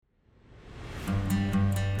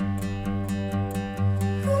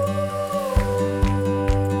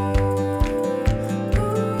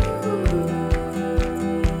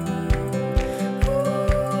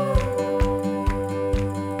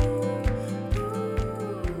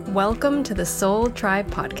Welcome to the Soul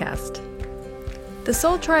Tribe Podcast. The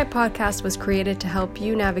Soul Tribe Podcast was created to help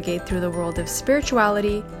you navigate through the world of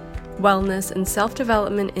spirituality, wellness, and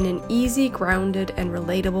self-development in an easy, grounded, and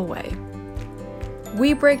relatable way.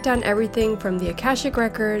 We break down everything from the Akashic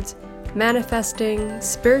Records, manifesting,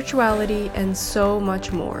 spirituality, and so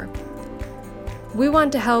much more. We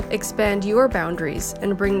want to help expand your boundaries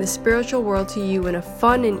and bring the spiritual world to you in a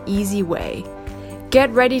fun and easy way. Get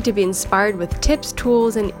ready to be inspired with tips,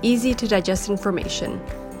 tools, and easy to digest information.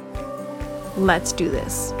 Let's do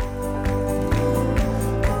this.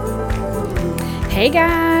 Hey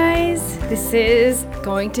guys, this is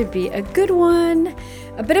going to be a good one.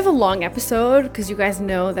 A bit of a long episode because you guys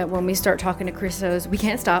know that when we start talking to Kristos, we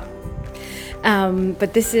can't stop.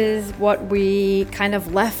 But this is what we kind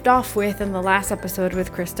of left off with in the last episode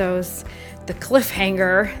with Kristos, the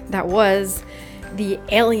cliffhanger that was the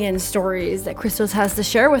alien stories that Kristos has to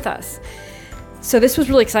share with us. So this was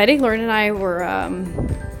really exciting. Lauren and I were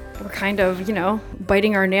kind of,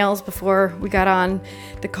 biting our nails before we got on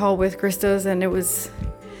the call with Kristos, and it was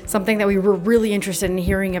something that we were really interested in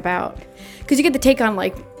hearing about. Because you get to take on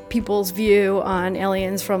people's view on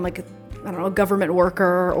aliens from a government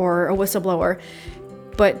worker or a whistleblower.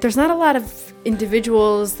 But there's not a lot of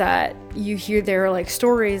individuals that you hear their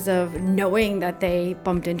stories of knowing that they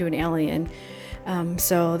bumped into an alien.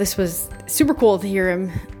 So this was super cool to hear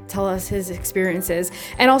him tell us his experiences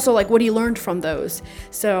and also what he learned from those.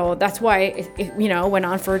 So that's why it went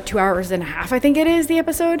on for 2.5 hours, I think it is, the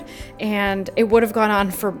episode, and it would have gone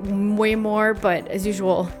on for way more, but as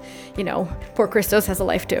usual, poor Kristos has a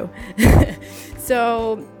life too.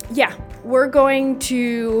 So yeah, we're going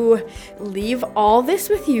to leave all this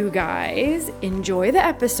with you guys. Enjoy the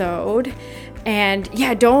episode. And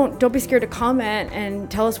yeah, don't be scared to comment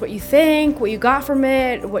and tell us what you think, what you got from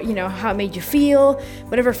it, what how it made you feel,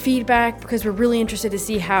 whatever feedback, because we're really interested to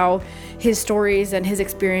see how his stories and his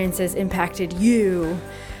experiences impacted you.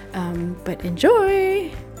 But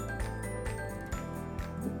enjoy.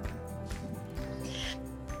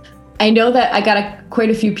 I know that I got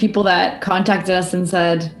quite a few people that contacted us and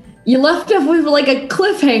said, you left us with a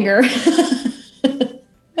cliffhanger.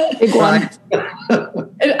 Big one.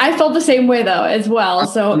 I felt the same way though as well.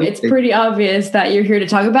 So it's pretty obvious that you're here to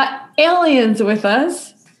talk about aliens with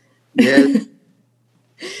us. Yes.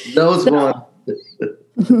 Those ones.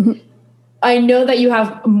 I know that you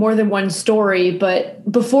have more than one story,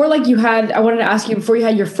 but before I wanted to ask you, before you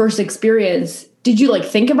had your first experience, did you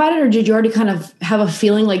think about it, or did you already kind of have a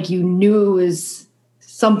feeling you knew it was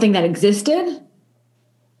something that existed?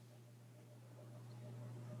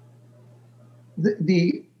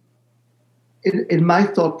 In my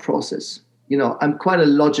thought process, I'm quite a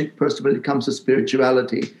logic person when it comes to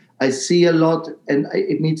spirituality. I see a lot, and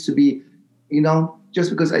it needs to be, just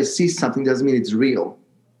because I see something doesn't mean it's real.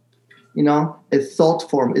 A thought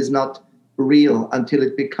form is not real until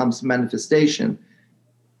it becomes manifestation.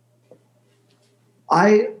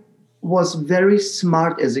 I was very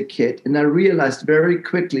smart as a kid, and I realized very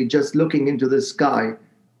quickly, just looking into the sky,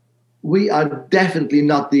 we are definitely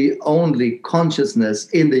not the only consciousness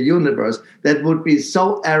in the universe that would be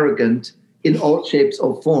so arrogant in all shapes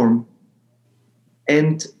or form.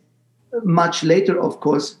 And much later, of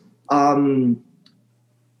course, I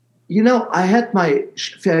had my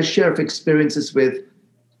fair share of experiences with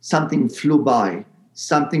something flew by,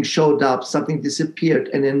 something showed up, something disappeared.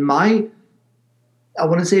 And in my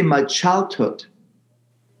childhood,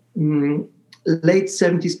 late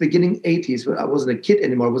 70s, beginning 80s, when I wasn't a kid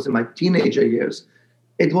anymore, I was in my teenager years,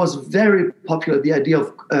 it was very popular, the idea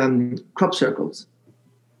of crop circles.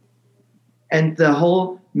 And the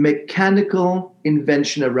whole mechanical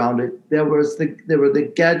invention around it. There were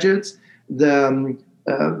the gadgets, the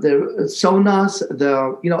sonars,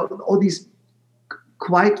 all these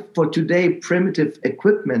quite, for today, primitive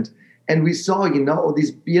equipment. And we saw, all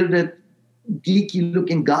these bearded, geeky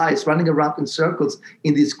looking guys running around in circles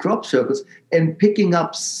in these crop circles and picking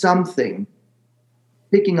up something.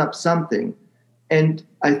 And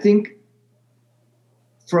I think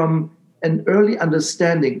from an early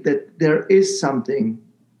understanding that there is something,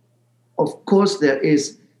 of course there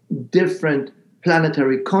is different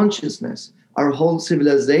planetary consciousness. Our whole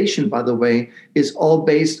civilization, by the way, is all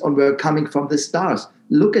based on we're coming from the stars.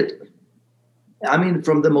 Look at,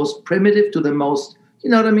 from the most primitive to the most,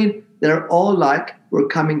 they're all we're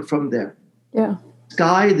coming from there. Yeah.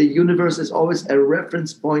 Sky, the universe is always a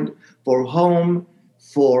reference point for home,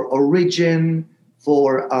 for origin,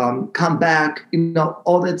 for comeback,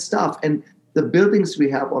 all that stuff. And the buildings we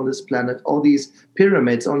have on this planet, all these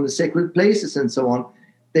pyramids on the sacred places and so on,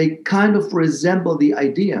 they kind of resemble the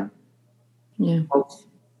idea of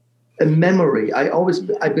a memory.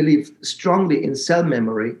 I believe strongly in cell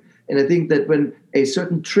memory. And I think that when a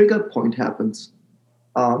certain trigger point happens,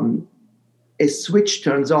 a switch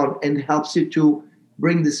turns on and helps you to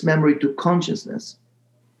bring this memory to consciousness.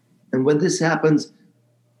 And when this happens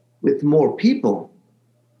with more people,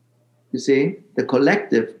 you see, the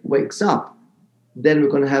collective wakes up, then we're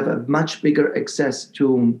going to have a much bigger access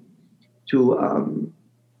to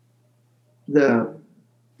the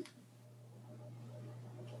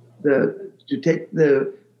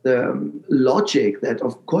logic that,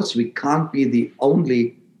 of course, we can't be the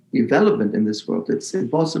only development in this world. It's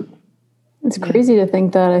impossible. It's crazy to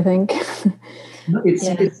think that, I think.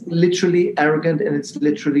 It's literally arrogant, and it's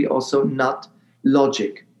literally also not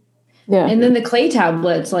logic. Yeah. And then the clay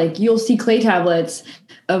tablets, like you'll see clay tablets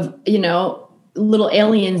of, little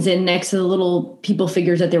aliens in next to the little people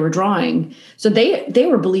figures that they were drawing. So they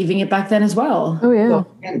were believing it back then as well. Oh, yeah. So,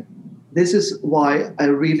 again, this is why I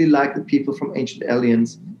really like the people from Ancient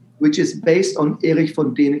Aliens, which is based on Erich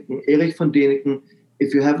von Däniken. Erich von Däniken,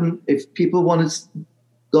 if people want to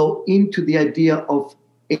go into the idea of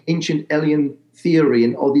ancient alien theory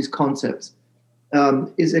and all these concepts,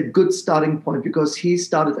 is a good starting point, because he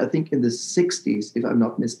started, I think, in the 60s, if I'm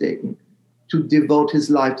not mistaken, to devote his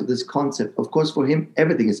life to this concept. Of course, for him,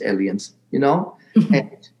 everything is aliens,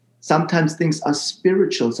 and sometimes things are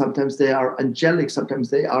spiritual, sometimes they are angelic, sometimes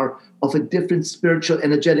they are of a different spiritual,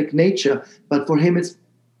 energetic nature. But for him, it's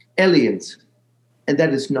aliens, and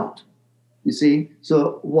that is not. You see?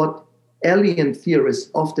 So what alien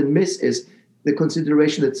theorists often miss is the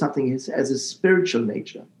consideration that something has a spiritual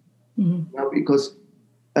nature. Mm-hmm. Now, because,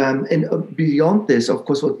 and beyond this, of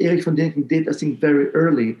course, what Erich von Däniken did, I think, very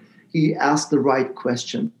early, he asked the right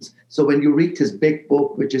questions. So when you read his big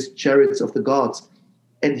book, which is Chariots of the Gods,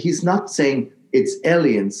 and he's not saying it's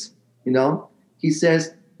aliens, he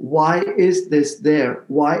says, why is this there?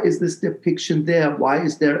 Why is this depiction there? Why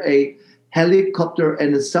is there a helicopter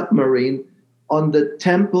and a submarine on the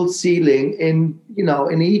temple ceiling in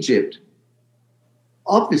Egypt?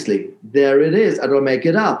 Obviously, there it is. I don't make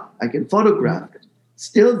it up. I can photograph it.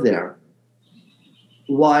 Still there.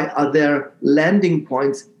 Why are there landing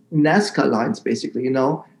points, Nazca lines, basically,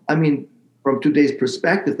 I mean, from today's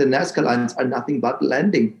perspective, the Nazca lines are nothing but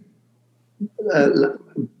landing,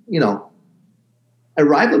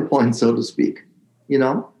 arrival points, so to speak.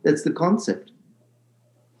 That's the concept.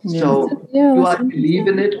 Yeah. So do I believe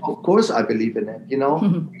in it? Of course I believe in it,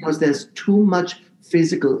 because there's too much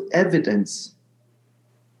physical evidence.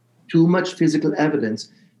 Too much physical evidence.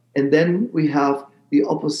 And then we have the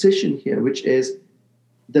opposition here, which is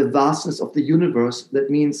the vastness of the universe. That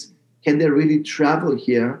means, can they really travel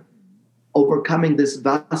here, overcoming this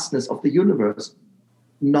vastness of the universe?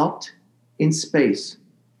 Not in space.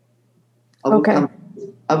 I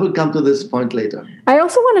will come to this point later. I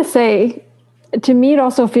also want to say, to me, it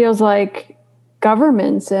also feels like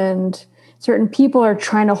governments and certain people are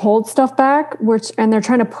trying to hold stuff back, and they're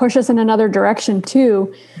trying to push us in another direction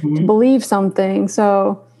too, to believe something.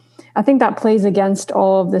 So I think that plays against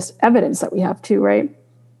all of this evidence that we have too, right?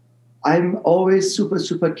 I'm always super,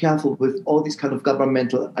 super careful with all these kind of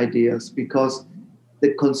governmental ideas, because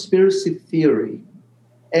the conspiracy theory,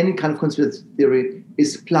 any kind of conspiracy theory,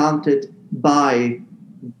 is planted by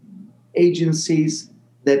agencies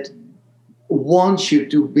that want you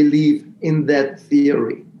to believe in that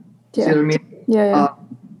theory. Yeah. See what I mean? Yeah.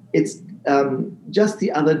 It's just the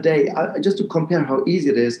other day, just to compare how easy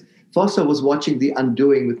it is, Foster was watching The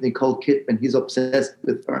Undoing with Nicole Kidman. He's obsessed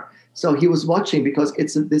with her. So he was watching because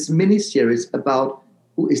it's this mini-series about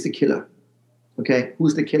who is the killer. Okay,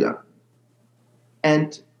 who's the killer?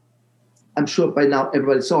 And I'm sure by now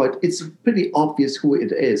everybody saw it. It's pretty obvious who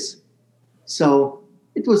it is. So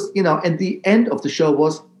it was, and the end of the show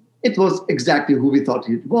was exactly who we thought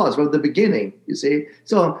it was from the beginning, you see.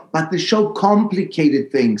 So, but the show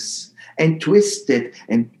complicated things and twisted,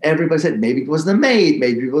 and everybody said maybe it was the maid,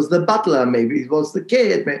 maybe it was the butler, maybe it was the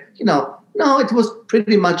kid. No, it was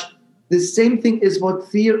pretty much the same thing as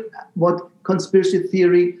what conspiracy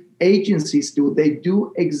theory agencies do. They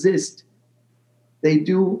do exist.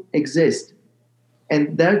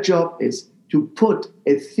 And their job is to put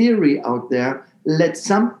a theory out there, let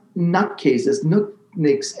some nutcases,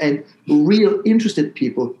 nutnicks, and real interested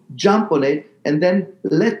people jump on it, and then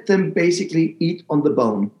let them basically eat on the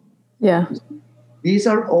bone. Yeah. These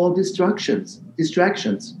are all distractions.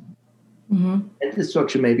 Mm-hmm. And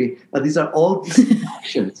destruction maybe, but these are all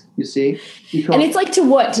distractions, you see? Because and it's like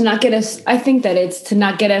to not get us, I think that it's to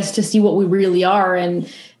not get us to see what we really are, and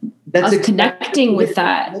us connecting with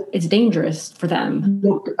that, it's dangerous for them.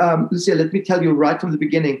 Look, Lucia, let me tell you right from the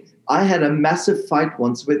beginning, I had a massive fight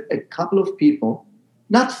once with a couple of people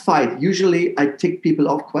not fight. Usually I tick people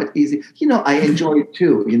off quite easy. I enjoy it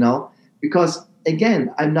too, because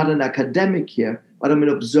again, I'm not an academic here, but I'm an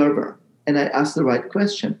observer, and I ask the right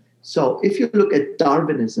question. So if you look at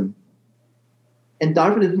Darwinism, and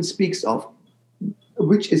Darwinism speaks of,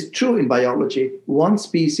 which is true in biology, one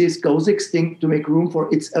species goes extinct to make room for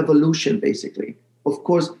its evolution, basically. Of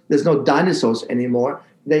course, there's no dinosaurs anymore.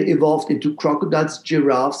 They evolved into crocodiles,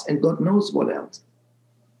 giraffes, and God knows what else.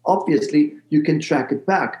 Obviously, you can track it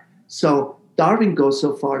back. So Darwin goes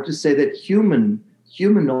so far to say that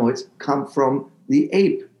humanoids come from the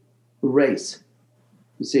ape race,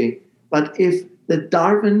 you see. But if the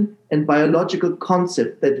Darwin and biological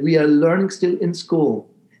concept that we are learning still in school,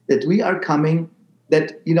 that we are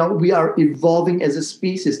we are evolving as a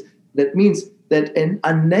species, that means that an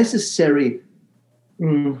unnecessary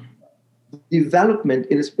development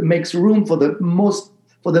makes room for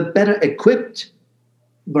the better equipped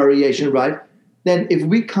variation, right? Then if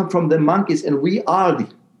we come from the monkeys and we are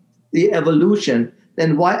the evolution,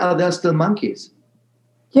 then why are there still monkeys?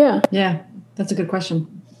 Yeah, that's a good question.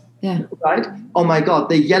 Yeah. Right? Oh my God,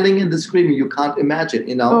 they're yelling and they're screaming. You can't imagine,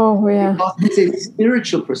 Oh, yeah. Because it's a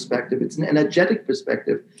spiritual perspective. It's an energetic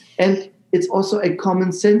perspective. And it's also a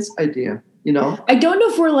common sense idea, I don't know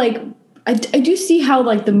if we're I do see how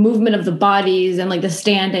the movement of the bodies and the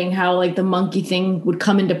standing, how the monkey thing would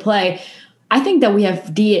come into play. I think that we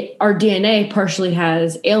have our DNA partially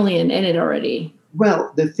has alien in it already.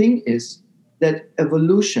 Well, the thing is that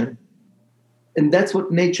evolution, and that's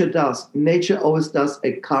what nature does. Nature always does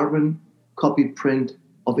a carbon copy print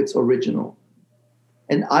of its original.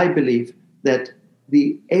 And I believe that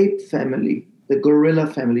the ape family, the gorilla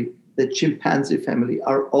family, the chimpanzee family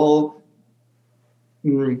are all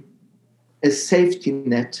a safety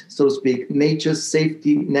net, so to speak, nature's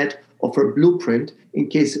safety net of a blueprint in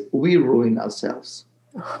case we ruin ourselves.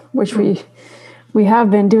 Which we have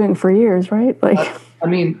been doing for years, right?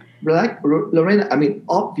 Lorena,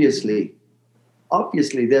 obviously,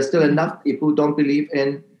 there's still enough people who don't believe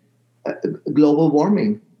in global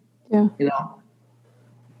warming. Yeah.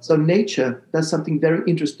 So nature does something very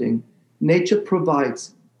interesting. Nature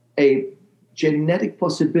provides a genetic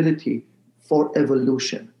possibility for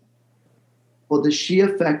evolution, for the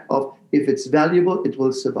sheer fact of if it's valuable, it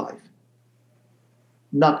will survive.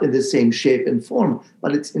 Not in the same shape and form,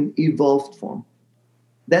 but it's in evolved form.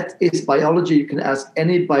 That is biology. You can ask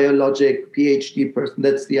any biologic PhD person.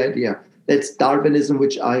 That's the idea. That's Darwinism,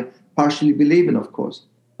 which I partially believe in, of course.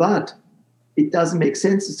 But it doesn't make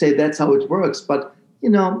sense to say that's how it works. But,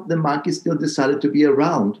 the monkey still decided to be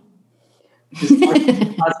around.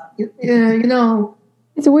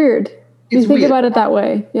 It's weird. You think about it that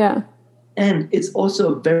way. Yeah. And it's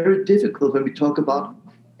also very difficult when we talk about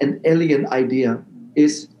an alien idea.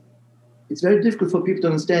 It's very difficult for people to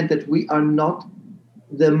understand that we are not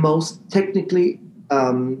the most technically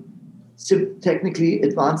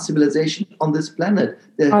advanced civilization on this planet.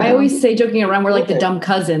 I always say, joking around, we're like the dumb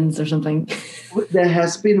cousins or something. There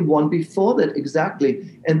has been one before that,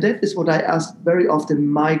 exactly. And that is what I asked very often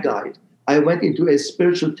my guide. I went into a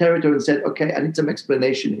spiritual territory and said, okay, I need some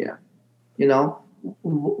explanation here.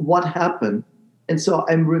 What happened? And so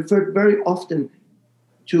I'm referred very often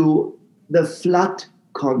to the flood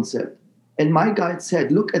concept. And my guide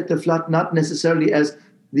said, look at the flood not necessarily as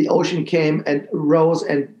the ocean came and rose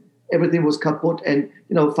and everything was kaput and,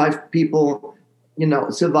 5 people,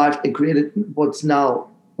 survived and created what's now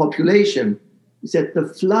population. He said the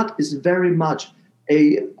flood is very much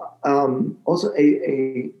also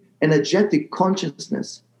a energetic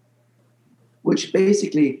consciousness, which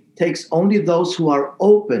basically takes only those who are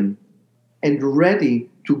open and ready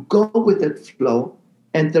to go with that flow,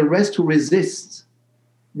 and the rest who resists,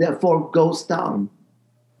 therefore goes down.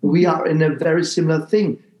 We are in a very similar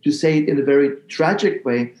thing, to say it in a very tragic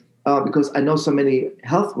way, because I know so many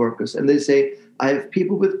health workers, and they say, I have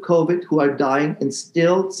people with COVID who are dying and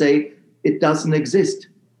still say it doesn't exist.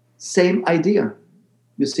 Same idea,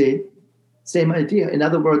 you see? Same idea. In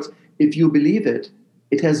other words, if you believe it,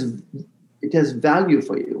 it has value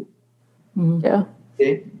for you. Yeah.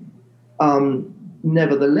 Okay?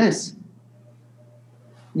 Nevertheless,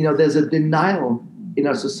 there's a denial in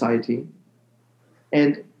our society,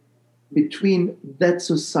 and between that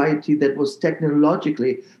society that was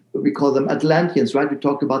technologically, we call them Atlanteans, right? We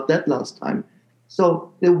talked about that last time.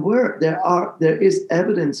 So there is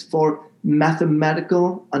evidence for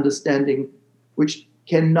mathematical understanding, which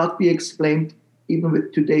cannot be explained even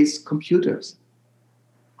with today's computers.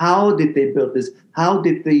 How did they build this? How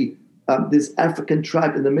did this African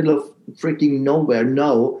tribe in the middle of freaking nowhere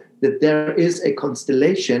know that there is a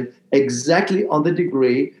constellation exactly on the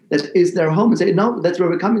degree that is their home, and say, no, that's where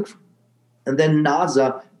we're coming from? And then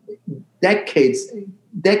NASA, decades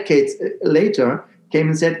later, came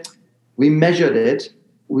and said, we measured it,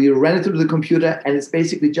 we ran it through the computer, and it's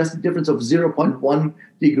basically just a difference of 0.1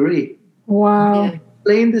 degree. Wow.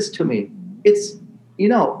 Explain this to me. It's,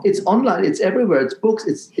 it's online, it's everywhere, it's books,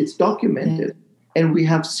 it's documented. And we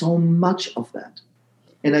have so much of that.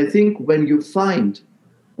 And I think when you find,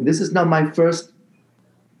 and this is now my first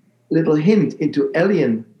little hint into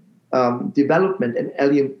alien development and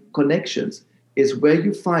alien connections, is where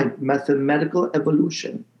you find mathematical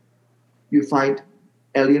evolution, you find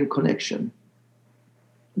alien connection.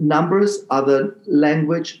 Numbers are the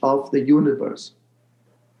language of the universe.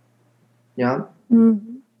 Yeah?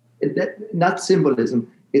 Mm-hmm. Not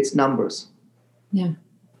symbolism, it's numbers. Yeah.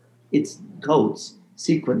 It's codes,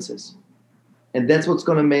 sequences. And that's what's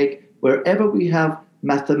going to make, wherever we have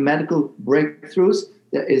mathematical breakthroughs,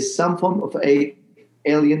 there is some form of a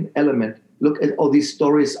alien element. Look at all these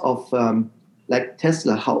stories of like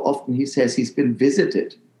Tesla, how often he says he's been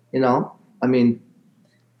visited, I mean,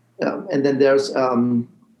 and then there's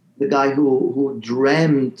the guy who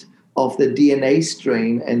dreamt of the DNA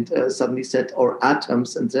strain and suddenly said, or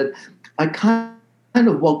atoms, and said, I kind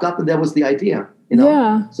of woke up and that was the idea,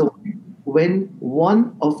 Yeah. So when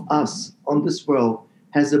one of us on this world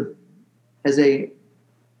has a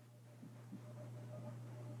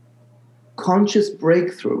conscious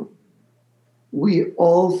breakthrough, we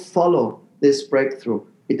all follow this breakthrough.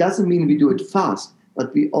 It doesn't mean we do it fast,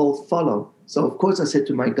 but we all follow. So of course I said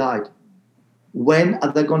to my guide, when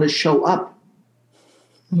are they going to show up?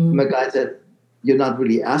 Mm. My guide said, you're not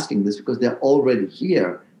really asking this because they're already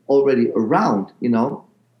here, already around,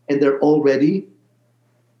 and they're already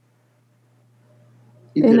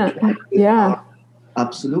yeah.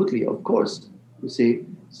 Absolutely, of course. You see,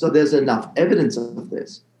 so there's enough evidence of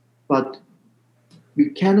this, but we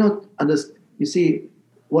cannot understand. You see,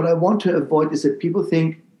 what I want to avoid is that people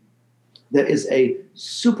think there is a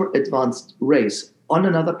super advanced race on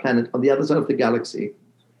another planet, on the other side of the galaxy,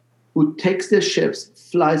 who takes their ships,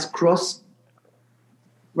 flies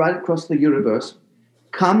right across the universe,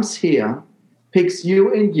 comes here, picks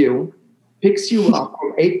you and you, picks you up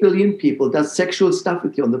from 8 billion people, does sexual stuff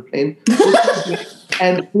with you on the plane,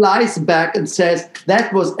 and flies back and says,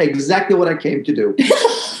 that was exactly what I came to do.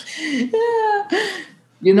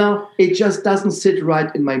 It just doesn't sit right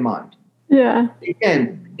in my mind. Yeah.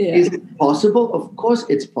 Again, is it possible? Of course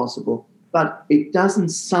it's possible, but it doesn't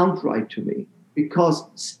sound right to me because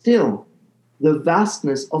still the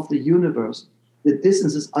vastness of the universe, the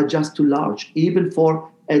distances are just too large, even for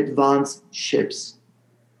advanced ships.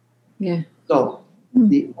 Yeah. So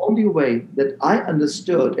the only way that I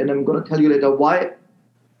understood, and I'm going to tell you later why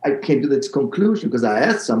I came to this conclusion, because I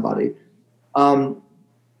asked somebody,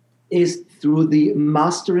 is through the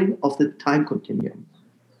mastering of the time continuum.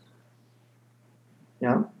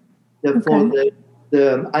 Yeah. Therefore,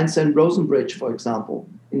 the Einstein-Rosen bridge, for example,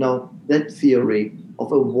 that theory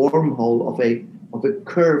of a wormhole, of a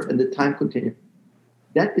curve in the time continuum,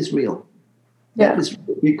 that is real. Yeah. That is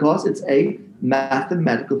real because it's a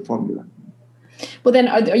mathematical formula. Well, then,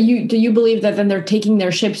 do you believe that then they're taking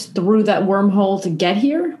their ships through that wormhole to get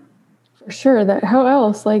here? For sure. How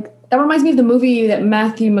else? Like, that reminds me of the movie that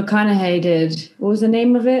Matthew McConaughey did. What was the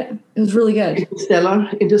name of it? It was really good.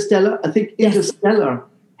 Interstellar. I think Interstellar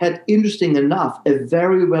had, interesting enough, a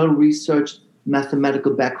very well-researched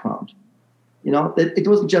mathematical background. That it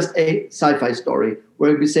wasn't just a sci-fi story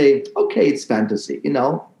where we say, okay, it's fantasy,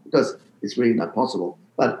 because it's really not possible.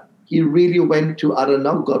 But he really went to, I don't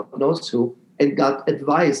know, God knows who, and got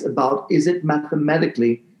advice about, is it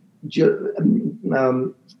mathematically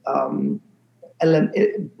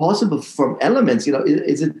possible from elements?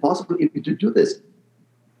 Is it possible to do this?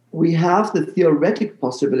 We have the theoretic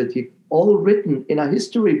possibility all written in our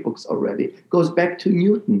history books already. It goes back to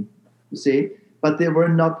Newton, you see, but they were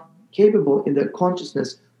not capable in their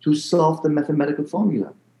consciousness to solve the mathematical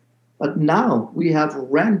formula. But now we have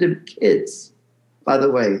random kids, by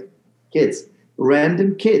the way,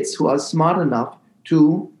 random kids who are smart enough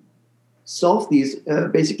to solve these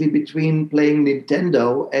basically between playing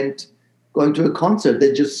Nintendo and going to a concert.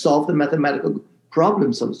 They just solve the mathematical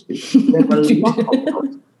problem, so to speak.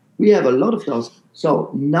 We have a lot of those. So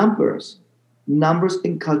numbers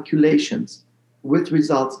and calculations with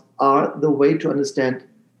results are the way to understand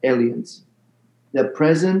aliens. Their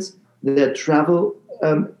presence, their travel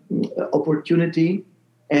opportunity,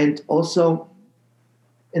 and also,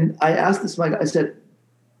 and I asked this guy, I said,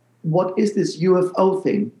 what is this UFO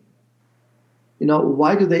thing?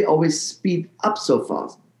 Why do they always speed up so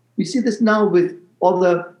fast? We see this now with all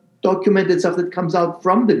the documented stuff that comes out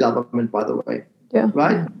from the government, by the way. Yeah.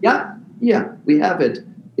 Right? Yeah, we have it.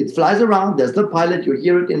 It flies around. There's the pilot. You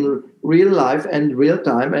hear it in real life and real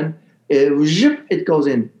time, and zip, it goes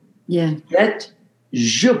in. Yeah. That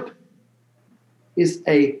zip is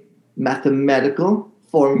a mathematical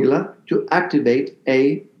formula to activate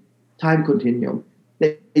a time continuum.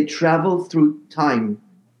 They travel through time.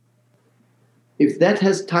 If that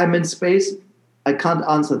has time and space, I can't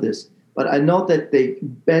answer this. But I know that they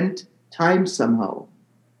bend time somehow.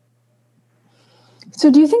 So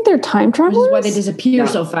do you think they're time travelers? Which is why they disappear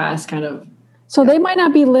so fast, kind of. So they might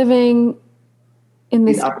not be living in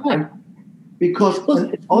this time. Because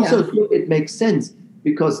also it makes sense,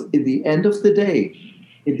 because in the end of the day,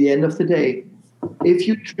 if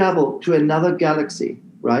you travel to another galaxy,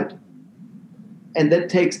 right, and that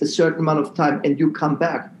takes a certain amount of time and you come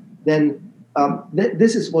back, then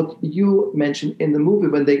this is what you mentioned in the movie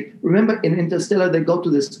when they, remember in Interstellar, they go to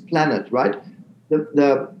this planet, right?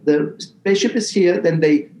 The spaceship is here, then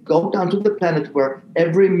they go down to the planet where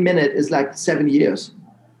every minute is like 7 years.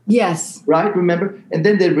 Yes. Right, remember? And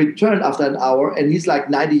then they return after an hour and he's like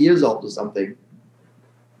 90 years old or something.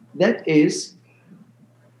 That is,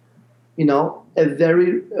 a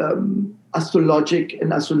very astrologic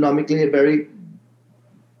and astronomically a very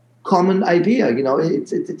common idea.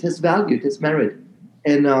 It has value, it has merit.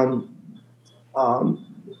 And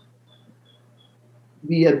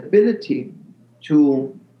the ability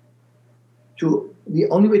to the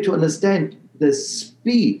only way to understand the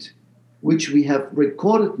speed which we have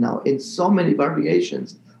recorded now in so many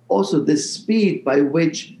variations, also the speed by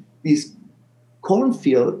which these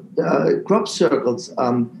cornfield crop circles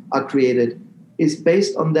are created, is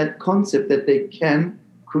based on that concept that they can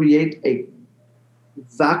create a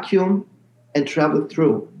vacuum and travel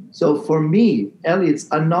through. So for me, aliens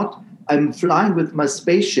are not, I'm flying with my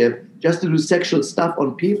spaceship just to do sexual stuff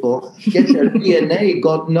on people, get their DNA,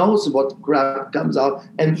 God knows what crap comes out,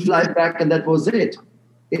 and fly back, and that was it.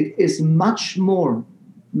 It is much more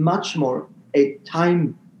a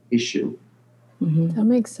time issue. Mm-hmm. That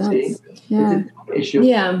makes sense. See? Yeah. It's a time issue.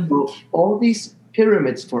 Yeah. So all these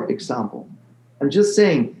pyramids, for example, I'm just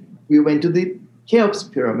saying, we went to the Cheops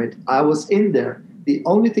pyramid. I was in there. The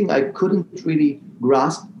only thing I couldn't really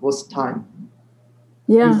grasp was time.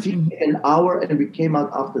 Yeah. We flew an hour and we came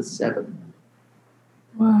out after 7.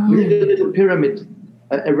 Wow. We did a little pyramid,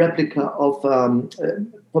 a replica of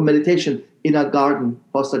for meditation in our garden.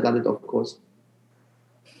 Foster got it, of course.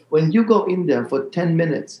 When you go in there for 10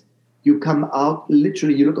 minutes, you come out,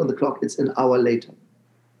 literally, you look on the clock, it's an hour later.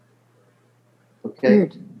 Okay?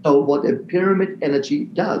 Weird. So what a pyramid energy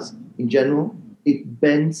does, in general, it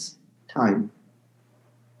bends time.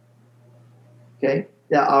 Okay?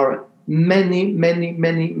 There are many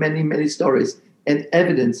stories and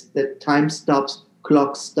evidence that time stops,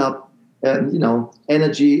 clocks stop,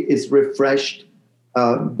 energy is refreshed,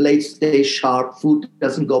 blades stay sharp, food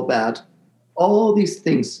doesn't go bad. All these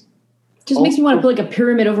things. Just makes me want to put like a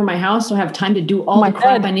pyramid over my house so I have time to do all the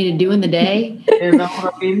crap I need to do in the day. You know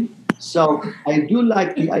what I mean? So I do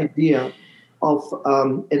like the idea of,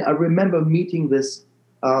 and I remember meeting this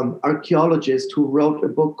archaeologist who wrote a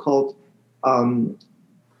book called, oh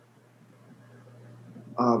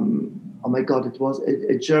my God, it was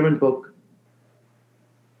a German book.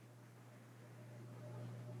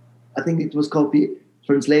 I think it was called the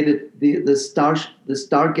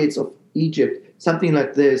Stargates of Egypt, something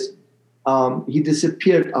like this. He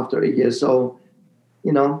disappeared after a year, so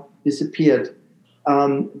disappeared.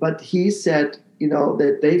 But he said,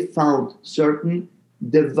 that they found certain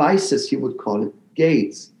devices, he would call it,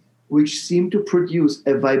 gates, which seemed to produce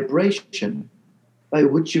a vibration by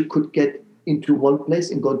which you could get into one place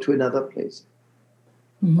and go to another place.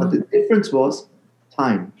 Mm-hmm. But the difference was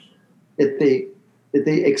time, that they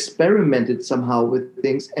experimented somehow with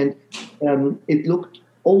things, and it looked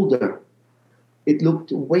older. It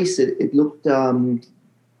looked wasted. It looked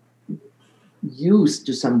used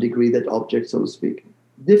to some degree, that object, so to speak.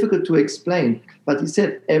 Difficult to explain, but he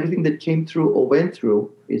said everything that came through or went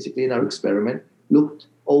through, basically in our experiment, looked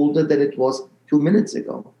older than it was 2 minutes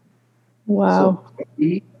ago. Wow. So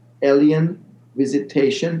the alien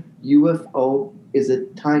visitation, UFO, is a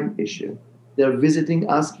time issue. They're visiting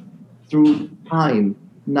us through time,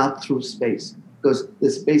 not through space, because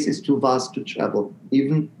the space is too vast to travel,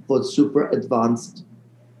 even for super advanced.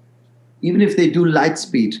 Even if they do light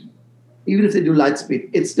speed,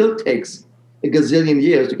 it still takes a gazillion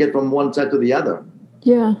years to get from one side to the other.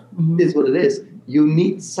 Yeah. Mm-hmm. It is what it is. You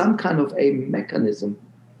need some kind of a mechanism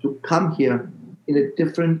to come here in a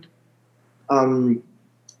different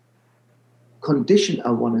condition,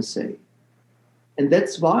 I want to say. And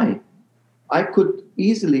that's why I could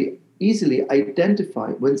easily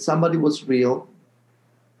identify when somebody was real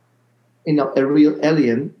a real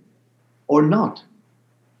alien or not.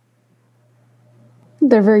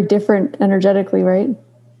 They're very different energetically, right?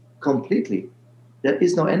 Completely. There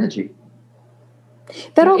is no energy.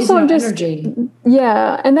 That also and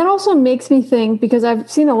that also makes me think, because I've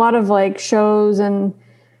seen a lot of like shows, and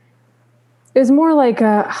it was more like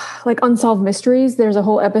Unsolved Mysteries. There's a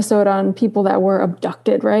whole episode on people that were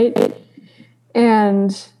abducted, right?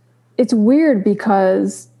 And it's weird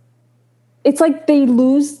because it's like they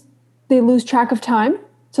lose track of time.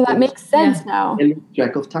 So that makes sense now. They lose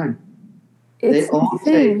track of time. They all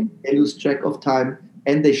say they lose track of time,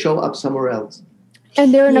 and they show up somewhere else.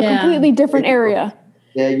 And they're in a completely different area.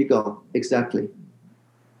 There you go. Exactly.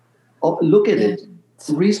 Oh, look at it.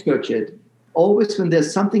 Research it. Always when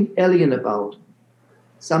there's something alien about,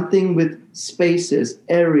 something with spaces,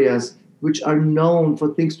 areas which are known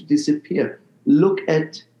for things to disappear, look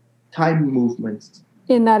at time movements.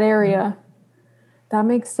 In that area. That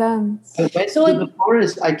makes sense. I went to the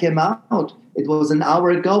forest. I came out. It was an hour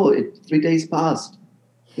ago. 3 days passed.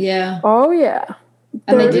 Yeah. Oh, yeah.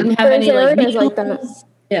 And they didn't have any areas like that.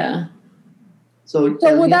 Yeah. So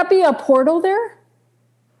would that be a portal there?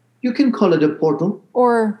 You can call it a portal.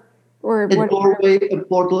 Or a doorway, a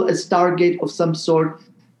portal, a stargate of some sort,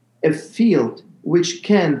 a field which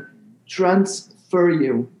can transfer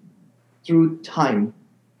you through time.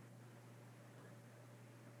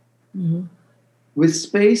 Mm-hmm. With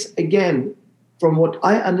space, again, from what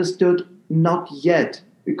I understood, not yet,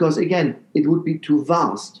 because again, it would be too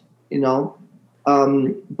vast,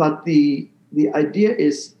 But the idea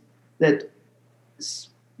is that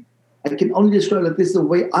I can only describe it this. The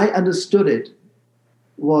way I understood it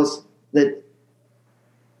was that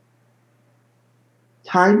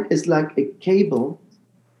time is like a cable,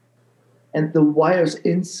 and the wires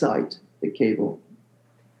inside the cable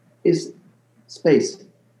is space.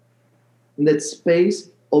 And that space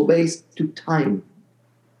obeys to time.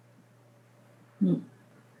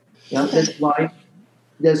 Yeah, that's why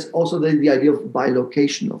there's also the idea of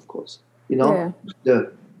bilocation, of course. A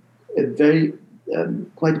very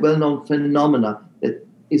quite well-known phenomena that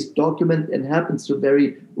is documented and happens to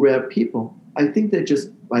very rare people. I think they just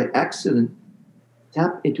by accident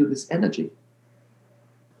tap into this energy.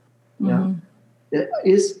 Mm-hmm. Yeah, there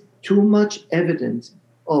is too much evidence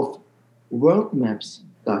of world maps,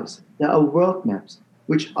 guys. There are world maps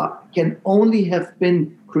which can only have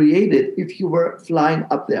been created if you were flying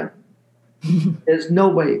up there. There's no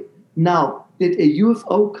way. Now, did a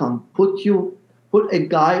UFO come, put a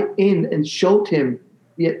guy in and showed him?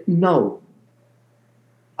 No.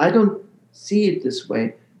 I don't see it this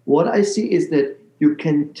way. What I see is that you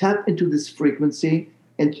can tap into this frequency,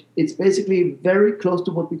 and it's basically very close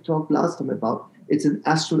to what we talked last time about. It's an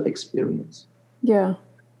astral experience. Yeah.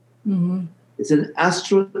 Mm-hmm. It's an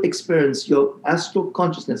astral experience. Your astral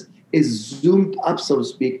consciousness is zoomed up, so to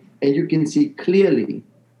speak, and you can see clearly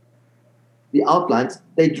the outlines.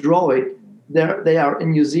 They draw it. They are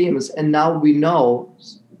in museums, and now we know,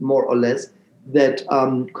 more or less, that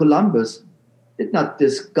Columbus did not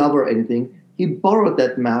discover anything. He borrowed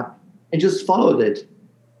that map and just followed it.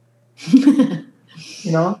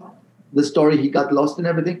 The story, he got lost and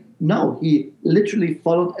everything. No, he literally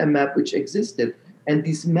followed a map which existed. And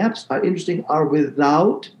these maps are interesting, are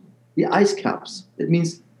without the ice caps. That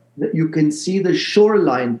means that you can see the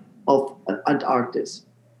shoreline of Antarctica.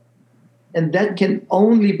 And that can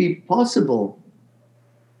only be possible,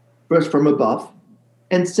 first from above,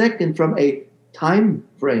 and second from a time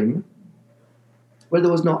frame where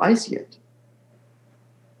there was no ice yet.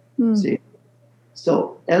 See?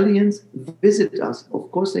 So aliens visit us,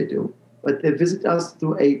 of course they do, but they visit us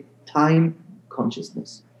through a time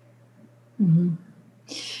consciousness. Mm-hmm.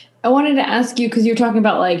 I wanted to ask you, because you're talking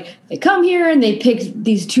about like they come here and they pick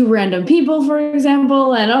these two random people, for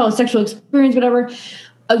example, and sexual experience, whatever.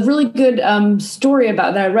 A really good story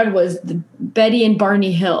about that I read was Betty and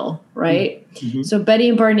Barney Hill, right? Mm-hmm. So Betty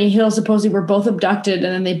and Barney Hill supposedly were both abducted,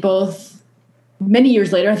 and then they both, many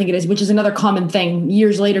years later, I think it is, which is another common thing.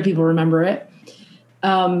 Years later, people remember it.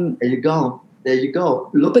 There you go.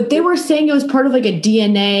 Look, but they were saying it was part of like a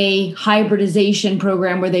DNA hybridization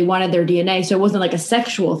program where they wanted their DNA, so it wasn't like a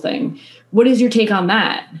sexual thing. What is your take on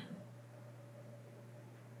that?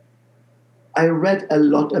 I read a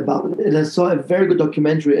lot about it, and I saw a very good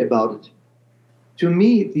documentary about it. To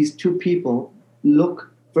me, these two people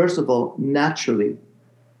look, first of all, naturally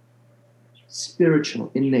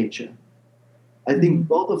spiritual in nature. I think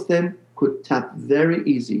both of them could tap very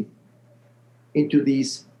easy into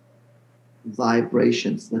these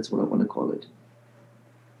vibrations. That's what I want to call it.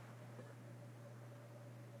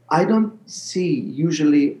 I don't see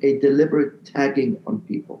usually a deliberate tagging on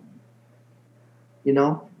people.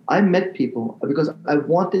 I met people because I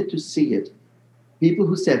wanted to see it. People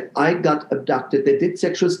who said, I got abducted, they did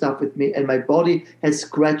sexual stuff with me, and my body has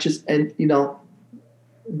scratches and,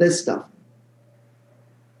 this stuff.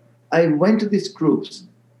 I went to these groups,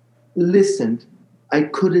 listened, I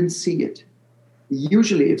couldn't see it.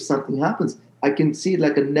 Usually if something happens, I can see it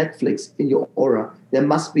like a Netflix in your aura. There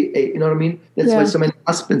must be you know what I mean? That's why so many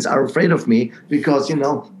husbands are afraid of me because,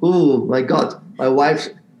 oh my God, my wife,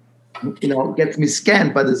 gets me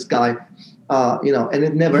scanned by this guy, and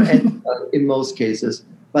it never ends in most cases.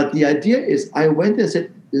 But the idea is I went and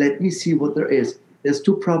said, let me see what there is. There's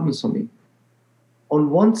two problems for me. On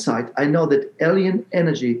one side, I know that alien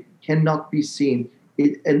energy cannot be seen.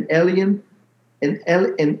 An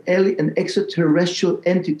extraterrestrial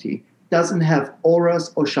entity doesn't have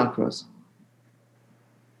auras or chakras.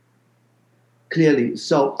 Clearly.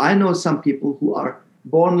 So I know some people who are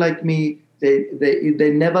born like me.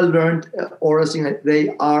 They never learned auras.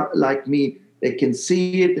 They are like me. They can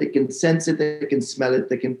see it, they can sense it, they can smell it,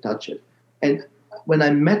 they can touch it. And when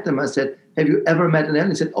I met them, I said, have you ever met an alien?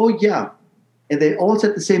 They said, oh yeah. And they all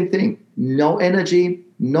said the same thing. No energy,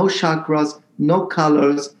 no chakras, no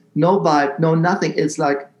colors, no vibe, no nothing. It's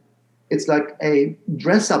like a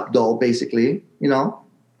dress-up doll, basically,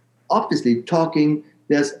 obviously talking,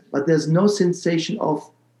 but there's no sensation of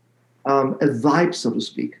a vibe, so to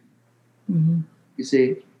speak. Mm-hmm. You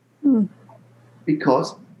see?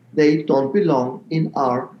 Because they don't belong in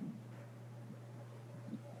our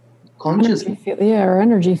consciousness. Or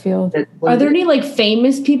energy field. Are there any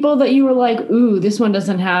famous people that you were like, ooh, this one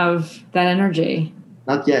doesn't have that energy?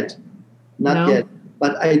 Not yet. Not yet.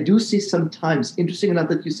 But I do see sometimes, interesting enough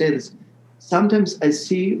that you say this, sometimes I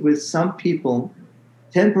see with some people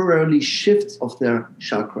temporarily shifts of their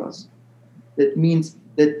chakras. That means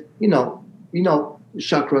that,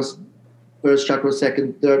 chakras, first chakra,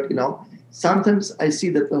 second, third, sometimes I see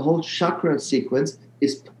that the whole chakra sequence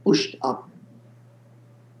is pushed up.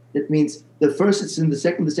 That means the first is in the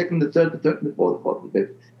second, the third, and the fourth, the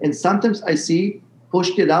fifth. And sometimes I see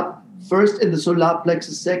pushed it up, first in the solar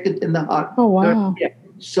plexus, second in the heart. Oh, wow. Third.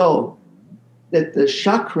 So that the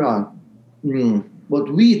chakra, what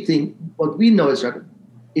we know as chakra,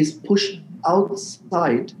 is pushed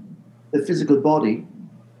outside the physical body,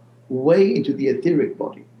 way into the etheric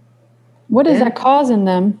body. What does that cause in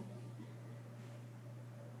them?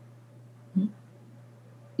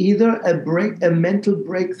 Either a mental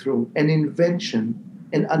breakthrough, an invention,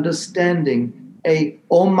 an understanding,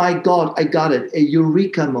 oh my God, I got it, a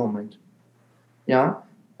eureka moment. Yeah.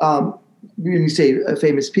 When you say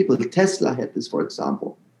famous people, Tesla had this, for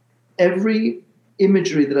example. Every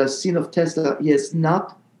imagery that I've seen of Tesla, he's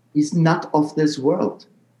not of this world.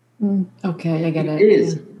 Okay, I get it. He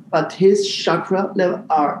is, but his chakra level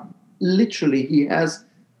are literally, he has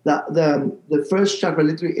the first chakra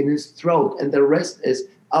literally in his throat, and the rest is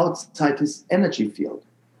outside his energy field.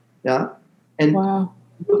 Yeah. And wow.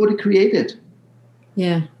 Look what he created.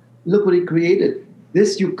 Yeah. Look what he created.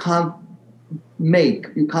 This you can't make.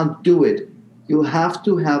 You can't do it. You have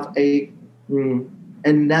to have a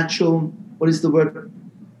natural, what is the word?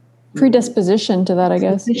 Predisposition to that, I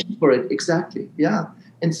guess. For it, exactly. Yeah.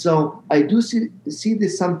 And so I do see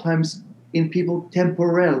this sometimes in people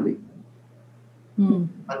temporarily.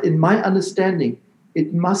 But in my understanding,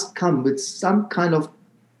 it must come with some kind of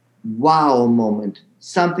wow moment.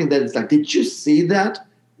 Something that is like, did you see that?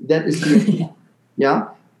 That is the yeah.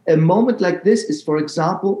 A moment like this is, for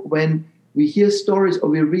example, when we hear stories or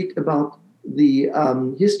we read about the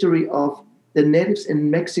history of the natives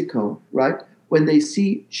in Mexico, right? When they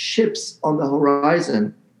see ships on the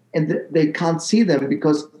horizon and they can't see them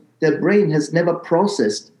because their brain has never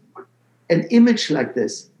processed an image like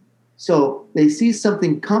this. So they see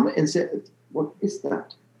something come and say, what is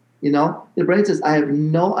that? The brain says, I have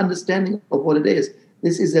no understanding of what it is.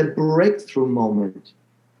 This is a breakthrough moment.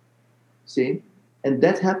 See? And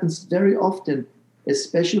that happens very often,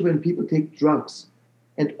 especially when people take drugs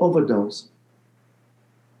and overdose.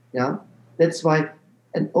 Yeah? That's why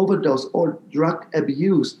an overdose or drug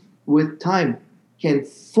abuse with time can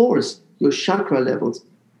force your chakra levels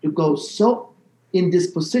to go so in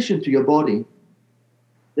disposition to your body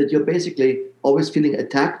that you're basically always feeling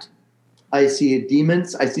attacked. I see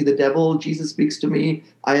demons. I see the devil. Jesus speaks to me.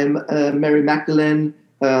 I am Mary Magdalene.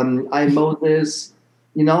 I'm Moses.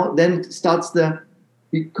 Then starts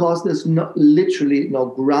because there's literally no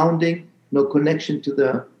grounding, no connection to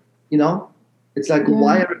the, it's like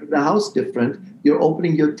wiring the house different. You're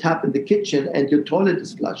opening your tap in the kitchen and your toilet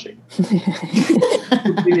is flushing.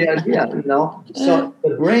 The idea, So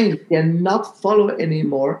the brain cannot follow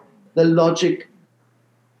anymore the logic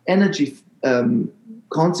energy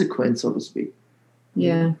consequence, so to speak.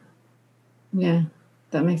 Yeah. Yeah.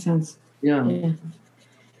 That makes sense. Yeah.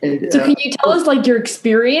 And, so can you tell us like your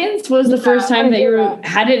experience? What was the first time that you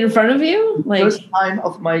had it in front of you? Like first time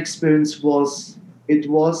of my experience I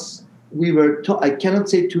cannot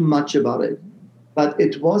say too much about it, but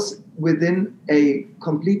it was within a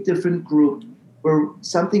complete different group where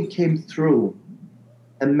something came through,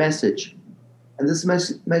 a message. And this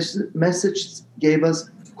message gave us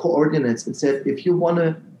coordinates and said, if you want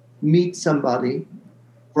to meet somebody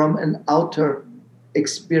from an outer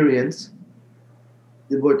experience,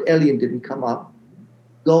 the word alien didn't come up,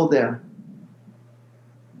 go there.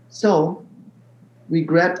 So we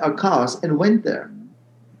grabbed our cars and went there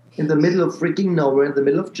in the middle of freaking nowhere, in the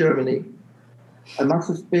middle of Germany. I must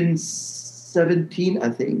have been 17, I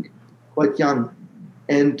think, quite young.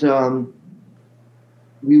 And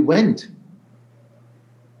we went.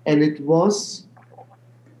 And it was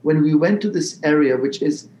when we went to this area, which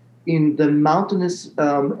is in the mountainous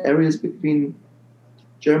areas between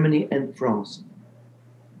Germany and France.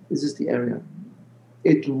 This is the area.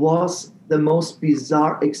 It was the most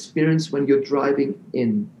bizarre experience when you're driving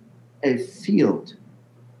in a field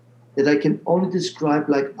that I can only describe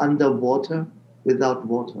like underwater without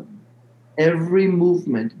water. Every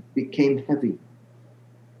movement became heavy.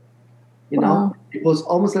 You know, it was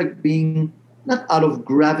almost like being not out of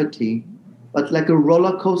gravity, but like a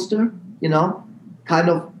roller coaster, you know, kind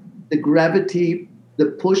of the gravity, the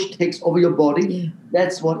push takes over your body. Yeah.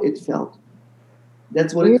 That's what it felt.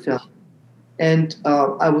 That's what it felt. And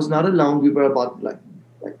I was not alone. We were about like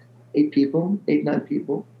 8, 9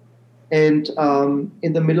 people. And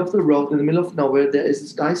in the middle of the road, in the middle of nowhere, there is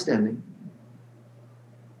this guy standing.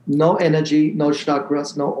 No energy, no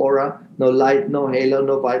chakras, no aura, no light, no halo,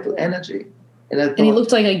 no vital energy. And he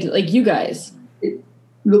looked like you guys. It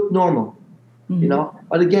looked normal, you know.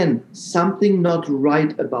 But again, something not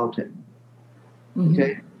right about him.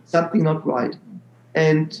 Okay, something not right.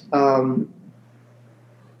 And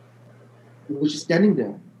he was just standing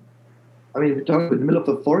there. I mean, we're talking about the middle of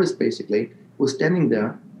a forest, basically. Was standing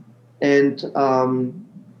there, and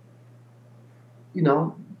you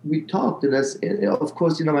know, we talked, and of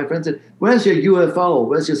course, you know, my friend said, "Where's your UFO?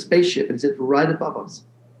 Where's your spaceship?" And he said, "Right above us."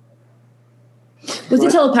 Was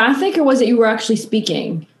it telepathic, or was it you were actually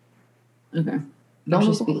speaking? Okay,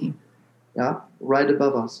 actually speaking. Yeah, right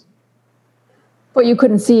above us. But you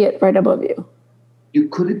couldn't see it right above you. You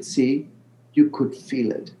couldn't see, you could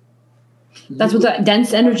feel it. That's what that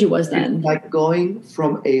dense energy was then. It's like going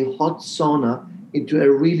from a hot sauna into a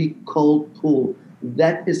really cold pool.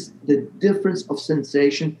 That is the difference of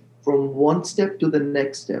sensation from one step to the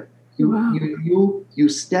next step. You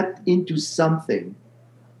stepped into something.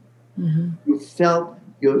 You felt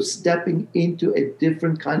you're stepping into a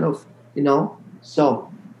different kind of, you know. So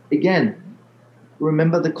again,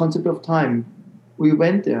 remember the concept of time. We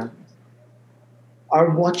went there. Our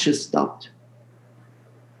watches stopped.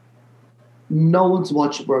 No one's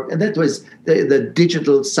watch worked. And that was the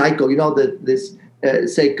digital Seiko, you know, this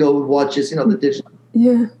Seiko watches, you know, the digital.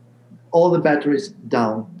 Yeah. All the batteries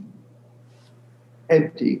down.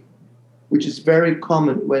 Empty, which is very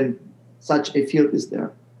common when such a field is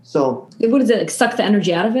there. So what is it, like suck the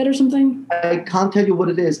energy out of it or something? I can't tell you what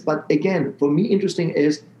it is, but again, for me, interesting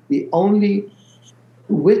is the only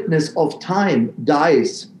witness of time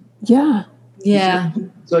dies. Yeah. Yeah.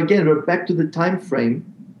 So again, we're back to the time frame,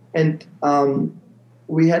 and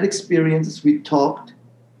we had experiences. We talked.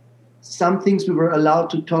 Some things we were allowed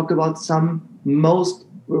to talk about. Most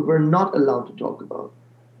we were not allowed to talk about.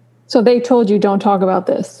 So they told you don't talk about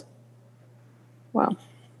this. Wow.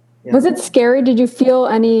 Yeah. Was it scary? Did you feel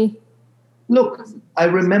any? Look, I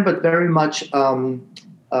remembered very much. You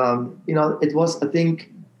know, it was, I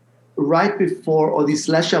think, right before all these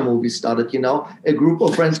slasher movies started. You know, a group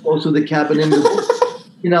of friends goes to the cabin in the woods.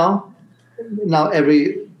 You know, now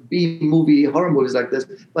every B movie, horror movies like this,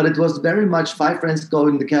 but it was very much 5 friends go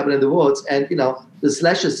in the cabin in the woods, and you know, the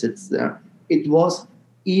slasher sits there. It was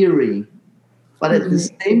eerie, but at the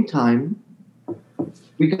same time,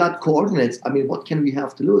 we got coordinates. I mean, what can we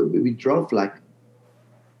have to do? We drove like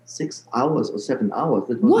 6 hours or 7 hours.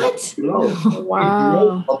 That was what? Wow! We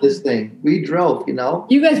drove on this thing. We drove. You know,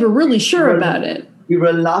 you guys were really sure about it. We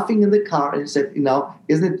were laughing in the car and said, you know,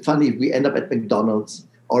 isn't it funny if we end up at McDonald's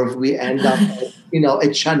or if we end up, you know,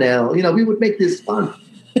 at Chanel? You know, we would make this fun.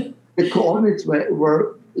 The coordinates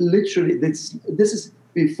were literally this is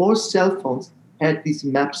before cell phones had these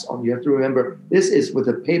maps on. You have to remember, this is with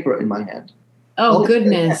a paper in my hand. Oh,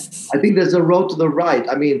 goodness. I think there's a road to the right.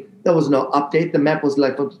 I mean, there was no update. The map was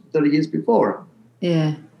like from 30 years before.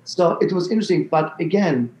 Yeah. So it was interesting. But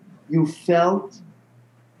again, you felt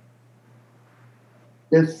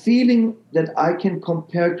the feeling that I can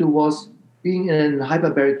compare to was being in a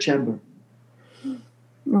hyperbaric chamber. Oh,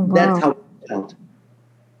 wow. That's how it felt.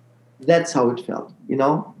 That's how it felt,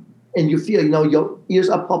 And you feel, your ears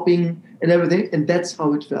are popping and everything, and that's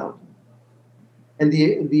how it felt. And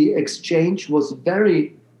the exchange was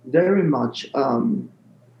very, very much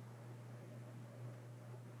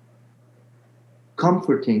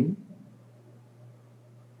comforting.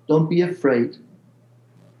 Don't be afraid.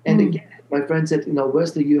 And again, my friend said,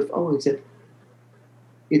 where's the UFO? He said,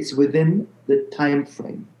 it's within the time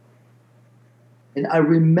frame. And I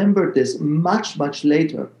remembered this much, much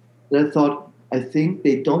later. That I thought, I think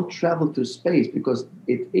they don't travel to space because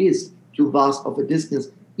it is too vast of a distance,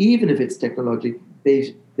 even if it's technology.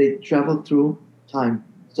 They travel through time.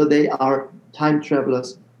 So they are time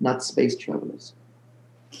travelers, not space travelers.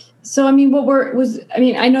 So, I mean,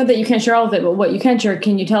 I know that you can't share all of it, but what you can share,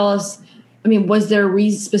 can you tell us, was there a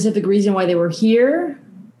specific reason why they were here?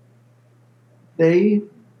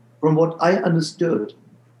 From what I understood,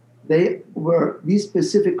 they were this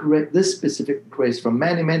specific race from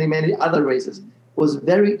many, many, many other races was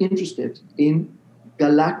very interested in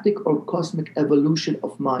galactic or cosmic evolution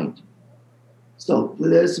of mind. So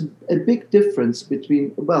there's a big difference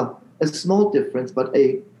between, a small difference, but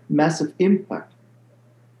a massive impact.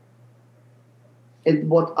 And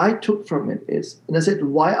what I took from it is, and I said,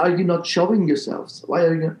 why are you not showing yourselves? Why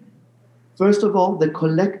are you? First of all, the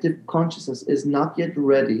collective consciousness is not yet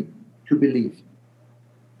ready to believe.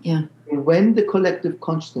 Yeah. When the collective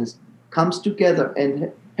consciousness comes together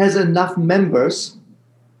and has enough members,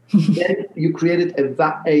 then you created a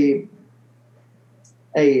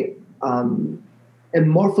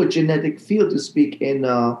morphogenetic field, to speak in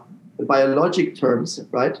biologic terms,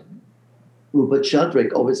 right? Rupert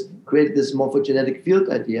Sheldrake always created this morphogenetic field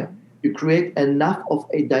idea. You create enough of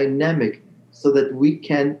a dynamic so that we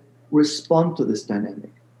can respond to this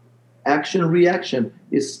dynamic. Action-reaction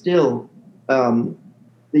is still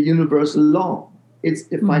the universal law. It's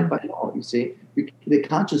defined by law, you see. They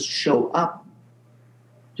can't just show up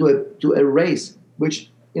to a race, which,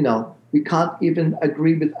 we can't even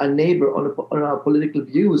agree with our neighbor on our political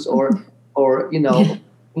views or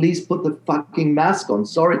please put the fucking mask on.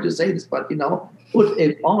 Sorry to say this, but, put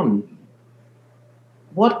it on.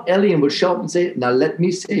 What alien will show up and say, now let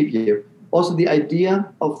me save you? Also, the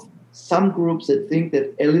idea of some groups that think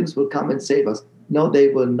that aliens will come and save us. No, they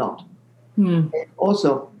will not. And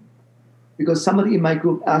also, because somebody in my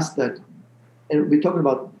group asked that, and we're talking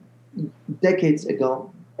about decades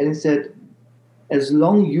ago, and he said, as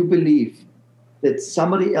long you believe that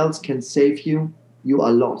somebody else can save you, you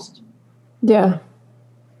are lost. Yeah.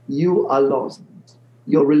 You are lost.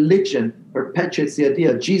 Your religion perpetuates the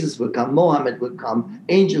idea Jesus will come, Mohammed will come,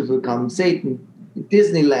 angels will come, Satan,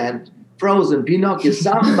 Disneyland, Frozen, Pinocchio,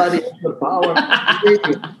 somebody has the power to save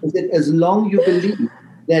you. Is that as long you believe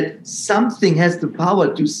that something has the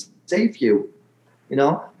power to save you,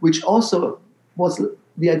 which also was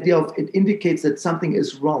the idea of, it indicates that something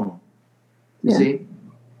is wrong. You see?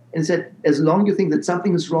 And said, as long you think that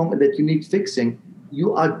something is wrong and that you need fixing,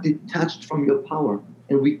 you are detached from your power.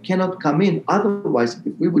 And we cannot come in. Otherwise,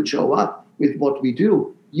 if we would show up with what we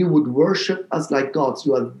do, you would worship us like gods.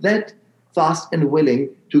 You are that fast and willing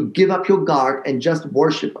to give up your guard and just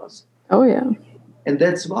worship us. Oh, yeah. And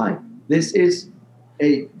that's why this is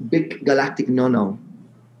a big galactic no-no.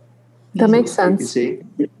 That makes sense. You see?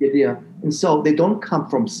 Yeah. And so they don't come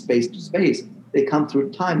from space to space. They come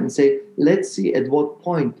through time and say, let's see at what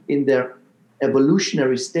point in their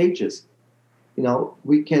evolutionary stages,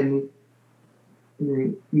 we can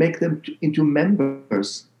make them into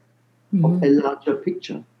members of a larger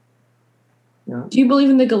picture. Yeah. Do you believe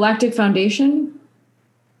in the Galactic Foundation?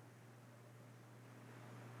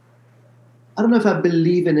 I don't know if I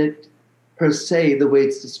believe in it per se the way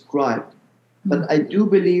it's described, but I do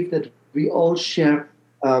believe that we all share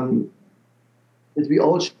for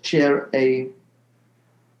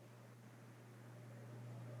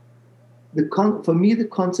me the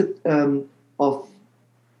concept of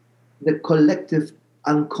the collective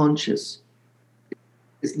unconscious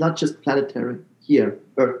is not just planetary here,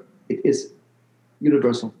 Earth. It is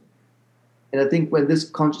universal. And I think when this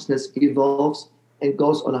consciousness evolves and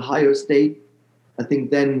goes on a higher state, I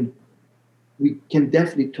think then we can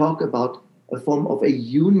definitely talk about a form of a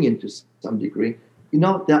union to some degree.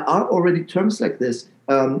 There are already terms like this,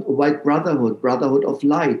 white brotherhood, brotherhood of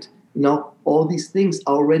light. All these things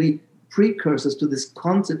are already precursors to this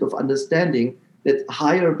concept of understanding that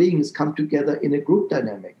higher beings come together in a group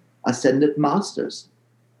dynamic, ascended masters.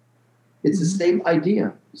 It's the same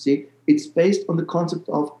idea, you see. It's based on the concept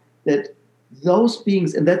of that those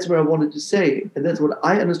beings, and that's where I wanted to say, and that's what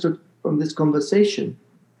I understood from this conversation.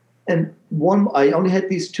 And one, I only had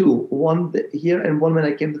these two, one here and one when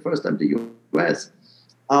I came the first time to US.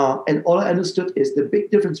 And all I understood is the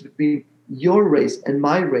big difference between your race and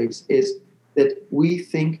my race is that we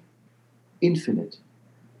think infinite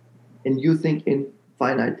and you think in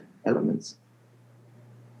finite elements.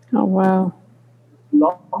 Oh, wow.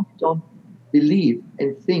 Long as we don't believe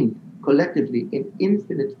and think collectively in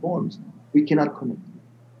infinite forms, we cannot connect.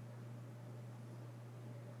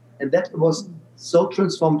 And that was so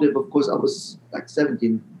transformative. Of course, I was like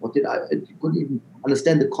 17. I couldn't even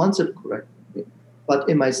understand the concept correctly. But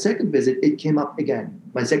in my second visit, it came up again.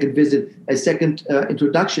 My second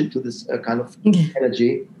introduction to this kind of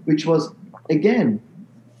energy, which was, again,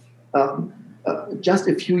 just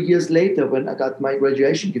a few years later when I got my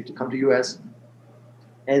graduation gift to come to US,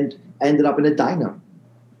 and I ended up in a diner.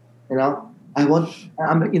 You know, you're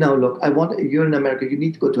in America, you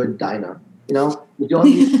need to go to a diner. You know, you don't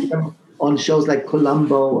need to come on shows like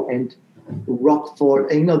Columbo and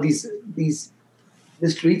Rockford, and you know, the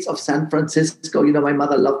streets of San Francisco. You know, my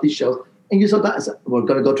mother loved these shows. And you saw that, I said, we're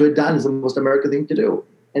going to go to a diner. It's the most American thing to do.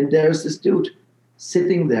 And there's this dude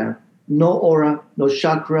sitting there, no aura, no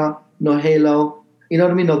chakra, no halo, you know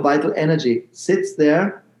what I mean? No vital energy, sits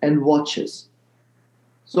there and watches.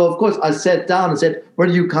 So, of course, I sat down and said, where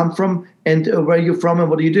do you come from? And where are you from? And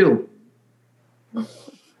what do you do?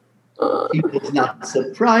 He was not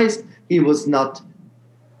surprised. He was not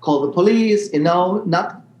called the police, you know,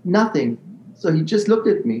 nothing. So he just looked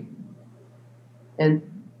at me and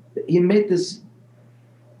he made this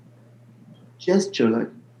gesture like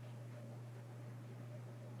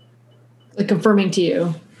confirming to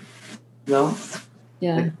you. No?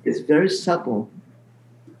 Yeah. Like, it's very subtle.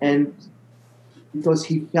 And because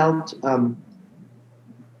he felt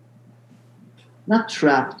not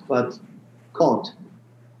trapped, but caught.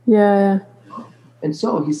 Yeah. And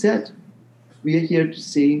so he said, we are here to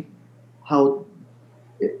see how,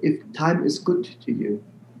 if time is good to you.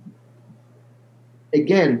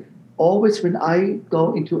 Again, always when I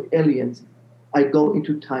go into aliens, I go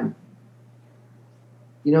into time.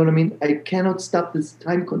 You know what I mean? I cannot stop this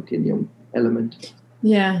time continuum element.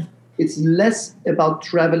 Yeah. It's less about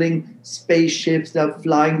traveling spaceships, they're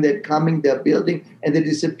flying, they're coming, they're building, and they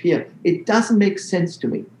disappear. It doesn't make sense to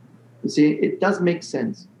me. You see, it does make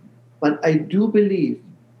sense. But I do believe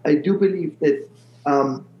that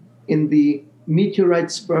in the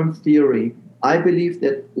meteorite sperm theory, I believe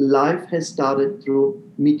that life has started through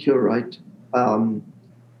meteorites and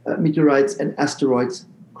asteroids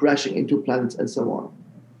crashing into planets and so on.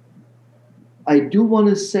 I do want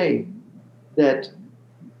to say that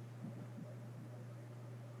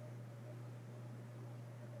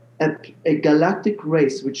a galactic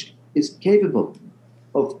race which is capable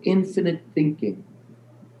of infinite thinking,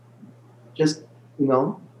 just, you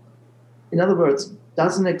know, in other words,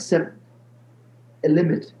 doesn't accept a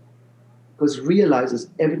limit because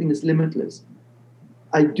realizes everything is limitless.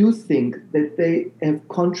 I do think that they have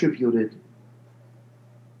contributed,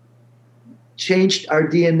 changed our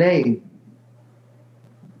DNA,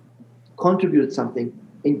 contributed something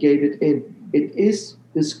and gave it in. It is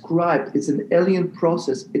described, it's an alien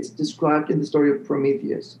process. It's described in the story of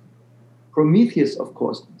Prometheus. Prometheus, of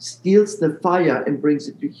course, steals the fire and brings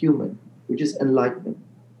it to human, which is enlightenment.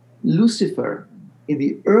 Lucifer, in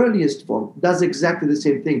the earliest form, does exactly the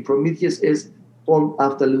same thing. Prometheus is formed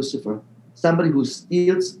after Lucifer, somebody who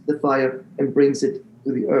steals the fire and brings it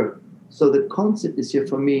to the earth. So the concept is here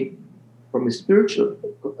for me, from a spiritual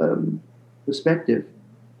perspective,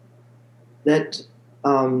 that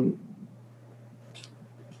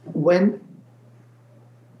when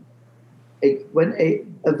a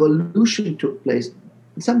evolution took place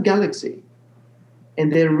in some galaxy,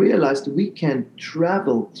 and they realized we can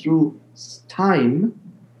travel through time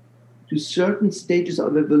to certain stages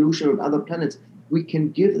of evolution on other planets, we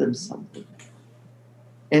can give them something.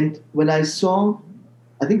 And when I saw,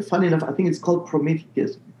 I think funny enough, I think it's called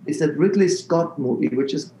Prometheus. It's that Ridley Scott movie,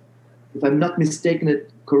 which is, if I'm not mistaken,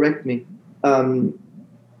 correct me,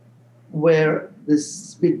 where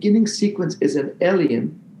this beginning sequence is an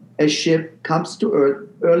alien, a ship comes to Earth,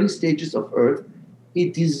 early stages of Earth, he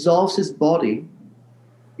dissolves his body,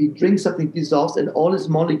 he drinks something, dissolves, and all his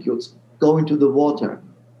molecules go into the water.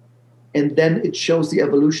 And then it shows the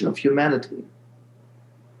evolution of humanity.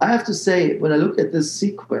 I have to say, when I looked at this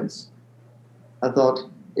sequence, I thought,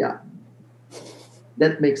 yeah,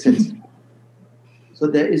 that makes sense. So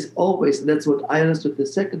there is always, and that's what I understood the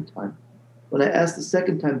second time. When I asked the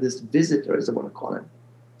second time, this visitor, as I want to call him,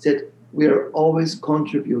 said, we are always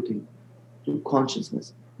contributing to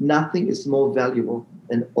consciousness. Nothing is more valuable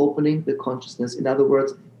than opening the consciousness. In other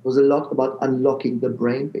words, it was a lot about unlocking the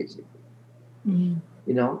brain, basically. You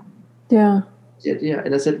know? Yeah. Yeah.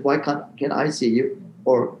 And I said, why can I see you?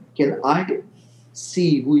 Or can I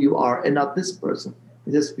see who you are and not this person?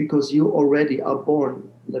 It is because you already are born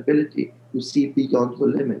with the ability to see beyond your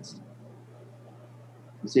limits.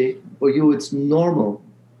 You see, for you, it's normal.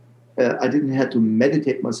 I didn't have to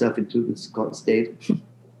meditate myself into this state.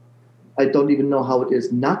 I don't even know how it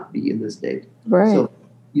is not be in this state. Right. So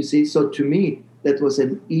you see, so to me, that was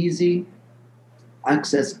an easy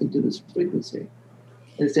access into this frequency.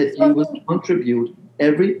 And it said you will contribute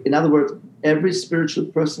in other words, every spiritual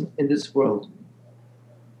person in this world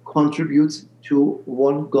contributes to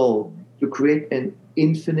one goal, to create an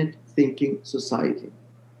infinite thinking society.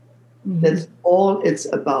 That's all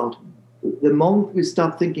it's about. The moment we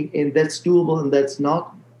stop thinking, and that's doable and that's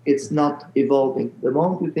not, it's not evolving. The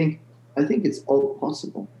moment we think, I think it's all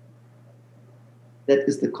possible. That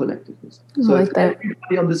is the collectiveness. So if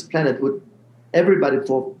everybody on this planet everybody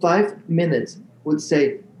for 5 minutes would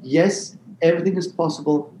say, yes, everything is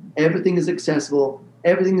possible, everything is accessible,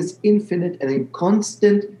 everything is infinite and in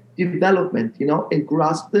constant development, and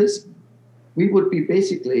grasp this, we would be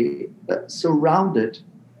basically surrounded,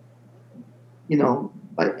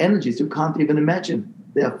 by energies you can't even imagine.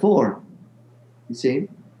 Therefore, you see,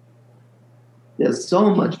 there's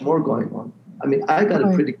so much more going on. I mean, I got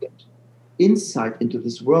a pretty good insight into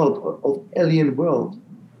this world of alien world.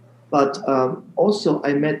 But also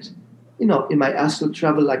I met, in my astral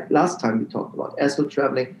travel, like last time we talked about astral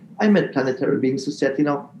traveling, I met planetary beings who said,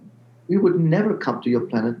 we would never come to your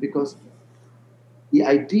planet because the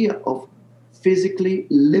idea of physically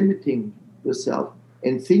limiting yourself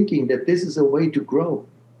and thinking that this is a way to grow,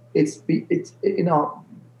 with,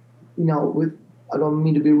 I don't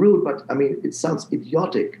mean to be rude, but I mean, it sounds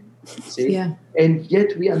idiotic. See? Yeah. And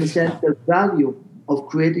yet we understand the value of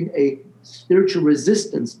creating a spiritual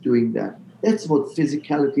resistance doing that. That's what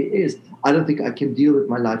physicality is. I don't think I can deal with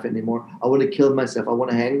my life anymore. I want to kill myself. I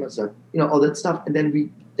want to hang myself. All that stuff. And then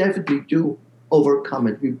we definitely do overcome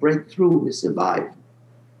it. We break through. We survive.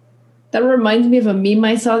 That reminds me of a meme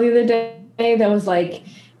I saw the other day that was like,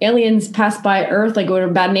 aliens pass by Earth, like go to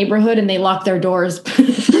a bad neighborhood, and they lock their doors.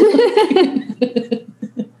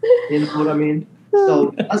 You know what I mean?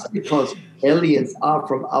 So just because aliens are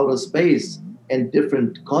from outer space and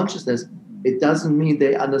different consciousness, it doesn't mean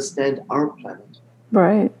they understand our planet.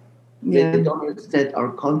 Right. Yeah. They don't understand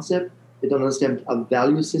our concept. They don't understand our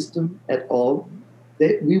value system at all.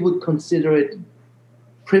 We would consider it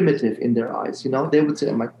primitive in their eyes. They would say,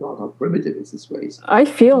 oh my God, how primitive is this race? I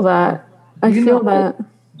feel that. I feel that.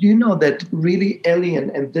 Do you know that really alien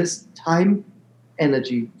and this time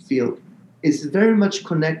energy field is very much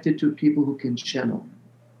connected to people who can channel?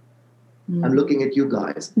 I'm looking at you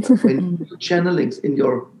guys. When you do channelings in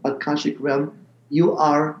your Akashic realm, you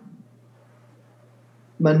are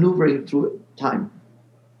maneuvering through time.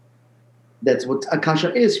 That's what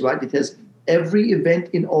Akasha is, right? It has every event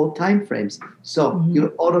in all time frames. So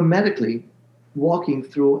you're automatically walking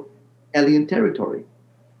through alien territory,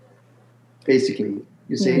 basically.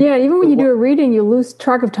 You see? Yeah, even when you do a reading, you lose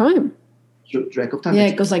track of time. Track of time. Yeah,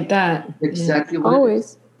 it goes like that. Exactly what Always. it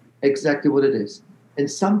is. Exactly what it is. And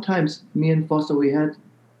sometimes me and Foster, we had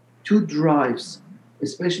 2 drives,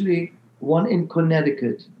 especially one in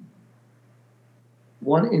Connecticut,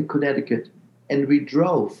 and we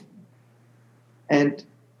drove. And,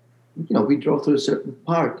 we drove through a certain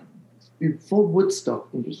park before Woodstock,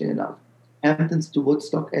 interesting enough, Hamptons to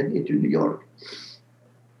Woodstock and into New York.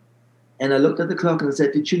 And I looked at the clock and I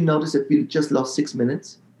said, did you notice that we just lost 6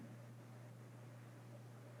 minutes?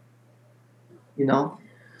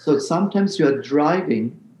 So sometimes you are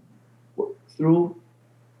driving through,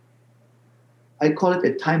 I call it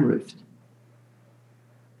a time rift.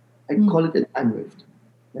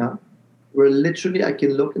 Yeah. Where literally I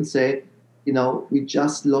can look and say, we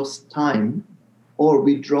just lost time, or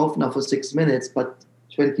we drove now for 6 minutes, but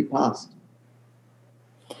 20 passed.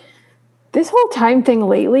 This whole time thing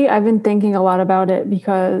lately, I've been thinking a lot about it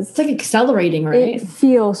because It's like accelerating, right? it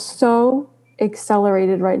feels so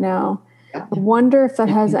accelerated right now. Yeah. I wonder if that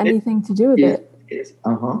has anything to do with it.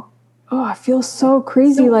 Uh-huh. Oh, it feels so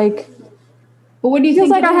crazy. But what do you It feels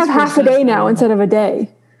think? like I have half a day now instead of a day.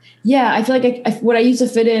 Yeah, I feel like what I used to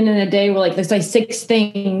fit in a day were there's 6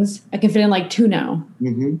 things, I can fit in 2 now.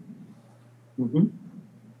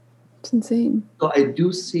 It's insane. So I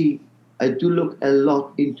do look a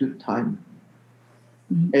lot into time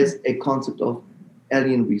as a concept of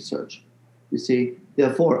alien research. You see,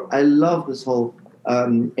 therefore, I love this whole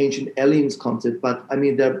ancient aliens concept, but I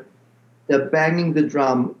mean, they're banging the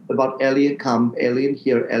drum about alien come, alien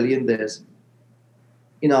here, alien this.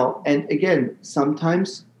 And again,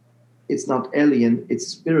 sometimes it's not alien, it's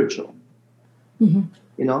spiritual.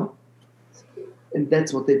 you know, and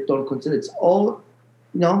that's what they don't consider. It's all,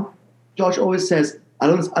 you know, George always says,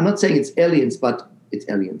 I'm not saying it's aliens, but it's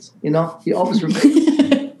aliens, you know, he always repeats.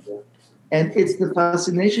 And it's the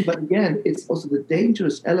fascination, but again, it's also the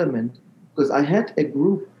dangerous element, because I had a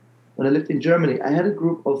group, when I lived in Germany, I had a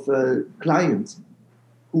group of clients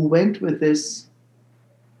who went with this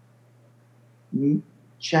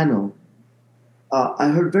channel. I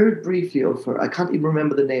heard very briefly of her. I can't even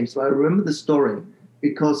remember the name, so I remember the story,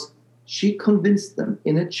 because she convinced them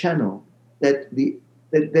in a channel that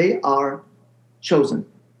they are chosen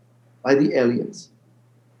by the aliens.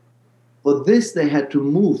 For this, they had to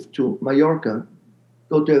move to Mallorca,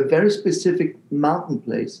 go to a very specific mountain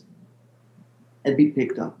place, and be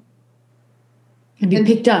picked up. And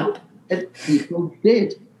picked up. And people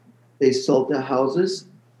did. They sold their houses,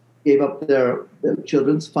 gave up their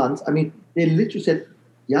children's funds. I mean, they literally said,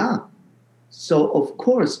 yeah. So, of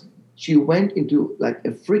course, she went into like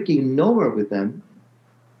a freaking nowhere with them,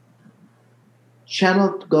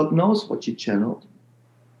 channeled, God knows what she channeled.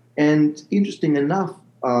 And interesting enough,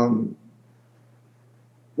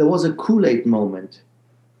 there was a Kool-Aid moment.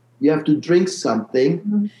 You have to drink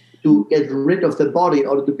something to get rid of the body in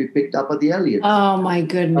order to be picked up by the aliens. Oh my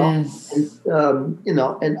goodness. And,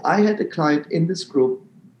 and I had a client in this group,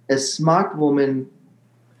 a smart woman,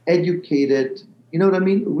 educated, you know what I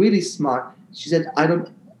mean? Really smart. She said, I don't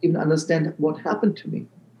even understand what happened to me.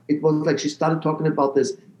 It was like she started talking about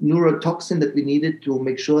this neurotoxin that we needed to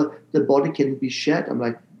make sure the body can be shed. I'm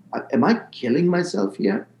like, am I killing myself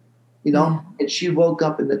here? You know, and she woke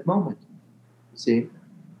up in that moment. See,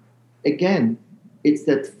 again, it's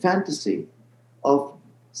that fantasy of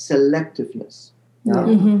selectiveness.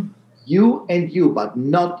 Yeah? You and you, but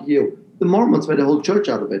not you. The Mormons made a whole church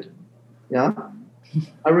out of it. Yeah,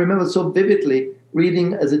 I remember so vividly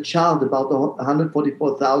reading as a child about the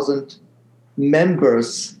 144,000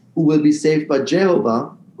 members who will be saved by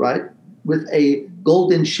Jehovah, right? With a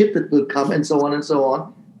golden ship that will come, and so on and so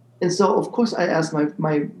on. And so, of course, I asked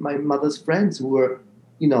my mother's friends who were,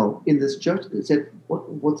 you know, in this church. They said,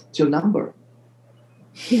 "What's your number?"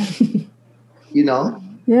 Yeah. You know?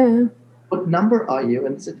 Yeah. What number are you?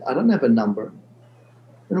 And I said, I don't have a number.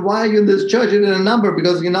 And why are you in this church? You need a number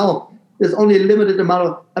because, you know, there's only a limited amount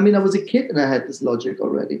of. I mean, I was a kid and I had this logic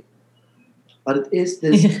already. But it is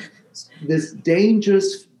this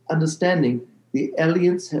dangerous understanding. The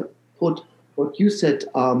aliens have put what you said,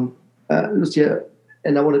 Lucia.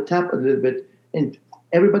 And I want to tap a little bit. And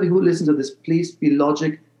everybody who listens to this, please be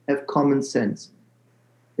logic, have common sense.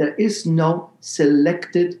 There is no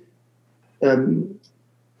selected,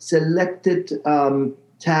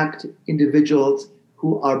 tagged individuals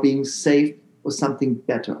who are being saved for something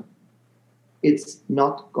better. It's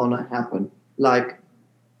not going to happen. Like,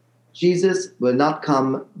 Jesus will not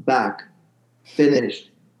come back finished.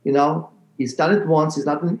 You know, he's done it once. He's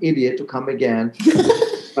not an idiot to come again.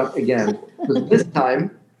 But again, because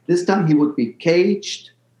this time he would be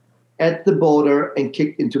caged at the border and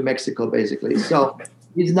kicked into Mexico, basically. So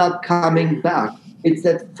he's not coming back. It's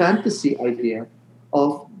that fantasy idea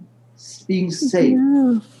of being safe.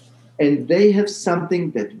 Yeah. And they have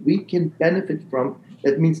something that we can benefit from.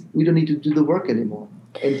 That means we don't need to do the work anymore.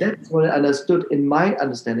 And that's what I understood in my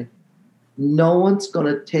understanding. No one's going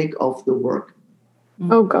to take off the work.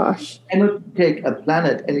 Oh, gosh. You cannot take a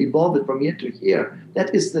planet and evolve it from here to here.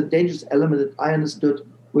 That is the dangerous element that I understood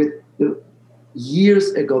with the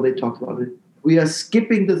years ago they talked about it. We are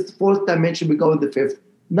skipping the fourth dimension, we go in the fifth.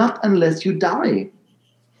 Not unless you die.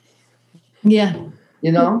 Yeah.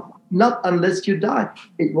 You know, not unless you die.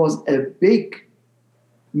 It was a big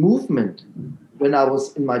movement when I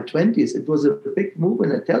was in my 20s. It was a big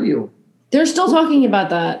movement, I tell you. They're still talking about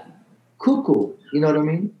that. Cuckoo, you know what I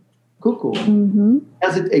mean? Cuckoo. Mm-hmm.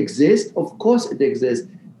 Does it exist? Of course it exists.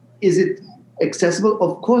 Is it accessible?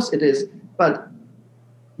 Of course it is. But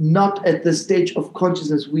not at the stage of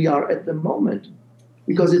consciousness we are at the moment.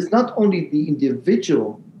 Because it's not only the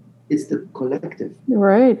individual, it's the collective.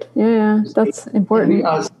 Right. Yeah, that's important. We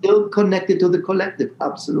are still connected to the collective.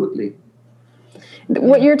 Absolutely.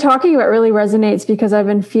 What you're talking about really resonates because I've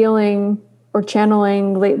been feeling or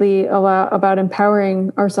channeling lately a lot about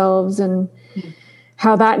empowering ourselves and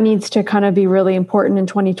how that needs to kind of be really important in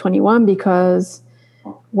 2021 because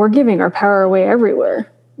we're giving our power away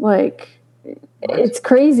everywhere. Like, it's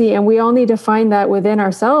crazy. And we all need to find that within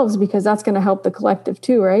ourselves because that's going to help the collective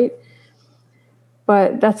too, right?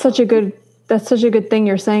 But that's such a good thing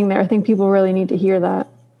you're saying there. I think people really need to hear that.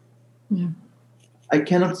 Yeah. I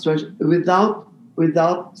cannot stretch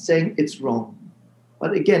without saying it's wrong.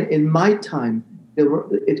 But again, in my time, in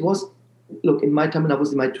my time when I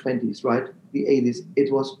was in my 20s, right? the 80s,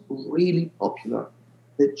 it was really popular.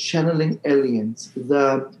 The channeling aliens,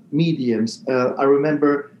 the mediums. I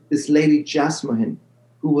remember this lady, Jasmine,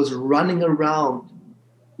 who was running around.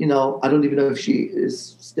 I don't even know if she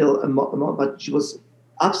is still but she was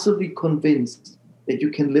absolutely convinced that you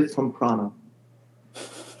can live from prana.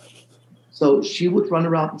 So she would run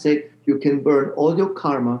around and say, you can burn all your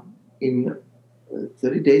karma in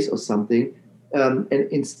 30 days or something. And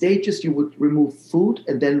in stages, you would remove food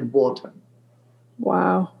and then water.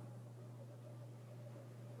 Wow.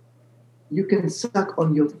 You can suck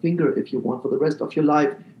on your finger if you want for the rest of your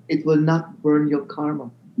life. It will not burn your karma.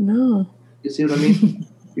 No. You see what I mean?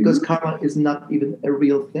 Because karma is not even a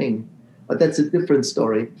real thing. But that's a different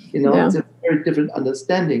story. It's a very different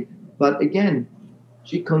understanding. But again,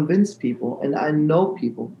 she convinced people, and I know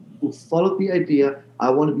people who followed the idea, I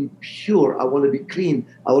want to be pure, I want to be clean,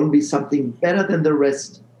 I want to be something better than the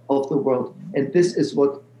rest of the world. And this is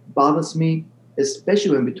what bothers me,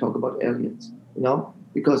 especially when we talk about aliens,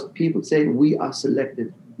 because people say we are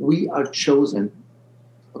selected, we are chosen.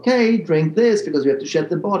 Okay, drink this because we have to shed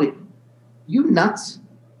the body. You nuts.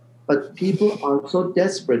 But people are so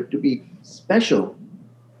desperate to be special,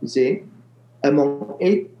 you see, among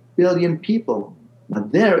 8 billion people. Now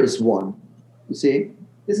there is one, you see.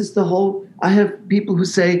 This is the whole, I have people who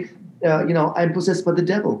say, I'm possessed by the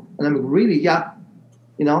devil. And I'm really,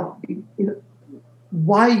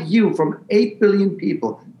 why you from 8 billion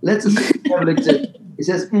people? Let's assume the devil exists. He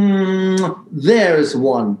says, there's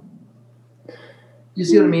one. You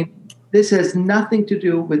see what I mean? This has nothing to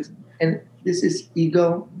do with, and this is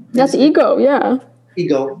ego. That's ego, yeah.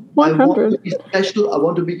 Ego. 100. I want to be special. I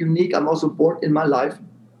want to be unique. I'm also bored in my life.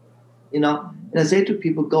 And I say to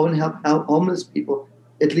people, go and help homeless people.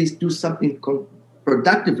 At least do something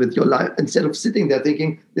productive with your life instead of sitting there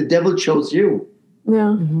thinking the devil chose you.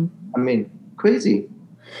 Yeah. Mm-hmm. I mean, crazy.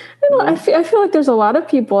 I feel like there's a lot of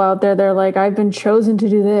people out there. They're like, I've been chosen to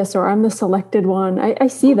do this, or I'm the selected one. I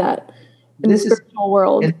see that in the spiritual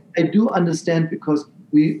world. And I do understand because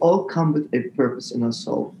we all come with a purpose in our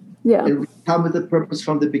soul. Yeah. And we come with a purpose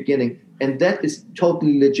from the beginning. And that is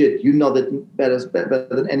totally legit. You know that better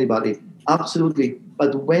than anybody. Absolutely.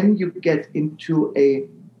 But when you get into an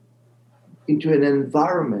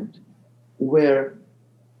environment where,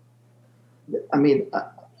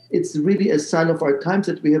 it's really a sign of our times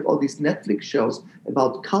that we have all these Netflix shows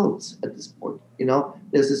about cults at this point.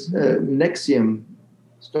 There's this Nexium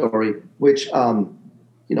story, which,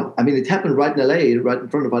 it happened right in LA, right in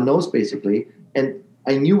front of our nose, basically. And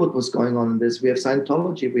I knew what was going on in this. We have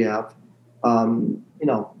Scientology, we have,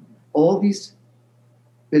 all these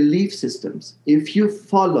belief systems. If you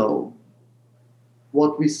follow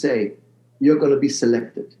what we say, you're going to be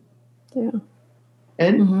selected. Yeah.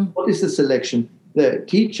 And what is the selection? The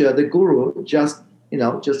teacher, the guru, just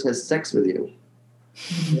has sex with you.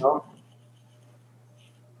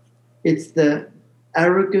 It's the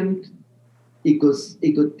arrogant,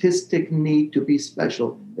 egotistic need to be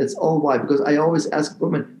special. That's all why. Because I always ask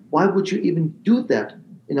women, why would you even do that?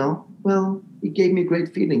 Well, it gave me a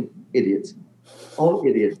great feeling, idiots. All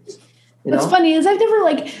idiots. What's funny is I've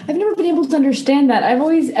never been able to understand that. I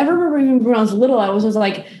remember even when I was little, I was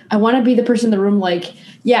like, I want to be the person in the room. Like,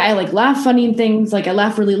 yeah, I like laugh funny and things. Like I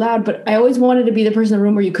laugh really loud, but I always wanted to be the person in the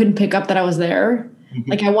room where you couldn't pick up that I was there.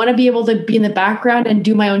 Mm-hmm. Like I want to be able to be in the background and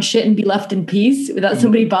do my own shit and be left in peace without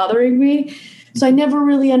somebody bothering me. So I never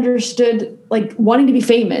really understood like wanting to be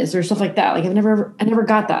famous or stuff like that. Like I never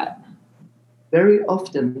got that. Very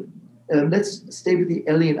often, let's stay with the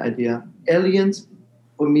alien idea. Aliens,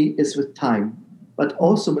 for me, is with time. But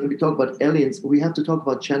also when we talk about aliens, we have to talk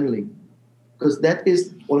about channeling. Because that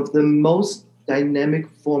is one of the most dynamic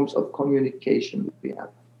forms of communication we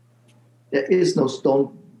have. There is no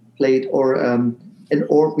stone plate or an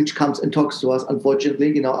orb which comes and talks to us.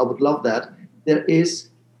 Unfortunately, I would love that. There is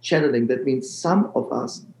channeling. That means some of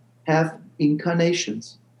us have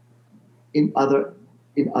incarnations in other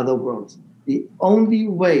worlds. The only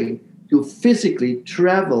way to physically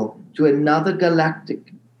travel to another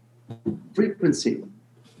galactic frequency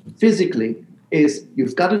physically is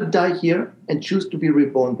you've got to die here and choose to be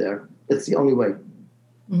reborn there. That's the only way.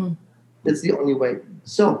 Mm-hmm. That's the only way.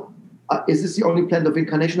 So, is this the only planet of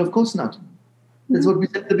incarnation? Of course not. That's what we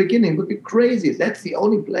said at the beginning. It would be crazy. That's the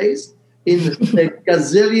only place in the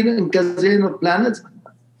gazillion of planets.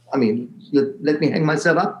 I mean, let me hang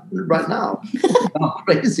myself up right now.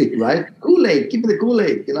 Crazy, right? Kool-Aid, give me the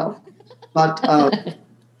Kool-Aid, But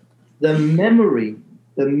the memory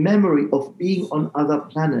of being on other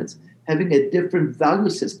planets, having a different value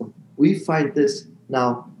system, we find this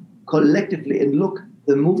now collectively. And look,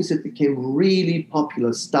 the movies that became really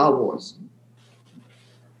popular, Star Wars.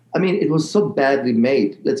 I mean, it was so badly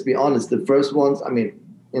made. Let's be honest. The first ones, I mean,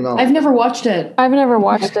 you know. I've never watched it. I've never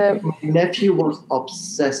watched it. My nephew was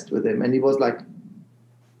obsessed with him, and he was like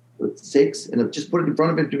 6, and I just put it in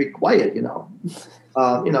front of him to be quiet, you know.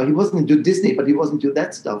 He wasn't into Disney, but he wasn't into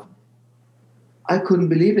that stuff. I couldn't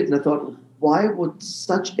believe it, and I thought, why would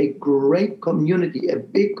such a great community, a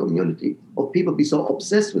big community of people be so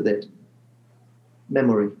obsessed with it?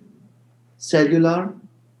 Memory. Cellular,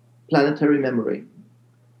 planetary memory.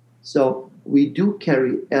 So we do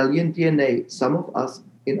carry alien DNA, some of us,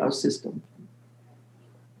 in our system.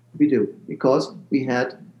 We do, because we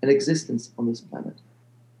had an existence on this planet.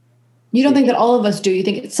 You don't think that all of us do? You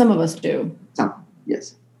think some of us do? Some,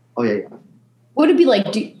 yes. Oh, yeah. What would it be like?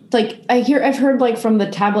 I've heard like from the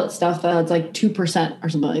tablet stuff that it's like 2% or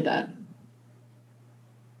something like that.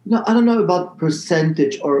 No, I don't know about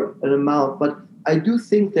percentage or an amount, but I do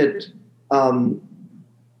think that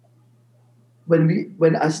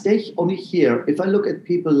when I stay only here, if I look at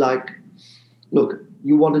people like,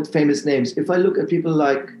 you wanted famous names. If I look at people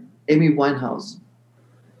like Amy Winehouse,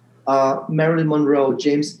 Marilyn Monroe,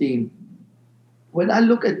 James Dean, when I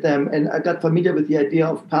look at them and I got familiar with the idea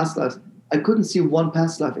of past lives, I couldn't see one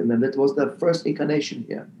past life in them. That was their first incarnation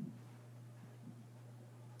here.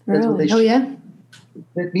 That's what Really? Yeah?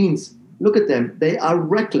 That means, look at them. They are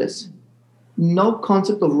reckless. No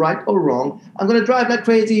concept of right or wrong. I'm going to drive like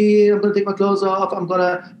crazy. I'm going to take my clothes off. I'm going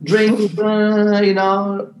to drink, I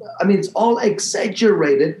mean, it's all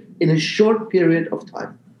exaggerated in a short period of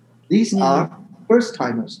time. These are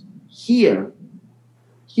first-timers here.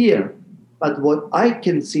 But what I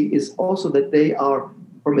can see is also that they are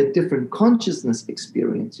from a different consciousness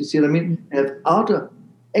experience. You see what I mean? They have outer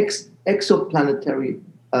exoplanetary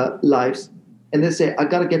lives, and they say, I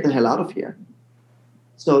got to get the hell out of here.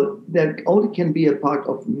 So there only can be a part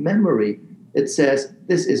of memory that says,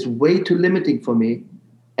 this is way too limiting for me,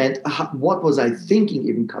 and what was I thinking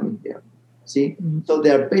even coming here? See? Mm-hmm. So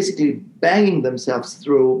they're basically banging themselves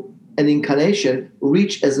through an incarnation,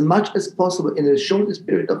 reach as much as possible in the shortest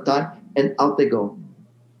period of time, and out they go.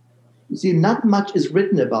 You see, not much is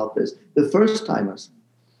written about this. The first-timers.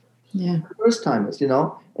 Yeah. First-timers, and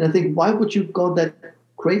I think, why would you go that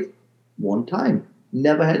crazy? One time.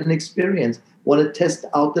 Never had an experience. Want to test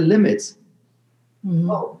out the limits.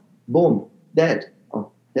 Mm-hmm. Oh, boom, dead.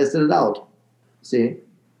 Oh, tested it out. See?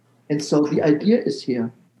 And so the idea is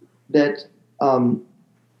here that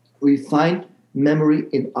we find memory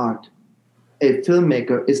in art. A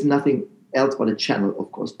filmmaker is nothing else but a channel,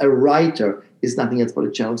 of course. A writer is nothing else but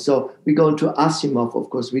a channel. So we go into Asimov, of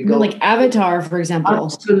course. We go like Avatar, for example.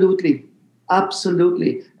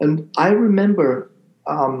 Absolutely. And I remember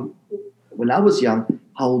when I was young,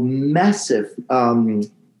 how massive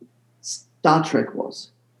Star Trek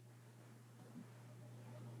was.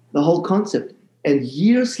 The whole concept. And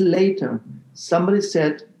years later, somebody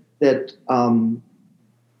said that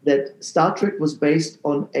that Star Trek was based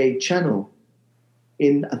on a channel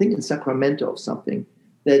in Sacramento or something,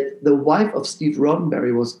 that the wife of Steve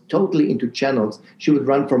Roddenberry was totally into channels. She would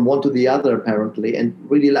run from one to the other, apparently, and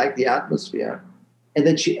really liked the atmosphere. And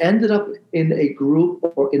that she ended up in a group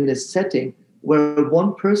or in a setting where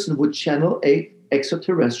one person would channel a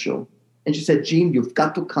extraterrestrial. And she said, Gene, you've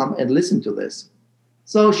got to come and listen to this.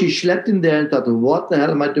 So she schlepped in there and thought, what the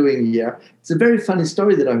hell am I doing here? It's a very funny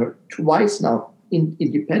story that I heard twice now,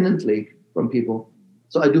 independently from people.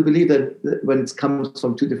 So I do believe that when it comes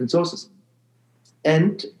from two different sources.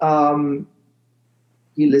 And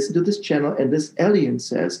he listened to this channel, and this alien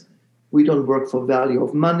says, we don't work for value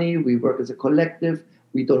of money. We work as a collective.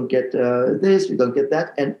 We don't get this. We don't get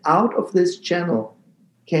that. And out of this channel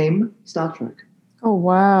came Star Trek. Oh,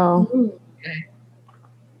 wow. Okay.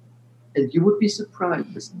 And you would be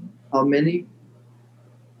surprised how many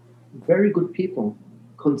very good people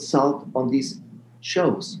consult on these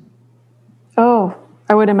shows. Oh,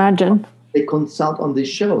 I would imagine. They consult on these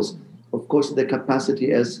shows. Of course, their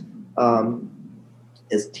capacity as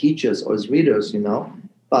teachers or as readers,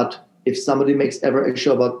 But if somebody makes ever a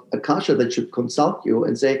show about Akasha, that should consult you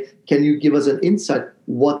and say, can you give us an insight?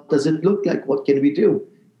 What does it look like? What can we do?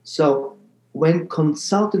 So when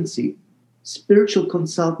consultancy, spiritual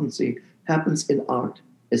consultancy happens in art,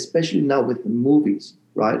 especially now with movies,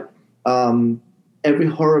 right? Every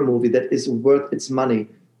horror movie that is worth its money,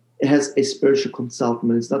 it has a spiritual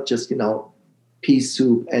consultant. It's not just, pea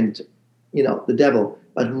soup and, the devil,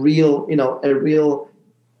 but real, a real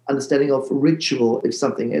understanding of ritual, if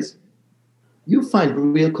something is. You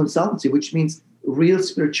find real consultancy, which means real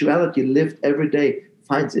spirituality lived every day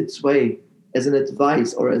finds its way as an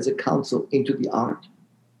advice or as a counsel into the art,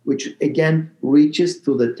 which again reaches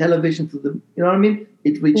through the television, through the,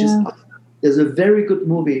 It reaches us. There's a very good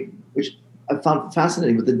movie which I found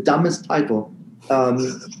fascinating with the dumbest title.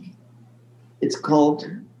 It's called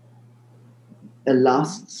A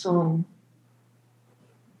Last Song.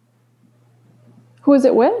 Who is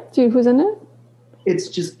it with? Who's in it? It's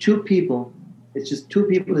just two people.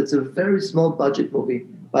 It's a very small budget movie,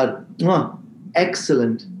 but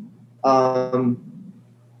excellent.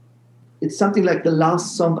 It's something like The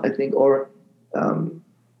Last Song, I think, or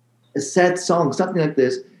A Sad Song, something like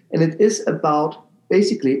this. And it is about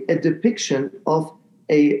basically a depiction of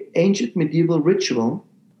an ancient medieval ritual.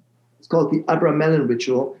 It's called the Abramelin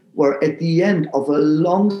ritual, where at the end of a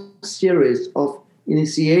long series of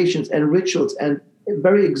initiations and rituals and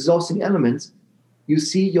very exhausting elements, you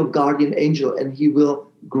see your guardian angel and he will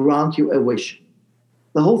grant you a wish.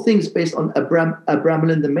 The whole thing is based on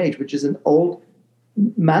Abramelin the Mage, which is an old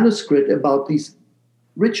manuscript about these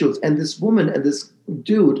rituals. And this woman and this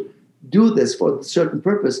dude do this for a certain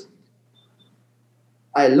purpose.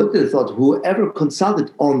 I looked at it and thought, whoever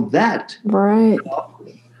consulted on that, right?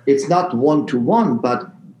 It's not one-to-one,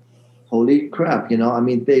 but holy crap,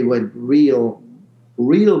 they went real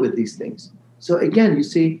with these things. So again, you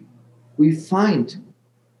see, we find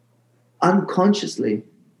unconsciously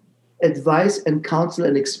advice and counsel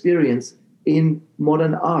and experience in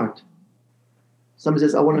modern art. Somebody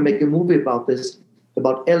says, I want to make a movie about this,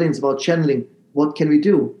 about aliens, about channeling. What can we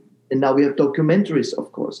do? And now we have documentaries,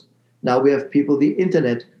 of course. Now we have people, the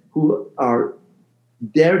internet, who are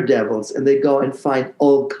daredevils, and they go and find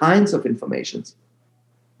all kinds of informations.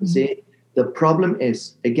 Mm-hmm. See, the problem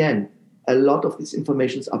is, again, a lot of these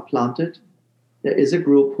informations are planted. There is a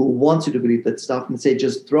group who wants you to believe that stuff and say,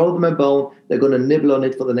 just throw them a bone. They're going to nibble on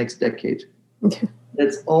it for the next decade.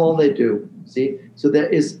 That's all they do. See? So there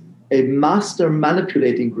is a master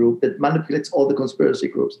manipulating group that manipulates all the conspiracy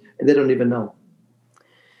groups, and they don't even know.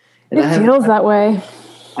 And it feels that way.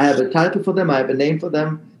 I have a title for them. I have a name for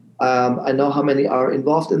them. I know how many are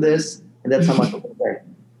involved in this, and that's how much I can say.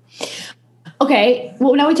 Okay,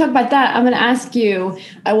 well, now we talk about that. I'm going to ask you.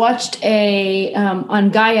 I watched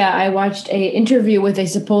on Gaia. I watched a interview with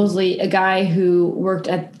a guy who worked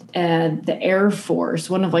at the Air Force,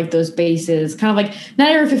 one of like those bases, kind of like not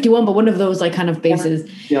Area 51, but one of those like kind of bases.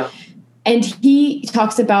 Yeah. And he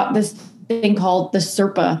talks about this thing called the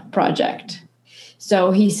SERPA project.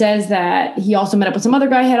 So he says that he also met up with some other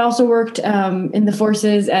guy who had also worked in the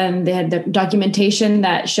forces, and they had the documentation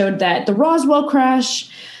that showed that the Roswell crash,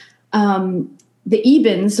 the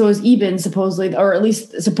Ebens, so it was Ebens supposedly, or at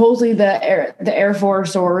least supposedly the Air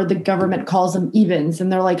Force or the government calls them Ebens,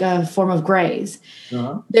 and they're like a form of grays.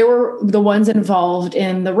 Uh-huh. They were the ones involved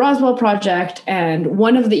in the Roswell project, and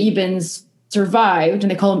one of the Ebens survived,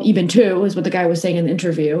 and they call him Eben 2, is what the guy was saying in the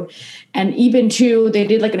interview. And Eben 2, they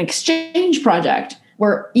did like an exchange project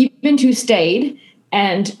where Eben 2 stayed,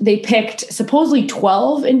 and they picked supposedly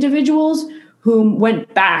 12 individuals who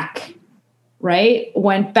went back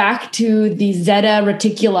to the Zeta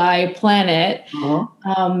Reticuli planet,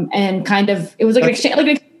 uh-huh. And kind of, it was like an exchange,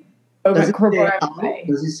 like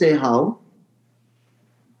does he say how?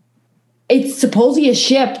 It's supposedly a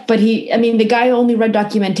ship, but the guy only read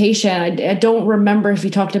documentation. I don't remember if he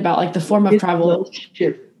talked about like the form of travel.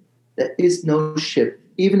 There is no ship.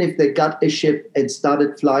 Even if they got a ship and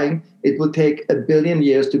started flying, it would take 1 billion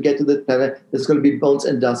years to get to the planet. There's going to be bones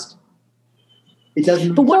and dust. It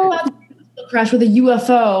doesn't. But what about the crash with a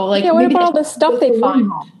UFO? Like, what about all the stuff they find?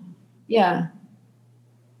 Yeah.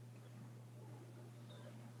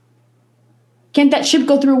 Can't that ship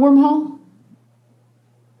go through a wormhole?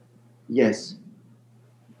 Yes.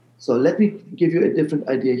 So let me give you a different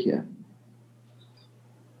idea here.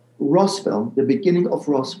 Roswell, the beginning of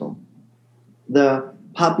Roswell, the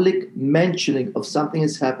public mentioning of something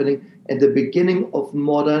is happening, and the beginning of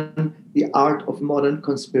the art of modern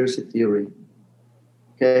conspiracy theory.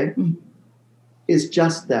 Okay? Mm-hmm. It's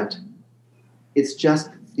just that. It's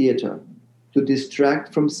just theater to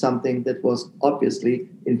distract from something that was obviously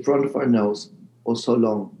in front of our nose for so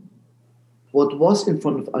long. What was in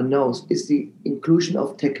front of our nose is the inclusion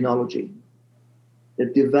of technology, the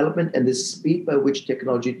development and the speed by which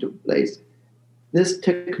technology took place. This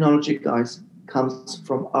technology, guys, comes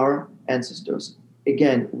from our ancestors.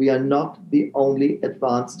 Again, we are not the only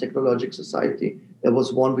advanced technological society. There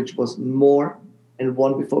was one which was more and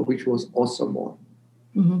one before which was also more.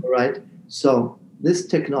 Mm-hmm. All right? So this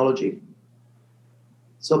technology,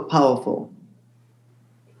 so powerful,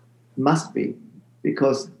 must be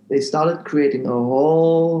because they started creating a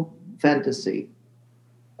whole fantasy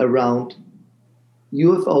around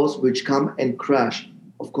UFOs which come and crash,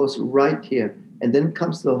 of course, right here. And then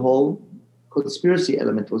comes the whole conspiracy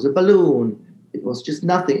element. It was a balloon. It was just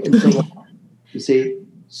nothing. And so on. You see?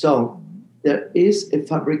 So there is a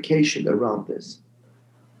fabrication around this.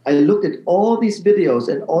 I looked at all these videos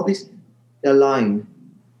and all these, they're lying.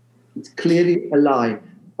 It's clearly a lie.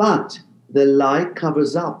 But the lie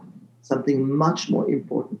covers up something much more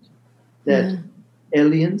important, that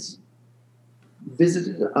aliens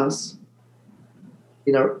visited us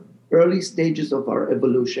in our early stages of our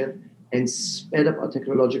evolution and sped up our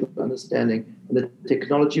technological understanding. And the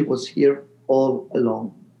technology was here all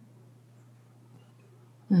along.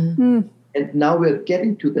 And now we're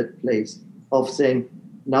getting to that place of saying,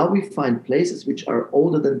 now we find places which are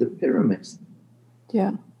older than the pyramids.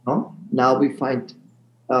 Yeah. No? Now we find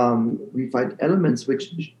elements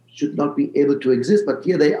which should not be able to exist, but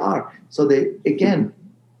here they are. So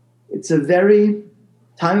it's a very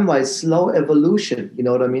time-wise slow evolution. You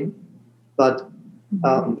know what I mean? But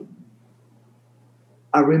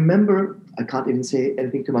I remember, I can't even say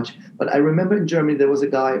anything too much, but I remember in Germany there was a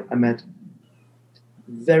guy I met,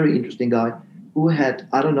 very interesting guy, who had,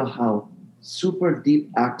 I don't know how, super deep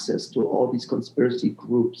access to all these conspiracy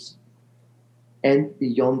groups and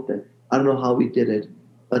beyond that. I don't know how he did it,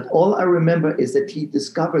 but all I remember is that he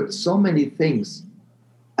discovered so many things.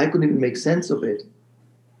 I couldn't even make sense of it.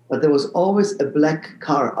 But there was always a black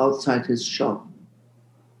car outside his shop.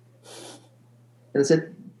 And I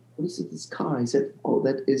said, what is this car? He said, oh,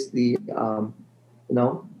 that is the,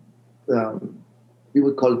 we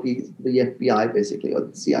would call it the FBI basically, or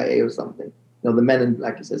the CIA or something. The men in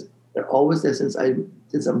black. He says, they're always there since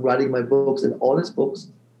I'm writing my books, and all his books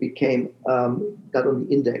got on the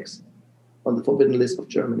index, on the forbidden list of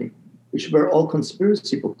Germany, which were all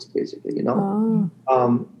conspiracy books basically,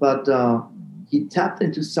 But he tapped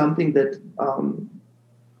into something that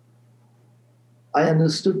I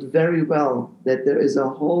understood very well, that there is a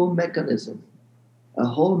whole mechanism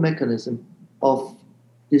of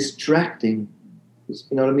distracting,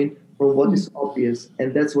 from what is obvious.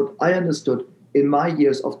 And that's what I understood in my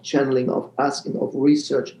years of channeling, of asking, of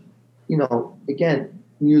research, again,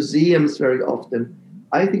 museums very often.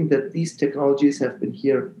 I think that these technologies have been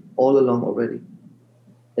here all along already.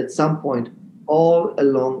 At some point, all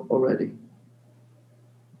along already.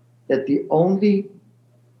 That the only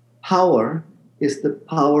power is the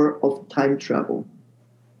power of time travel.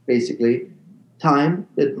 Basically, time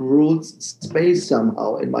that rules space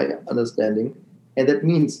somehow, in my understanding. And that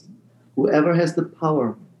means whoever has the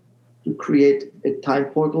power to create a time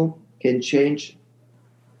portal can change.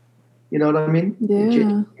 You know what I mean?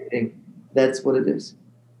 Yeah. That's what it is.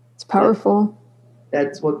 It's powerful.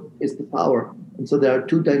 That's what is the power. And so there are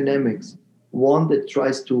two dynamics. One that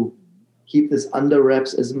tries to keep this under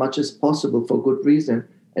wraps as much as possible for good reason,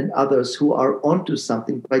 and others who are onto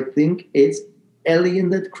something but think it's alien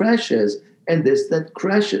that crashes and this that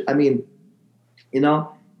crashes. I mean,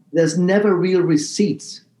 there's never real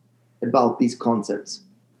receipts about these concepts.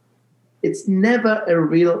 It's never a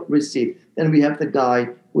real receipt. Then we have the guy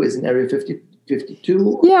who is in Area 52.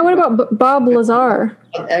 Yeah, what about Bob Lazar?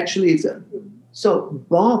 Actually, so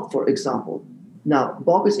Bob, for example. Now,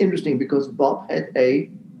 Bob is interesting because Bob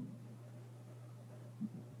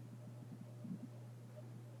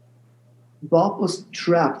was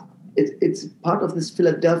trapped. It's part of this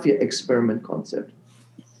Philadelphia experiment concept.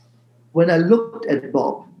 When I looked at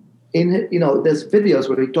Bob, there's videos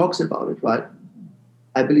where he talks about it, right?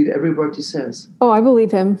 I believe every word he says. Oh, I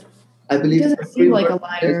believe him. I believe he doesn't seem like a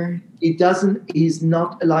liar. He's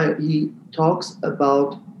not a liar. He talks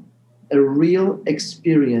about a real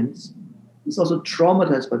experience. He's also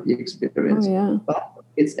traumatized by the experience. Oh, yeah. But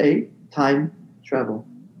it's a time travel.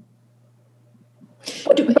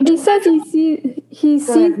 He says he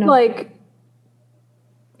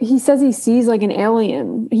sees like an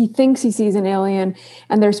alien. He thinks he sees an alien,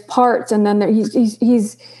 and there's parts, and then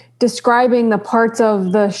he's describing the parts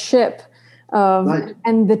of the ship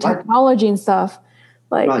and the technology and stuff.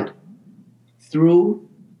 Right. Through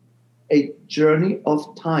a journey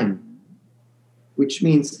of time, which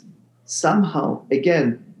means somehow,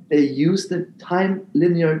 again, they use the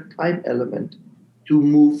linear time element to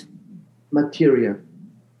move materia.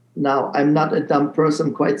 Now, I'm not a dumb person,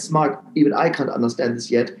 I'm quite smart. Even I can't understand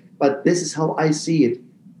this yet, but this is how I see it.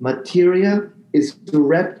 Materia is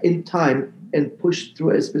wrapped in time and pushed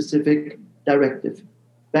through a specific directive,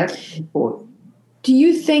 back and forth. Do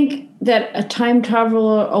you think that a time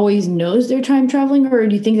traveler always knows they're time traveling, or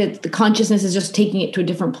do you think that the consciousness is just taking it to a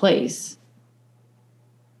different place?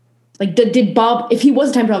 Like, did Bob, if he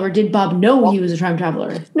was a time traveler, did Bob know he was a time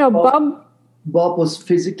traveler? No, Bob was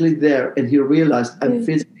physically there, and he realized I'm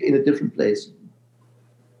physically in a different place.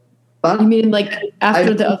 But you mean like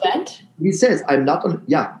after the event? He says, I'm not on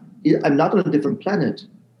a different planet.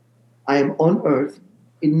 I am on Earth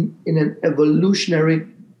in an evolutionary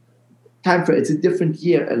time frame. It's a different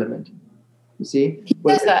year element. You see? He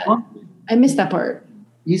says that. I missed that part.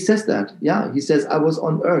 He says that. Yeah. He says, I was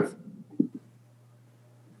on earth.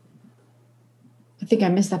 I think I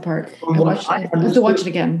missed that part. From what I have to watch it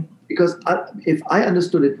again. Because if I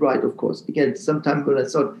understood it right, of course, again, sometime when I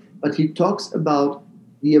saw it, but he talks about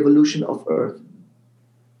the evolution of Earth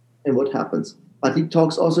and what happens. But he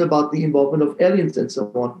talks also about the involvement of aliens and so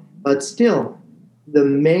on. But still, the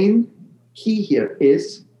main key here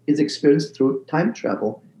is his experience through time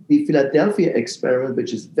travel. The Philadelphia experiment,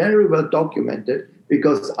 which is very well documented,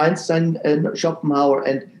 because Einstein and Schopenhauer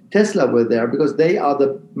and Tesla were there, because they are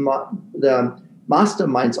the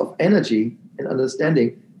masterminds of energy and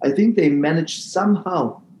understanding. I think they managed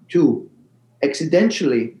somehow to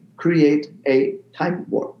accidentally create a time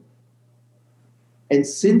warp. And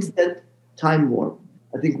since that time warp,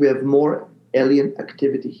 I think we have more alien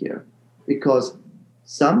activity here, because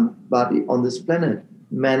somebody on this planet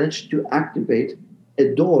managed to activate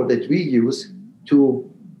a door that we use to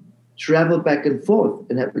travel back and forth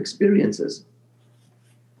and have experiences.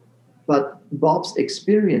 But Bob's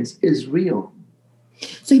experience is real.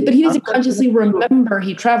 So, but he doesn't consciously remember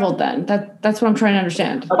he traveled then. That's what I'm trying to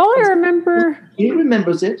understand. Oh, I remember. He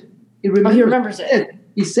remembers it. He remembers it.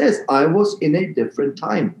 He says, I was in a different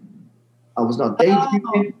time. I was not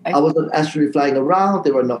daydreaming. I was not astrally flying around.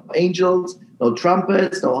 There were no angels, no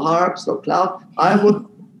trumpets, no harps, no clouds. I was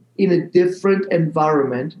in a different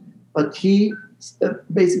environment. But he,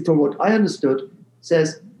 basically from what I understood,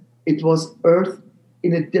 says it was Earth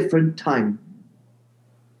in a different time.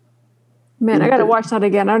 Man, I got to watch that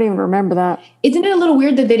again. I don't even remember that. Isn't it a little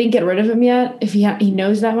weird that they didn't get rid of him yet? If he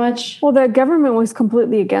knows that much. Well, the government was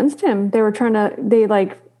completely against him. They were trying to.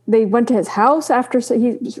 They went to his house after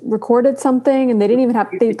he recorded something, and they didn't even have.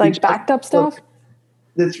 They backed up stuff.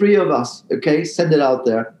 The three of us, okay, send it out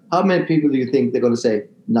there. How many people do you think they're going to say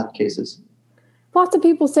nutcases? Lots of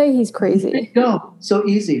people say he's crazy. No, so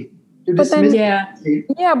easy. But then,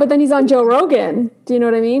 yeah, but then he's on Joe Rogan. Do you know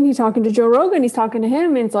what I mean? He's talking to Joe Rogan. He's talking to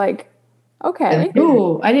him, and it's like. Okay.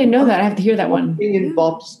 Oh, I didn't know that. I have to hear that one. The thing in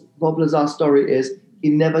Bob Lazar's story is he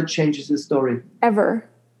never changes his story. Ever.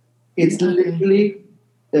 It's literally,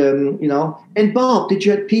 and Bob, did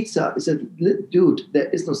you have pizza? I said, dude, there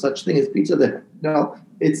is no such thing as pizza there. No,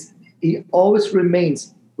 he always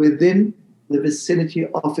remains within the vicinity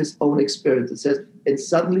of his own experience. It says, and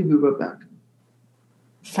suddenly we were back.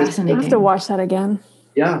 Fascinating. I have to watch that again.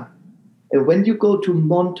 Yeah. And when you go to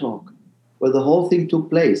Montauk, where the whole thing took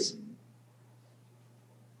place,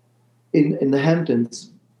 in the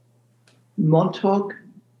Hamptons, Montauk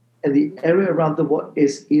and the area around the water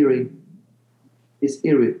is eerie. It's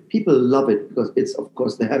eerie. People love it because it's, of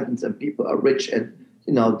course, the Hamptons and people are rich and,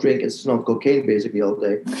 drink and smoke cocaine basically all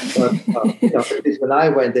day. But, at least when I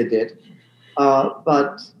went, they did.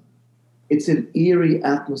 But it's an eerie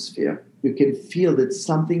atmosphere. You can feel that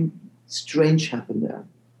something strange happened there.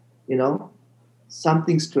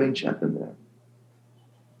 Something strange happened there.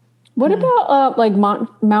 What about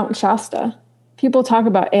Mount Shasta? People talk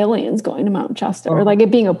about aliens going to Mount Shasta or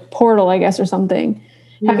it being a portal, I guess, or something.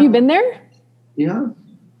 Yeah. Have you been there? Yeah.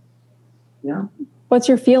 Yeah. What's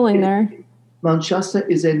your feeling there? Mount Shasta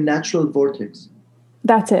is a natural vortex.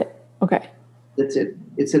 That's it. Okay. That's it.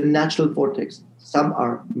 It's a natural vortex. Some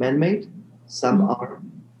are man-made, some are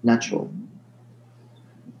natural.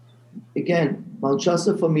 Again, Mount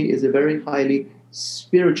Shasta for me is a very highly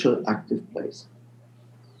spiritual active place.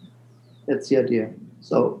 That's the idea.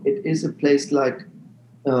 So it is a place like,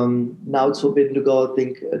 now it's forbidden to go,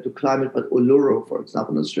 to climb it, but Uluru, for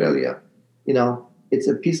example, in Australia, it's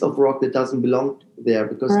a piece of rock that doesn't belong there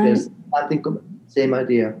because there's nothing, same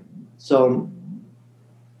idea. So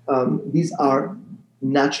these are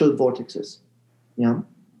natural vortexes. Yeah.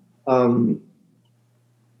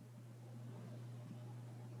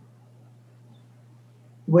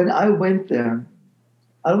 When I went there,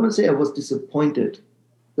 I don't want to say I was disappointed,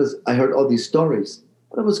 because I heard all these stories,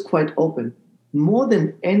 but I was quite open. More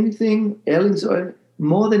than anything, aliens,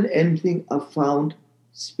 more than anything, I found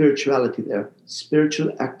spirituality there.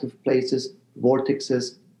 Spiritual active places,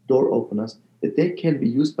 vortexes, door openers, that they can be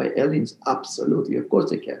used by aliens. Absolutely. Of course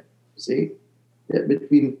they can. See?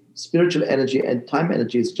 Between spiritual energy and time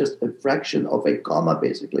energy is just a fraction of a comma,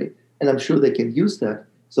 basically. And I'm sure they can use that.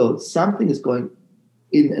 So something is going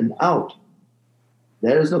in and out.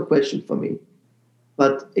 There is no question for me.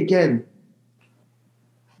 But again,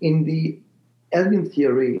 in the alien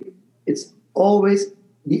theory, it's always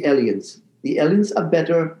the aliens. The aliens are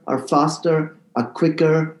better, are faster, are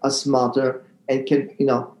quicker, are smarter, and can,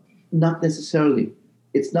 not necessarily.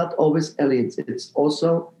 It's not always aliens. It's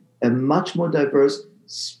also a much more diverse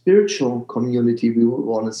spiritual community, we would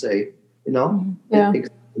want to say, Yeah.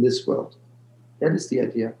 in this world. That is the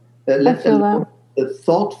idea. I feel that. The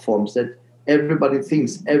thought forms that everybody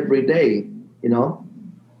thinks every day,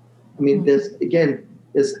 I mean, there's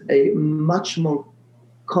a much more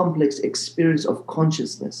complex experience of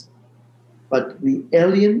consciousness. But the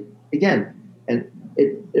alien, again, and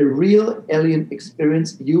a real alien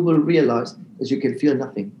experience, you will realize that you can feel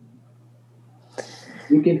nothing.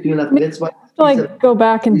 You can feel nothing. That's why go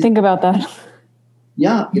back and think about that.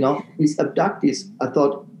 Yeah, these abductees, I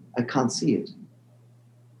thought, I can't see it.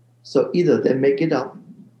 So either they make it up,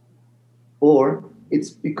 or it's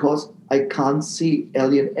because I can't see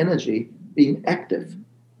alien energy being active.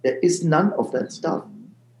 There is none of that stuff,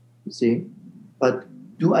 you see. But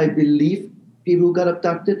do I believe people who got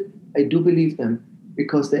abducted? I do believe them,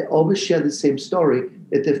 because they always share the same story,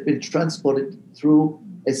 that they've been transported through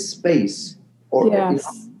a space,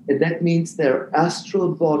 and that means their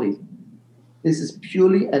astral body, this is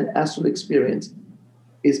purely an astral experience,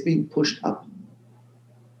 is being pushed up.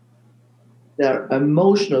 Their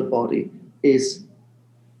emotional body is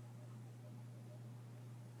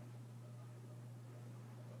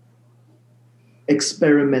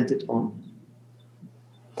experimented on.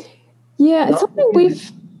 Yeah, it's something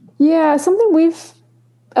we've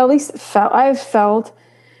at least I've felt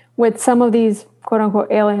with some of these quote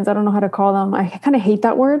unquote aliens. I don't know how to call them. I kind of hate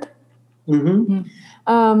that word.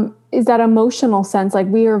 Is that emotional sense? Like,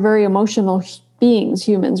 we are very emotional beings,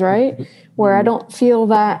 humans, right? Where I don't feel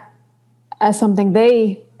that as something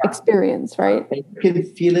they experience, right? And you can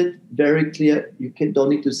feel it very clear. You don't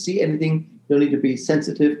need to see anything. You don't need to be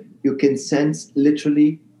sensitive. You can sense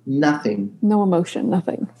literally nothing. No emotion,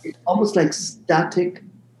 nothing. It's almost like static.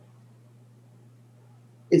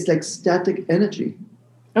 It's like static energy.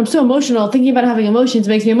 I'm so emotional. Thinking about having emotions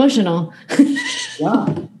makes me emotional.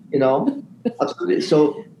 Yeah, absolutely.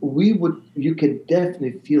 So you can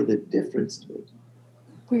definitely feel the difference to it.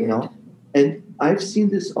 Weird. And I've seen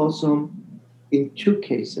this also in two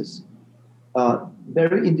cases,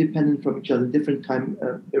 very independent from each other, different time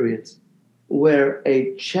periods, where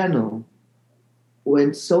a channel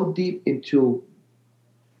went so deep into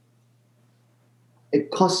a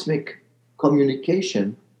cosmic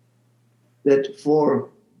communication that for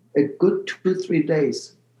a good 2-3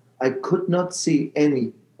 days, I could not see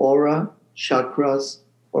any aura, chakras,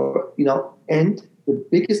 and the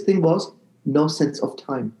biggest thing was no sense of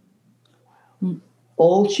time.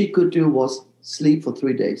 All she could do was sleep for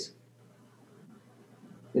 3 days.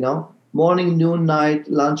 Morning, noon, night,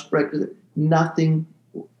 lunch, breakfast, nothing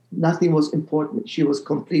was important. She was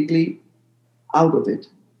completely out of it.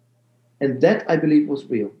 And that, I believe, was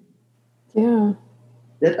real. Yeah.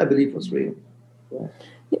 That, I believe, was real. Yeah.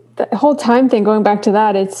 The whole time thing, going back to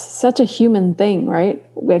that, it's such a human thing, right?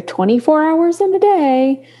 We have 24 hours in a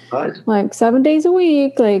day, right? Like 7 days a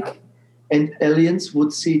week, like. And aliens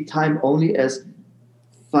would see time only as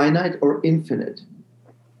finite or infinite.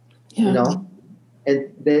 Yeah.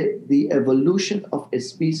 And the evolution of a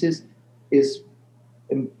species is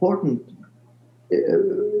important.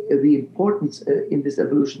 The importance in this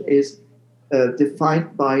evolution is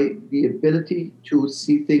defined by the ability to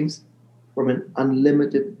see things from an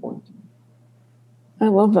unlimited point. I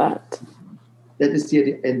love that. That is the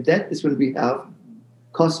idea. And that is when we have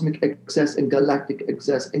cosmic access and galactic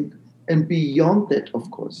access and beyond that, of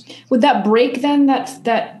course. Would that break then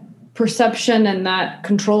that perception and that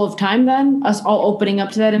control of time then? Us all opening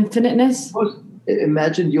up to that infiniteness? Of course.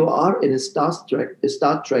 Imagine you are in a Star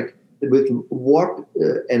Trek with warp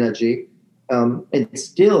energy, and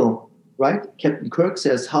still, right? Captain Kirk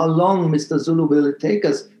says, "How long, Mr. Zulu, will it take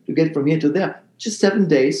us to get from here to there?" Just 7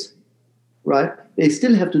 days, right? They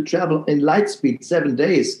still have to travel in light speed 7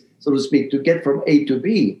 days, so to speak, to get from A to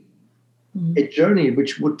B. Mm-hmm. A journey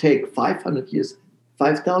which would take 500 years,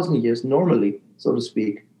 5,000 years normally, so to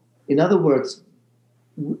speak. In other words,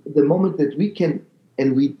 the moment that we can,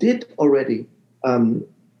 and we did already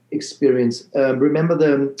experience. Remember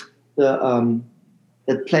the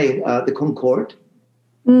plane, the Concorde?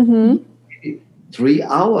 Mm-hmm. 3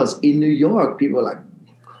 hours in New York. People are like,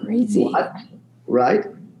 crazy, what? Right?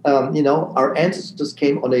 Our ancestors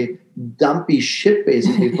came on a dumpy ship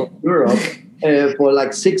basically from Europe for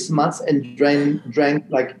like 6 months and drank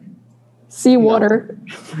like seawater,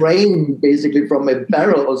 rain basically from a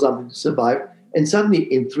barrel or something to survive. And suddenly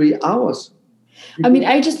in 3 hours. I mean,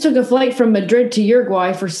 I just took a flight from Madrid to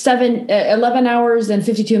Uruguay for 11 hours and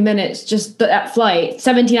 52 minutes, just that flight,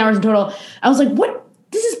 17 hours in total. I was like, what?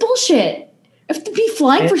 This is bullshit. I have to be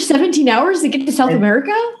flying for 17 hours to get to South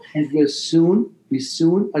America? And we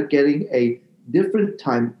soon are getting a different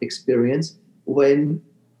time experience when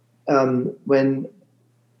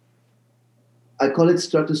I call it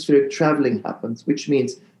stratospheric traveling happens, which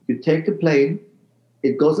means you take a plane,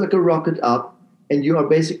 it goes like a rocket up, and you are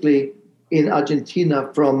basically in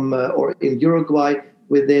Argentina or in Uruguay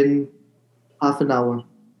within half an hour.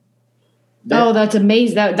 That's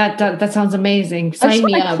amazing. That sounds amazing. I just Sign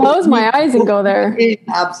me want to up. close my eyes and go there.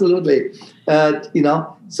 Absolutely.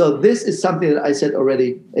 So this is something that I said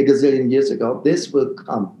already a gazillion years ago. This will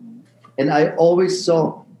come. And I always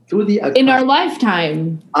saw through the... In our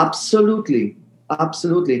lifetime. Absolutely.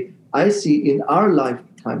 Absolutely. I see in our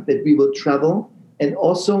lifetime that we will travel, and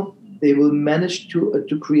also they will manage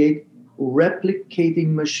to create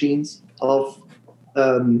replicating machines of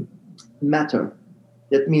matter.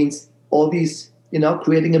 That means all these,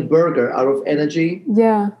 creating a burger out of energy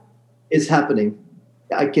is happening.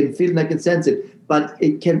 I can feel and I can sense it, but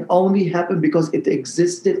it can only happen because it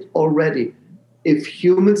existed already. If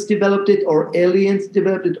humans developed it, or aliens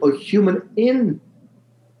developed it, or human in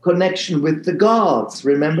connection with the gods,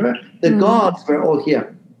 remember? The gods were all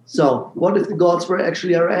here. So what if the gods were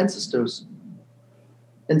actually our ancestors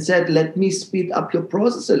and said, let me speed up your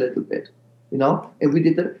process a little bit, And we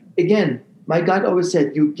did that. Again, my guide always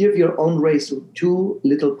said, you give your own race too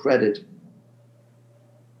little credit.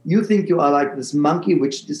 You think you are like this monkey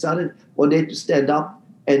which decided one day to stand up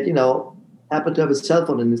and, happen to have a cell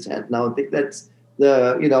phone in his hand now and think that's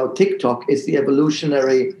TikTok is the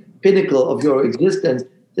evolutionary pinnacle of your existence.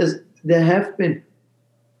 There have been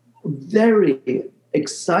very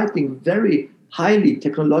exciting, very highly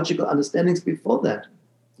technological understandings before that.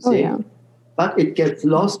 But it gets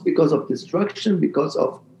lost because of destruction, because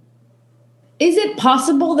of... Is it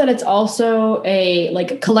possible that it's also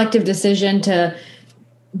a collective decision to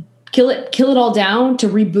kill it all down, to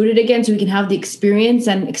reboot it again so we can have the experience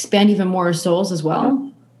and expand even more our souls as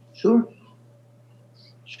well? Sure.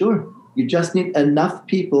 You just need enough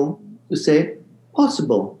people to say,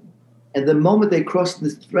 possible. And the moment they cross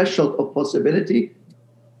this threshold of possibility,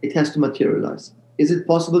 it has to materialize. Is it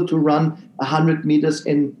possible to run 100 meters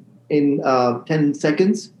in 10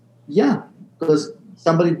 seconds? Yeah, because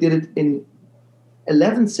somebody did it in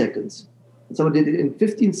 11 seconds. Somebody did it in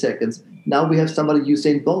 15 seconds. Now we have somebody,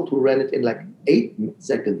 Usain Bolt, who ran it in 8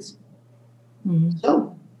 seconds. Mm-hmm.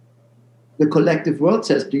 So the collective world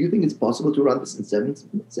says, do you think it's possible to run this in 7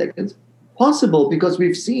 seconds? Possible, because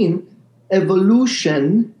we've seen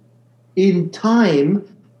evolution in time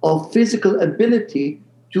of physical ability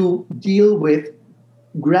to deal with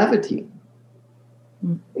gravity.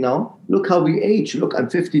 Look how we age. Look, I'm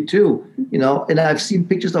 52, and I've seen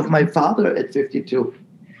pictures of my father at 52.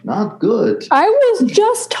 Not good. I was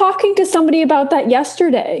just talking to somebody about that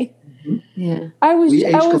yesterday. Mm-hmm. Yeah. I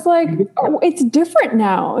was like, it's different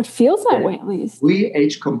now. It feels that way, at least. We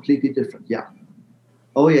age completely different. Yeah.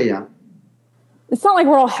 Oh, yeah. It's not like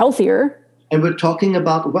we're all healthier. And we're talking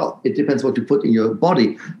about, well, it depends what you put in your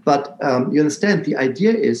body. But you understand, the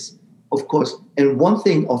idea is, of course, and one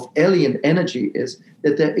thing of alien energy is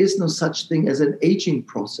that there is no such thing as an aging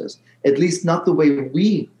process, at least not the way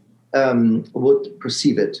we would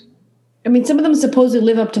perceive it. I mean, some of them supposedly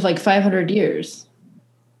live up to 500 years.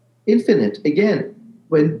 Infinite. Again,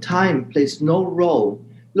 when time plays no role.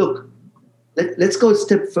 Look, let's go a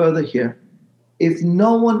step further here. If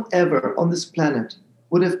no one ever on this planet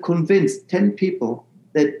would have convinced 10 people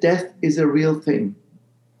that death is a real thing,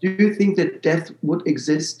 do you think that death would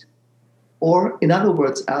exist? Or, in other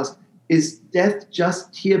words, ask, is death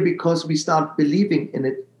just here because we start believing in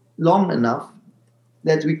it long enough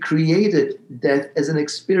that we created death as an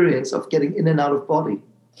experience of getting in and out of body?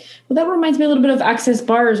 Well, that reminds me a little bit of access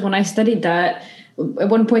bars. When I studied that, at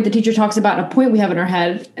one point the teacher talks about a point we have in our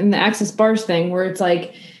head and the access bars thing, where it's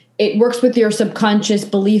it works with your subconscious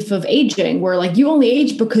belief of aging, where you only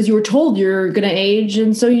age because you were told you're going to age,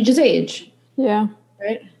 and so you just age. Yeah.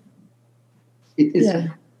 Right? It is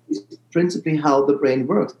it's principally how the brain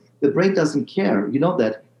works. The brain doesn't care. You know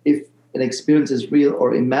that if an experience is real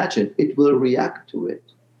or imagined, it will react to it.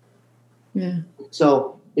 Yeah.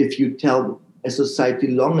 So if you tell a society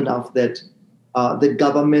long enough that the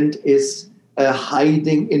government is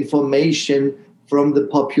hiding information from the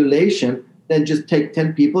population, then just take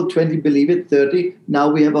 10 people, 20 believe it, 30. Now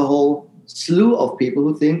we have a whole slew of people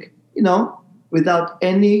who think, without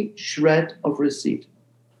any shred of receipt.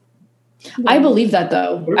 I believe that,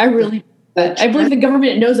 though. I believe the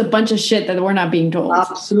government knows a bunch of shit that we're not being told.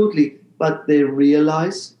 Absolutely. But they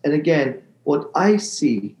realize, and again, what I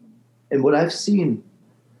see and what I've seen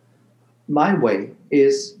my way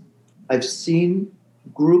is I've seen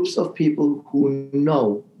groups of people who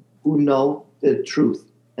know the truth.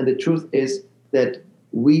 And the truth is that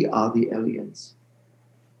we are the aliens.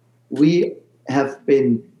 We have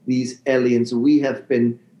been these aliens. We have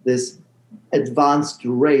been this advanced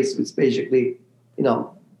race, which basically,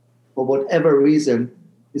 for whatever reason,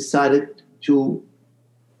 decided to,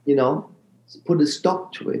 put a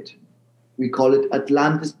stop to it. We call it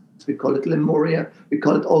Atlantis, we call it Lemuria, we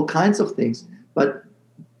call it all kinds of things. But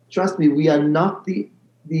trust me, we are not the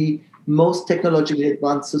most technologically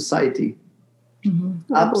advanced society.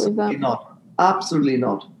 Mm-hmm. Absolutely not. Absolutely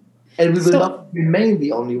not. And we will not remain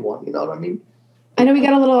the only one. You know what I mean? I know we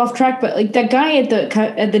got a little off track, but like that guy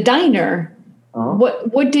at the diner,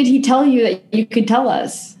 what did he tell you that you could tell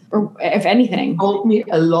us, or if anything? He told me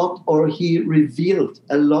a lot, or he revealed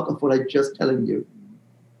a lot of what I just telling you.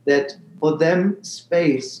 That for them,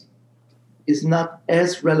 space is not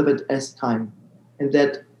as relevant as time, and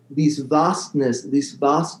that these vast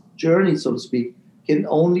journeys, so to speak, can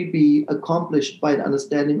only be accomplished by an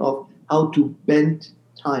understanding of how to bend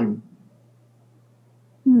time.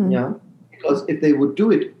 Yeah, because if they would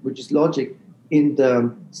do it, which is logic, in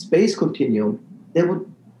the space continuum, they would.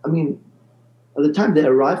 I mean, by the time they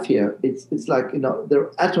arrive here, it's like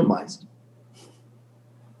they're atomized,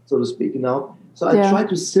 so to speak. So I try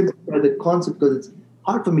to simplify the concept because it's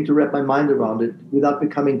hard for me to wrap my mind around it without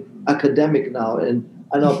becoming academic now. And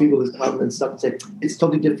I know people will come and start and say it's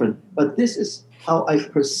totally different, but this is how I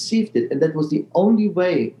perceived it, and that was the only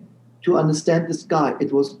way to understand this guy.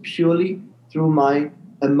 It was purely through my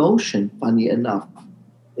emotion. Funny enough,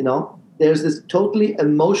 there's this totally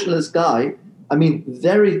emotionless guy. I mean,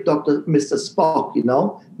 very Mr. Spock.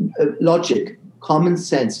 Logic, common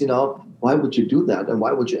sense. Why would you do that, and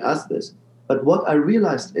why would you ask this? But what I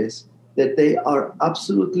realized is that they are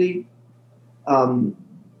absolutely.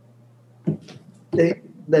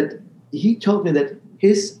 That he told me that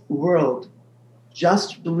his world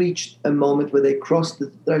just reached a moment where they crossed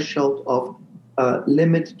the threshold of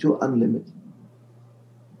limit to unlimited.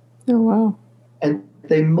 Oh, wow. And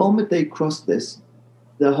the moment they crossed this,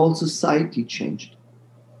 the whole society changed.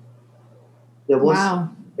 There was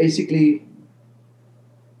basically,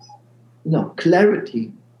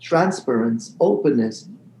 clarity, transparency, openness,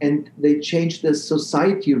 and they changed the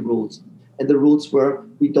society rules. And the rules were,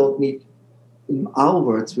 we don't need, in our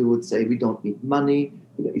words, we would say, we don't need money.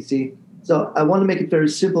 You see, so I want to make it very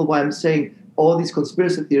simple why I'm saying all these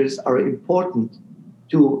conspiracy theories are important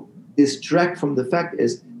to distract from the fact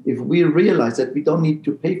is if we realize that we don't need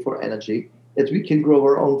to pay for energy, that we can grow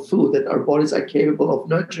our own food, that our bodies are capable of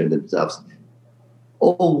nurturing themselves,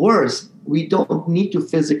 or worse, we don't need to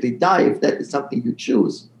physically die if that is something you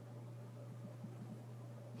choose.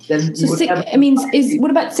 Then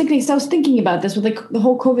what about sickness? I was thinking about this with the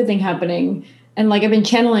whole COVID thing happening, and I've been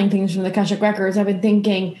channeling things from the Akashic Records. I've been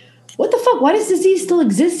thinking, what the fuck? Why does disease still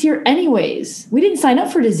exist here anyways? We didn't sign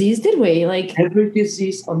up for disease, did we? Every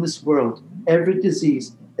disease on this world, every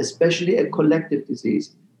disease, especially a collective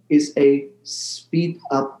disease, is a speed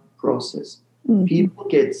up process. Mm-hmm. People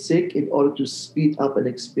get sick in order to speed up an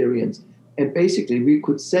experience. And basically, we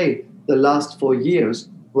could say the last 4 years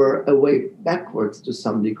were a way backwards to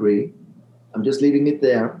some degree. I'm just leaving it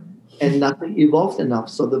there. And nothing evolved enough.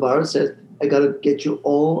 So the virus says, I got to get you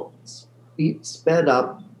all sped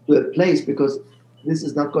up to a place because this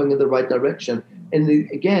is not going in the right direction. And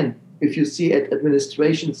again, if you see at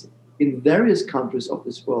administrations in various countries of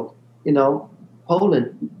this world,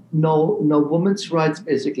 Poland, no women's rights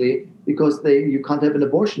basically because you can't have an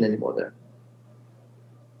abortion anymore there.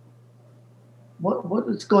 What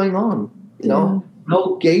is going on?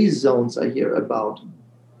 No gay zones I hear about.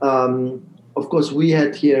 Of course, we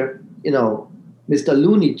had here, Mr.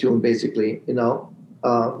 Looney Tune, basically,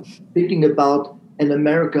 thinking about an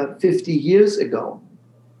America 50 years ago.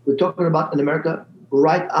 We're talking about an America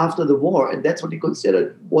right after the war, and that's what he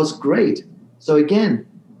considered was great. So again,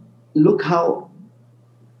 look how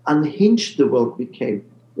unhinged the world became.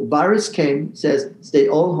 The virus came, says, stay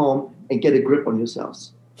all home and get a grip on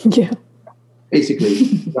yourselves. Yeah. Basically,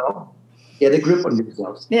 get a grip on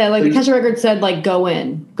yourselves. Yeah, the Akashic Record said,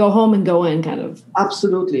 go home and go in, kind of.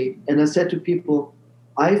 Absolutely. And I said to people,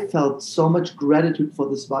 I felt so much gratitude for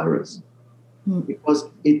this virus because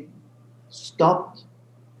it stopped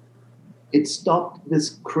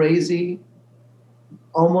this crazy,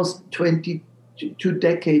 almost 22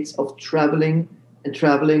 decades of traveling and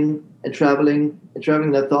traveling and traveling and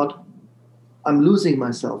traveling. And I thought, I'm losing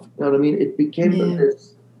myself. You know what I mean? It became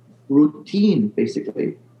this routine,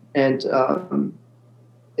 basically. And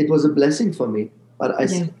it was a blessing for me. But I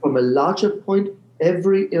see from a larger point,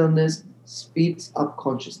 every illness speeds up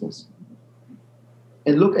consciousness.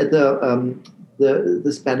 And look at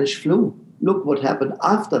the Spanish flu. Look what happened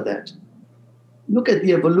after that. Look at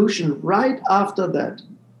the evolution right after that.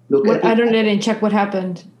 I didn't check what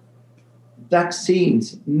happened.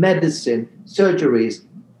 Vaccines, medicine, surgeries.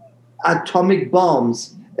 atomic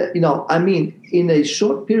bombs. I mean, in a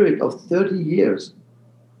short period of 30 years,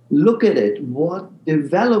 look at it, what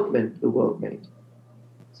development the world made.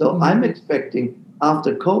 So I'm expecting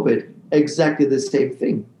after COVID exactly the same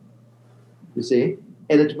thing, you see,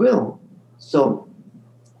 and it will. So,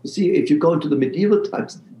 you see, if you go into the medieval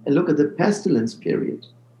times and look at the pestilence period,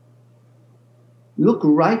 look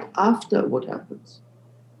right after what happens.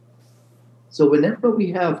 So whenever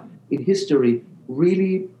we have in history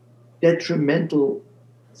really detrimental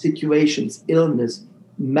situations, illness,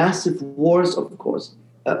 massive wars, of course,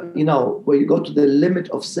 where you go to the limit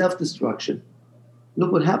of self-destruction,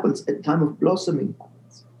 look what happens at time of blossoming.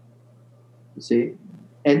 You see?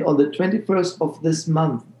 And on the 21st of this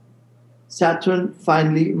month, Saturn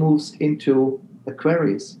finally moves into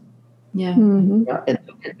Aquarius. Yeah. Yeah, and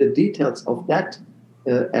look at the details of that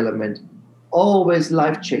element. Always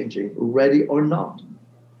life-changing, ready or not.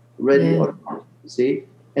 Ready or not, you see?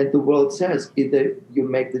 And the world says either you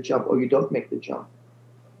make the jump or you don't make the jump.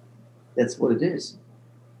 That's what it is.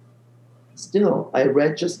 Still, I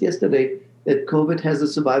read just yesterday that COVID has a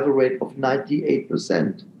survival rate of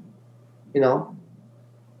 98%.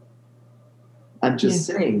 I'm just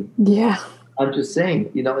saying. Yeah. I'm just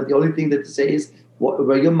saying, and the only thing that to say is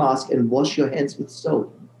wear your mask and wash your hands with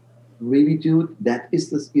soap. Really, dude, that is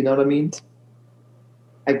this, you know what I mean?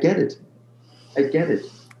 I get it.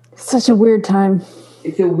 Such a weird time.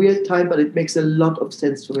 It's a weird time, but it makes a lot of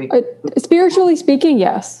sense for me. Spiritually speaking,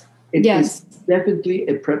 yes. It is definitely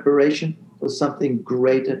a preparation for something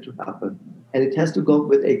greater to happen. And it has to go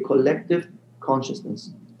with a collective consciousness.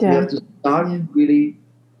 Yeah. We have to start really,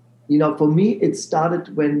 for me, it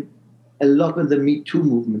started when a lot of the Me Too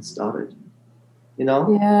movement started.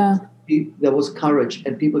 Yeah. There was courage,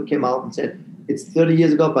 and people came out and said, it's 30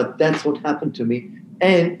 years ago, but that's what happened to me.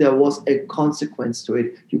 And there was a consequence to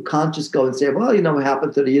it. You can't just go and say, well, what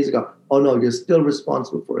happened 30 years ago. Oh, no, you're still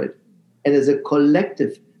responsible for it. And as a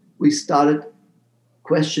collective, we started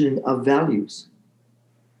questioning our values,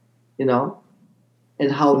 and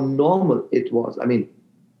how normal it was. I mean,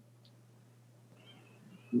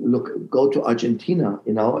 look, go to Argentina,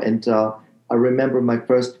 and I remember my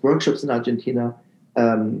first workshops in Argentina,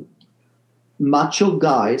 macho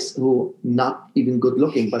guys who not even good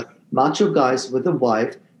looking, but macho guys with a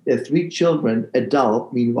wife, their 3 children,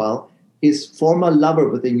 adult, meanwhile, his former lover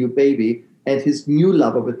with a new baby and his new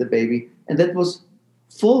lover with the baby. And that was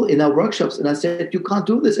full in our workshops. And I said, you can't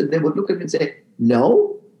do this. And they would look at me and say,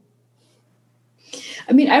 no.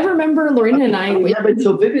 I mean, I remember Lorena and I remember it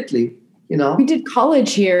so vividly, We did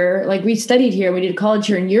college here, we studied here. We did college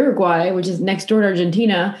here in Uruguay, which is next door to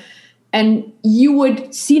Argentina. And you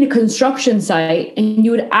would see a construction site and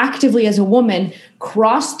you would actively, as a woman,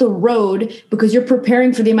 cross the road because you're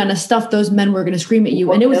preparing for the amount of stuff those men were going to scream at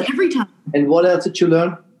you. And it was every time. And what else did you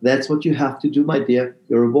learn? That's what you have to do, my dear.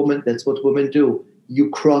 You're a woman. That's what women do. You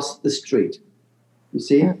cross the street. You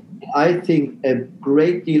see? Yeah. I think a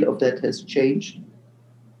great deal of that has changed.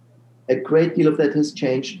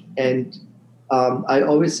 And I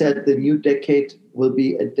always said the new decade will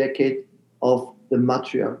be a decade of the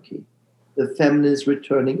matriarchy. The feminists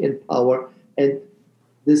returning in power, and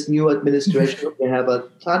this new administration will have a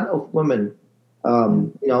ton of women.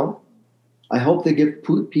 I hope they give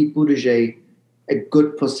Pete Buttigieg a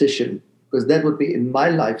good position, because that would be in my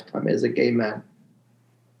lifetime as a gay man.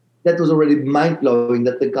 That was already mind-blowing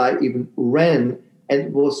that the guy even ran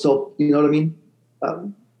and was so, you know what I mean?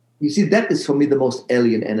 You see, that is for me the most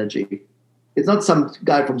alien energy. It's not some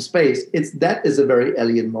guy from space. That is a very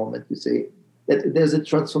alien moment, you see. That there's a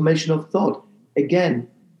transformation of thought. Again,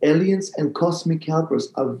 aliens and cosmic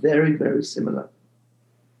helpers are very, very similar.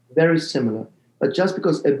 Very similar. But just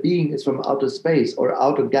because a being is from outer space or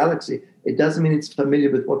outer galaxy, it doesn't mean it's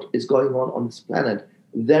familiar with what is going on this planet.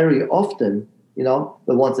 Very often, the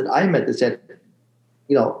ones that I met, they said,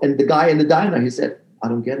 and the guy in the diner, he said, I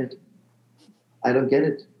don't get it. I don't get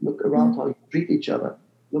it. Look around how you treat each other.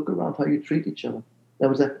 Look around how you treat each other. That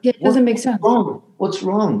was it doesn't make sense. What's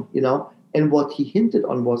wrong? And what he hinted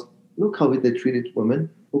on was, look how they treated women.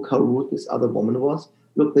 Look how rude this other woman was.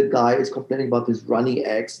 Look, the guy is complaining about his runny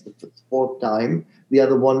eggs the 4th time. The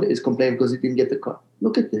other one is complaining because he didn't get the car.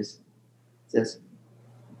 Look at this. It says,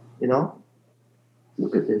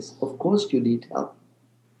 look at this. Of course you need help.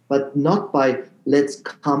 But not by let's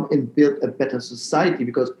come and build a better society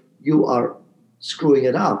because you are screwing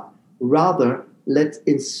it up. Rather, let's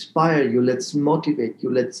inspire you. Let's motivate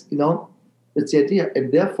you. That's the idea.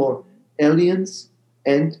 And therefore, aliens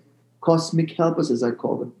and cosmic helpers, as I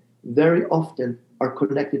call them, very often are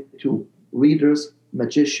connected to readers,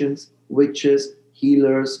 magicians, witches,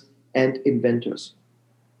 healers, and inventors.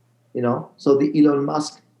 So the Elon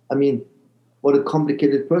Musk I mean, what a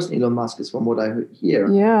complicated person Elon Musk is from what I hear.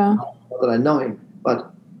 Yeah. Not that I know him,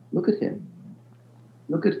 but look at him.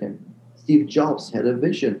 Look at him. Steve Jobs had a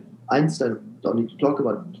vision. Einstein, don't need to talk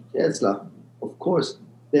about Tesla. Of course,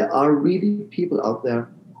 there are really people out there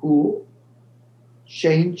who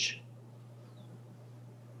change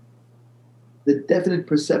the definite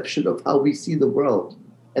perception of how we see the world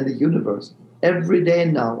and the universe. Every day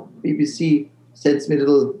now, BBC sends me a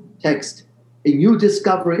little text, a new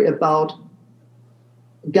discovery about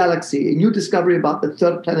galaxy, a new discovery about the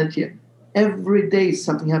third planet here. Every day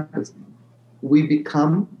something happens. We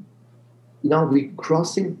become, we're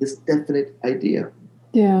crossing this definite idea.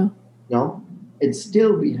 Yeah. And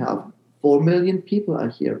still we have 4 million people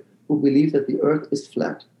out here who believe that the earth is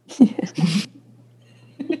flat.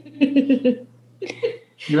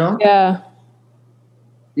 Yeah.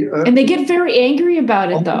 And they get very angry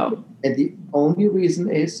about it, though. And the only reason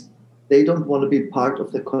is they don't want to be part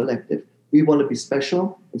of the collective. We want to be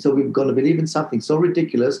special, and so we're going to believe in something so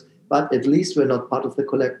ridiculous, but at least we're not part of the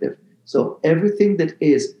collective. So everything that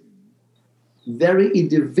is very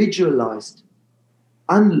individualized,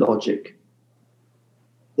 unlogic,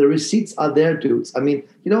 the receipts are there, dudes. I mean,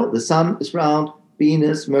 the sun is round,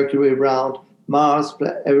 Venus, Mercury round, Mars,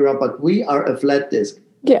 everywhere, but we are a flat disk.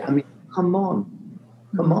 Yeah. I mean, come on.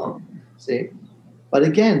 See? But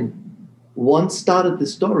again, one started the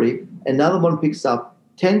story, another one picks up,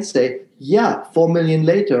 10 say, 4 million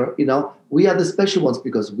later, we are the special ones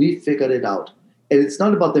because we figured it out. And it's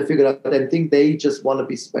not about they figured out anything, they just want to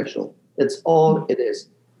be special. That's all it is.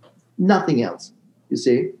 Nothing else, you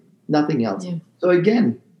see? Nothing else. Yeah. So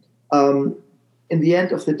again, in the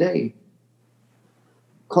end of the day,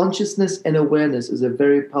 consciousness and awareness is a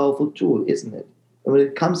very powerful tool, isn't it? And when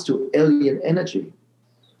it comes to alien energy,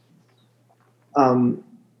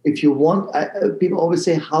 if you want, people always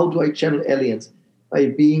say, how do I channel aliens?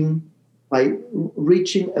 By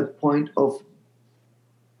reaching a point of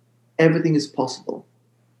everything is possible.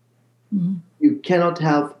 Mm-hmm. You cannot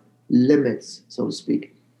have limits, so to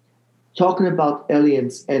speak. Talking about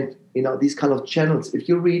aliens and these kind of channels, if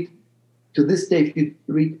you read to this day, if you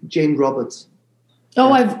read Jane Roberts.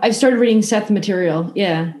 Oh, I've started reading Seth material.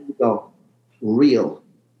 Yeah. Oh, real,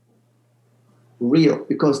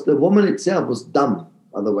 because the woman itself was dumb,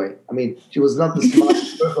 by the way. I mean, she was not the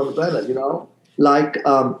smartest person on the planet, like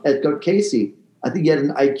Edgar Casey. I think he had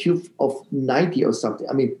an IQ of 90 or something.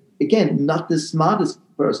 I mean, again, not the smartest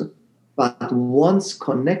person, but once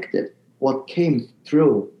connected, what came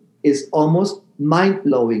through is almost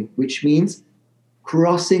mind-blowing, which means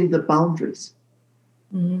crossing the boundaries.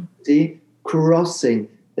 Mm-hmm. See, crossing.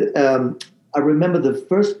 I remember the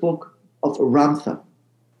first book of Ramtha.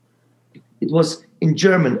 It was in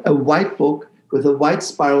German, a white book with a white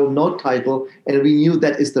spiral, no title, and we knew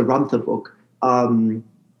that is the Ramtha book. I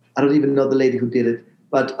don't even know the lady who did it,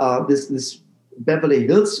 but this Beverly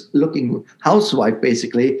Hills looking housewife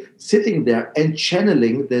basically sitting there and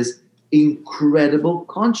channeling this incredible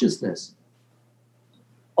consciousness.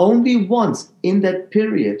 Only once in that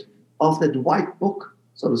period of that white book,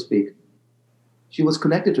 so to speak, she was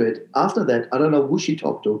connected to it. After that, I don't know who she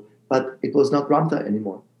talked to, but it was not Ramtha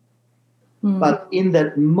anymore. Mm. But in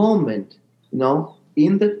that moment,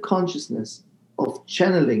 in that consciousness of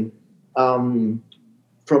channeling from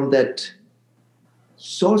that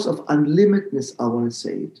source of unlimitedness, I want to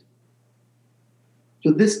say it.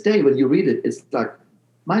 To this day, when you read it, it's like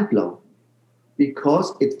mind blown,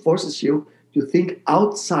 because it forces you to think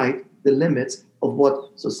outside the limits of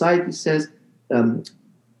what society says,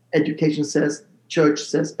 education says, church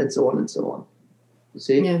says, and so on and so on. You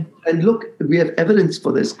see? Yeah. And look, we have evidence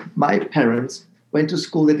for this. My parents went to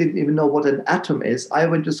school. They didn't even know what an atom is. I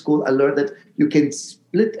went to school. I learned that you can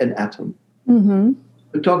split an atom. Mm-hmm.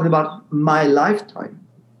 We're talking about my lifetime.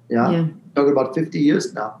 Yeah. Talking about 50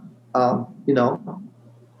 years now.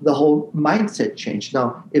 The whole mindset changed.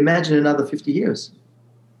 Now, imagine another 50 years.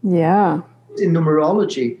 Yeah. In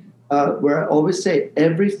numerology, where I always say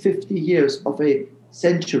every 50 years of a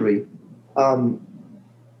century,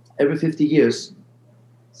 every 50 years,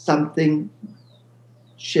 something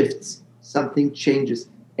shifts, something changes.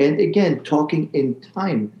 And again, talking in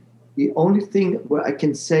time, the only thing where I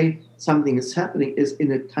can say something is happening is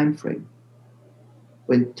in a time frame.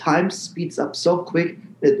 When time speeds up so quick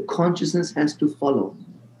that consciousness has to follow.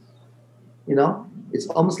 It's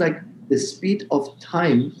almost like the speed of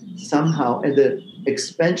time somehow and the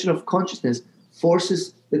expansion of consciousness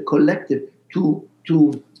forces the collective to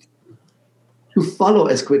follow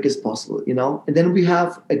as quick as possible, And then we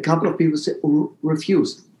have a couple of people say,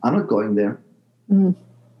 refuse. I'm not going there. Mm.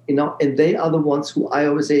 And they are the ones who I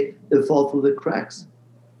always say they fall through the cracks.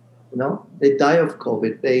 You know, they die of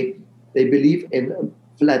COVID. They believe in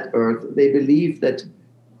a flat Earth. They believe that,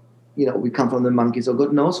 you know, we come from the monkeys or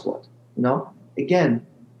God knows what. You know, again,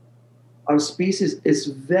 our species is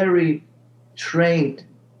very trained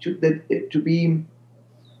to be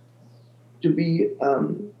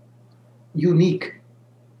unique.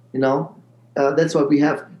 You know, that's why we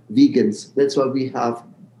have vegans. That's why we have,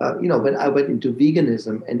 you know, when I went into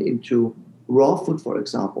veganism and into raw food, for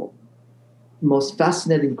example, most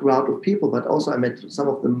fascinating crowd of people, but also I met some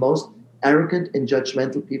of the most arrogant and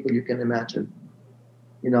judgmental people you can imagine.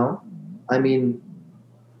 You know, I mean,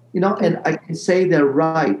 you know, and I can say they're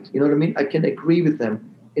right. You know what I mean? I can agree with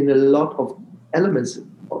them in a lot of elements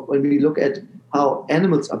when we look at how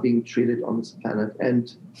animals are being treated on this planet.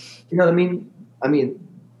 And you know what I mean? I mean,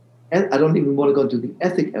 I don't even want to go into the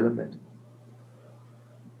ethic element,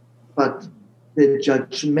 but the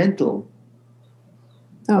judgmental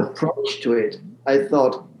approach to it. I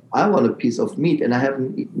thought, I want a piece of meat, and I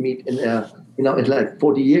haven't eaten meat in you know, in like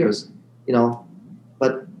 40 years, you know.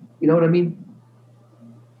 But you know what I mean?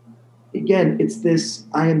 Again, it's this,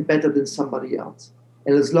 I am better than somebody else.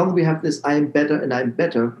 And as long as we have this I am better and I'm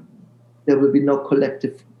better, there will be no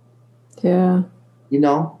collective. Yeah. You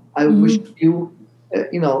know, I wish you,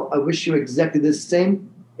 you know, I wish you exactly the same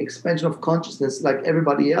expansion of consciousness like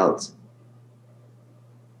everybody else.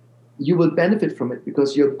 You will benefit from it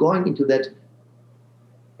because you're going into that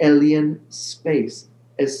alien space.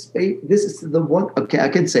 A space. This is the one. Okay, I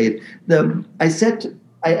can say it.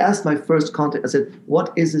 I asked my first contact. I said,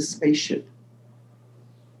 "What is a spaceship?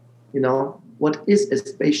 You know, what is a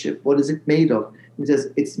spaceship? What is it made of?" He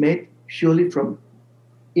says, "It's made purely from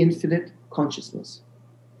infinite consciousness.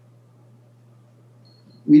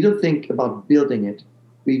 We don't think about building it.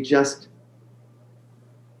 We just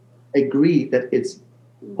agree that it's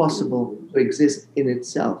possible to exist in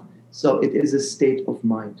itself. So it is a state of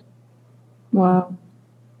mind." Wow.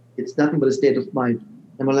 It's nothing but a state of mind.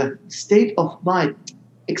 And we're like, state of mind,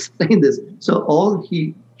 explain this. So all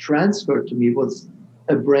he transferred to me was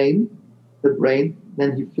the brain,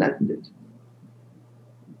 then he flattened it.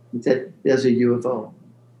 He said, there's a UFO.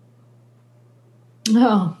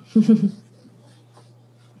 Oh.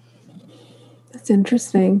 That's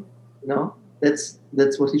interesting. You know, that's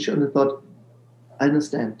what he showed. And I thought, I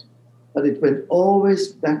understand. But it went always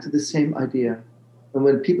back to the same idea. And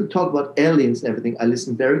when people talk about aliens and everything, I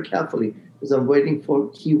listen very carefully because I'm waiting for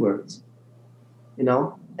keywords. You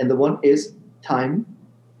know, and the one is time,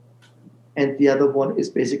 and the other one is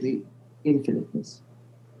basically infiniteness.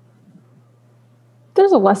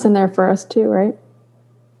 There's a lesson there for us too, right?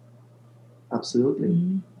 Absolutely.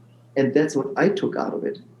 Mm-hmm. And that's what I took out of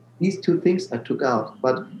it. These two things I took out.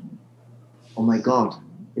 But, oh my God,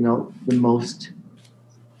 you know, the most,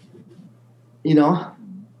 you know,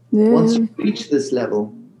 once you reach this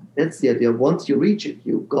level, that's the idea. Once you reach it,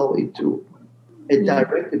 you go into a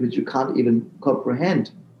directive which you can't even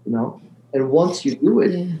comprehend, you know. And once you do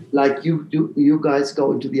it, like you guys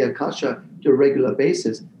go into the Akasha to a regular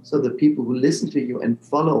basis. So the people who listen to you and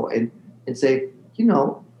follow and say, you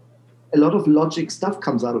know, a lot of logic stuff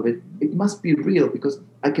comes out of it. It must be real because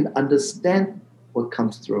I can understand what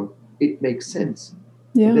comes through. It makes sense.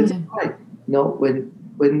 Yeah. And that's right. You know,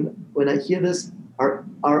 when I hear this,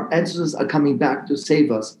 our ancestors are coming back to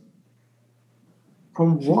save us.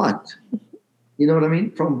 From what? You know what I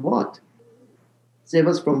mean? From what? Save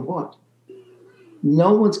us from what?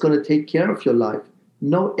 No one's going to take care of your life.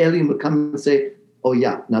 No alien will come and say, oh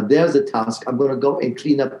yeah, now there's a task. I'm going to go and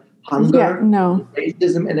clean up hunger,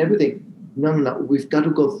 racism and everything. No. We've got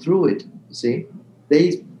to go through it. You see?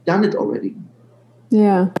 They've done it already.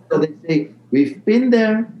 Yeah. So they say, we've been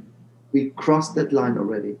there. We crossed that line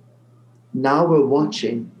already. Now we're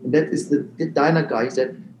watching. And that is the Diner guy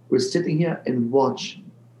said, we're sitting here and watch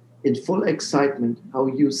in full excitement how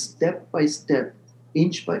you step by step,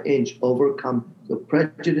 inch by inch, overcome your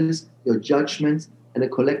prejudice, your judgments, and a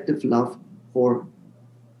collective love for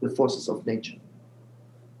the forces of nature.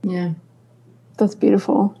 Yeah. That's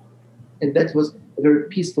beautiful. And that was a very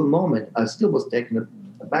peaceful moment. I still was taken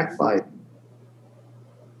aback by it.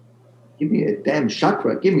 Give me a damn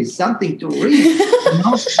chakra. Give me something to read. You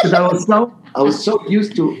know? Because I was so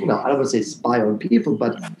used to, you know, I don't want to say spy on people,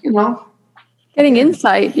 but, you know. Getting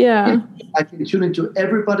insight, yeah. I can tune into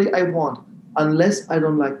everybody I want, unless I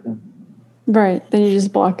don't like them. Right. Then you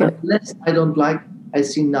just block it. Unless I don't like, I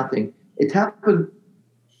see nothing. It happened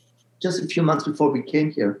just a few months before we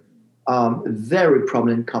came here. A very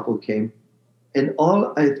prominent couple came. And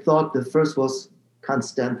all I thought the first was, can't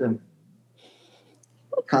stand them.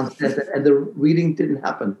 Can't stand it. And the reading didn't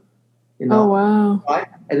happen. You know? Oh, wow. Right?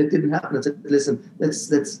 And it didn't happen. I said, listen,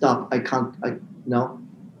 let's stop. I can't, no.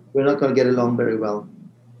 we're not going to get along very well.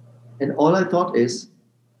 And all I thought is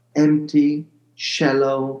empty,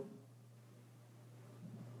 shallow,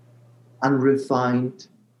 unrefined.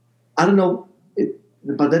 I don't know,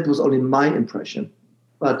 but that was only my impression.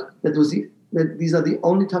 But these are the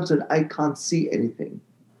only times that I can't see anything.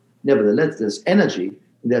 Nevertheless, there's energy,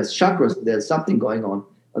 there's chakras, there's something going on.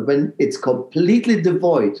 But when it's completely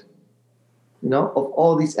devoid, of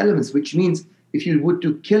all these elements, which means if you would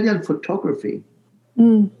do Kirlian photography,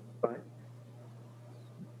 right?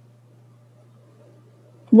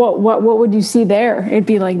 What would you see there? It'd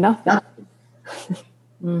be like nothing.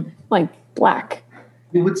 Like black.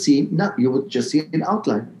 You would see nothing. You would just see an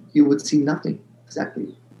outline. You would see nothing.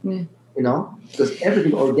 Exactly. Because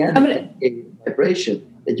everything organic is a vibration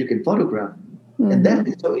that you can photograph. And that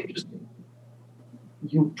is so interesting.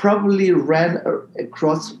 You probably ran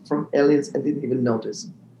across from aliens and didn't even notice.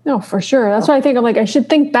 No, for sure. That's why I think I should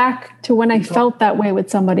think back to when I felt that way with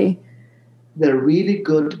somebody. They're really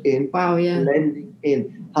good in blending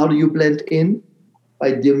in. How do you blend in?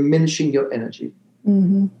 By diminishing your energy.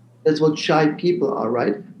 Mm-hmm. That's what shy people are,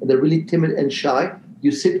 right? When they're really timid and shy,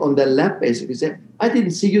 you sit on their lap, basically. Say, I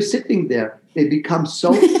didn't see you sitting there. They become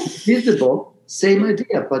so visible. Same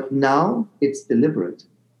idea, but now it's deliberate.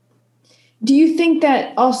 Do you think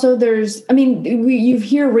that also you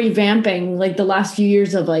hear revamping like the last few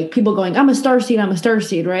years of like people going, I'm a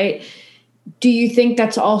starseed, right? Do you think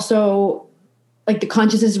that's also like the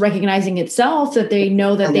consciousness recognizing itself, that they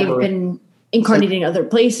know that they've been incarnated in other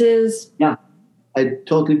places? Yeah, I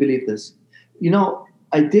totally believe this.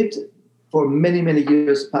 I did for many, many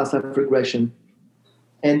years past life regression,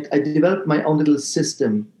 and I developed my own little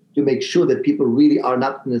system to make sure that people really are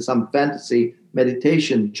not in some fantasy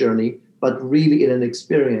meditation journey, but really in an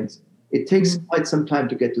experience. It takes quite some time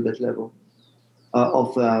to get to that level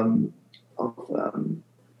of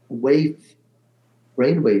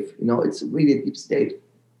brainwave. It's really a deep state.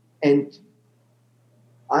 And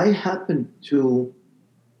I happened to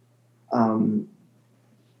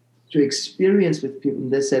experience with people,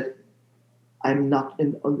 and they said, I'm not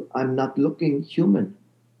looking human.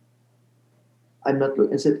 I'm not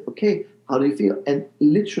looking. I said, okay, how do you feel? And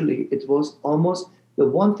literally, it was almost the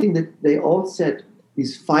one thing that they all said,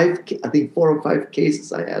 these 4 or 5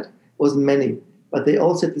 cases I had, wasn't many, but they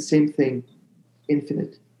all said the same thing,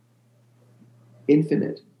 infinite.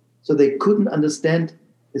 So they couldn't understand.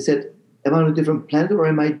 They said, am I on a different planet or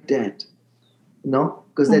am I dead?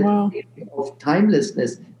 Because of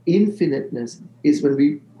timelessness, infiniteness is when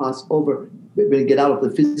we pass over, when we get out of the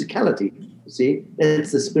physicality. You see,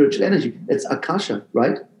 that's the spiritual energy. That's Akasha,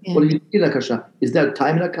 right? Yeah. What do you see in Akasha? Is there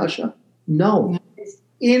time in Akasha? No. It's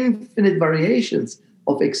infinite variations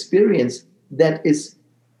of experience that is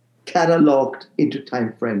cataloged into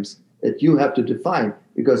time frames that you have to define,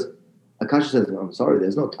 because Akasha says, I'm sorry,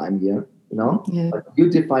 there's no time here, but you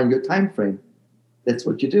define your time frame. That's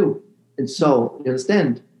what you do. And so, you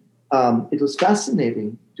understand, it was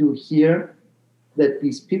fascinating to hear that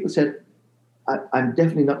these people said, I'm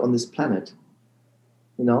definitely not on this planet,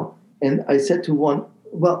 And I said to one,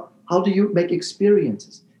 well, how do you make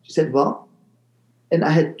experiences? She said, well, and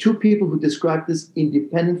I had 2 people who described this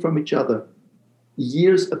independent from each other,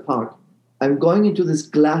 years apart. I'm going into this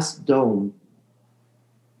glass dome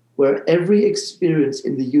where every experience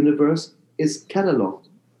in the universe is cataloged,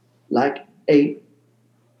 like a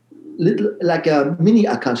mini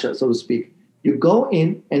Akasha, so to speak. You go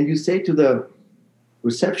in and you say to the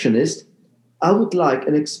receptionist, I would like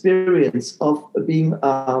an experience of being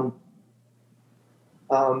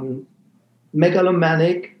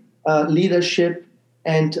megalomaniac, leadership,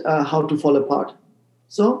 and how to fall apart.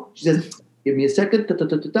 So she says, give me a second.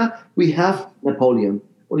 We have Napoleon.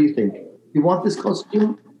 What do you think? You want this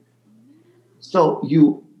costume? So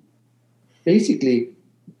you basically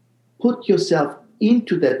put yourself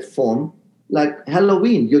into that form, like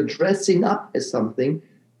Halloween. You're dressing up as something.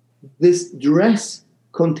 This dress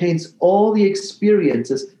contains all the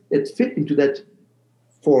experiences that fit into that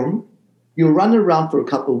form. You run around for a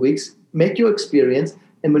couple of weeks, make your experience,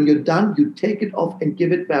 and when you're done, you take it off and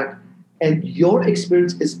give it back. And your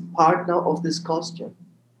experience is part now of this costume.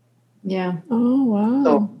 Yeah. Oh, wow.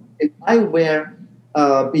 So if I wear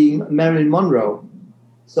being Marilyn Monroe,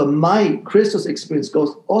 so my Kristos experience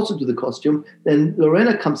goes also to the costume, then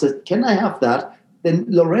Lorena comes and says, can I have that? Then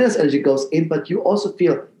Lorena's energy goes in, but you also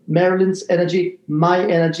feel Marilyn's energy, my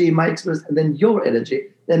experience, and then your energy.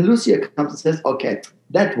 Then Lucia comes and says, okay,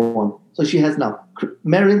 that one. So she has now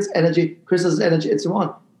Marilyn's energy, Kristos' energy, and so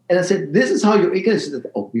on. And I said, this is how you She said,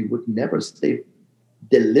 we would never stay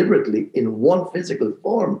deliberately in one physical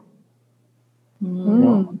form.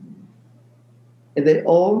 And they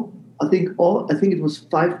all I think it was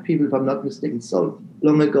 5 people, if I'm not mistaken. So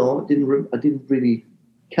long ago, I didn't really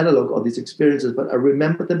catalog all these experiences, but I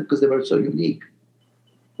remember them because they were so unique.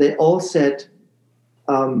 They all said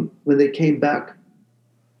when they came back,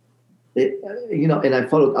 and I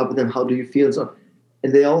followed up with them, how do you feel?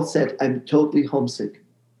 And they all said, I'm totally homesick.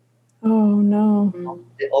 Oh, no.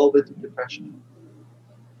 They all went through depression.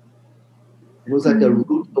 It was like a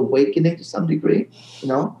rude awakening to some degree,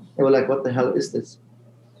 They were like, what the hell is this?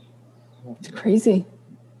 It's crazy.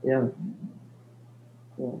 Yeah.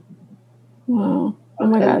 Wow. Oh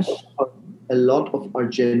my gosh. A lot of our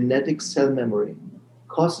genetic cell memory,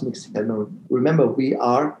 cosmic cell memory. Remember, we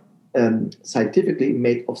are scientifically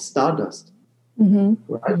made of stardust. Mm-hmm.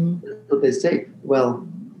 Right? Mm-hmm. So they say, well,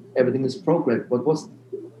 everything is programmed. What was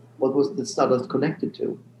the stardust connected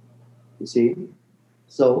to? You see?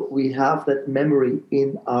 So we have that memory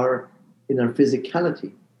in our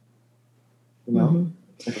physicality. Mm-hmm.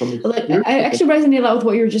 I actually resonate a lot with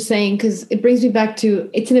what you were just saying, because it brings me back to,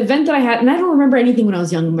 it's an event that I had, and I don't remember anything when I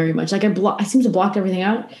was young very much. Like I seem to block everything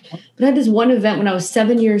out. But I had this one event when I was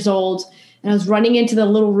 7 years old, and I was running into the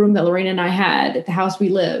little room that Lorena and I had at the house we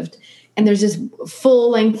lived, and there's this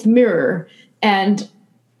full-length mirror, and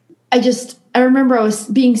I remember I was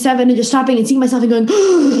being 7 and just stopping and seeing myself and going,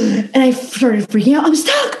 and I started freaking out. I'm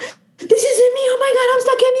stuck. This isn't me. Oh my God, I'm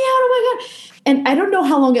stuck. Get me out. Oh my God. And I don't know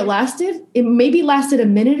how long it lasted. It maybe lasted a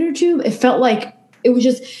minute or two. It felt like it was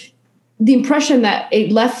just the impression that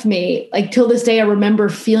it left me. Like till this day, I remember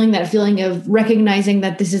feeling that feeling of recognizing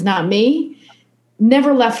that this is not me.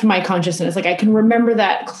 Never left my consciousness. Like I can remember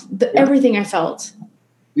that everything I felt.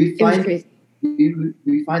 We find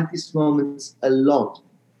these moments a lot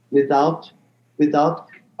without.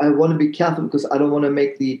 I want to be careful because I don't want to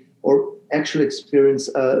make the actual experience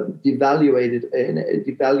devalue it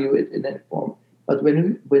in any form. But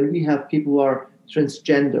when we have people who are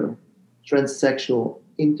transgender, transsexual,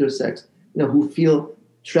 intersex, who feel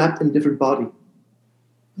trapped in a different body,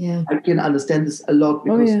 I can understand this a lot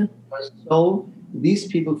because these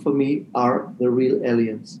people for me are the real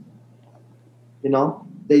aliens.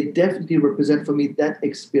 They definitely represent for me that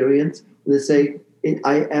experience. They say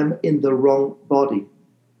I am in the wrong body.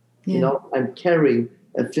 I'm carrying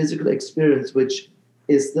a physical experience which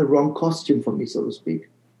is the wrong costume for me, so to speak.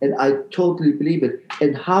 And I totally believe it.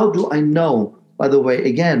 And how do I know? By the way,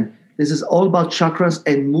 again, this is all about chakras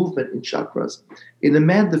and movement in chakras. In a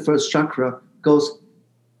man, the first chakra goes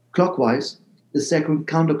clockwise, the second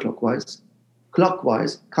counterclockwise,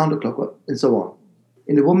 clockwise, counterclockwise, and so on.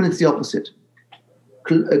 In a woman, it's the opposite.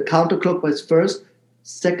 Counterclockwise first,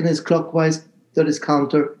 second is clockwise, third is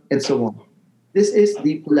counter, and so on. This is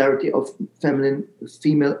the polarity of feminine,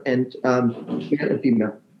 female, and male and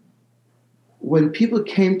female. When people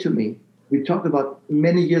came to me, we talked about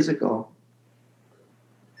many years ago,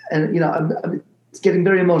 and it's getting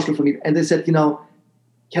very emotional for me. And they said,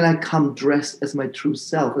 can I come dressed as my true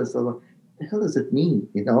self? And so, what the hell does it mean?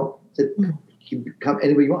 Said, you can come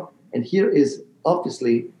anywhere you want. And here is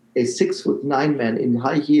obviously a 6'9" man in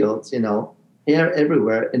high heels, hair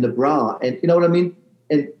everywhere, and a bra, and you know what I mean.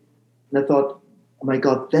 And I thought, oh my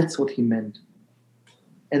God, that's what he meant.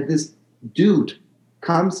 And this dude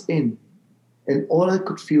comes in, and all I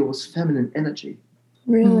could feel was feminine energy.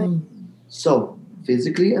 Really? So,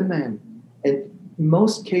 physically a man. And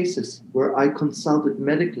most cases where I consulted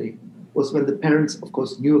medically was when the parents, of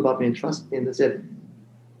course, knew about me and trusted me, and they said,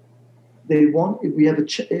 we have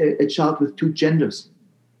a child with 2 genders,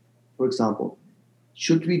 for example.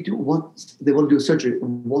 Should we do what? They want to do surgery.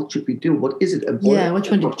 What should we do? What is it? Which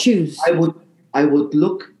one to choose? I would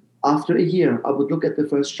look after a year. I would look at the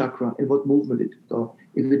first chakra and what movement it would go.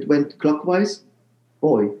 If it went clockwise,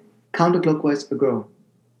 boy, counterclockwise, a girl.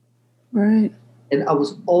 Right. And I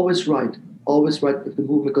was always right with the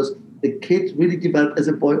movement because the kid really developed as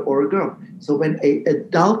a boy or a girl. So when an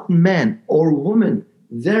adult man or woman,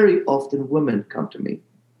 very often women come to me,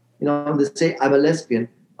 and they say, I'm a lesbian.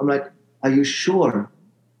 I'm like, are you sure?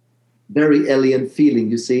 Very alien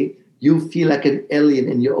feeling, you see. You feel like an alien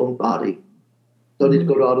in your own body. Don't need to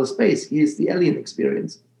go to outer space. Here's the alien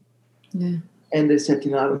experience. Yeah. And they said, I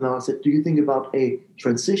don't know. I said, do you think about a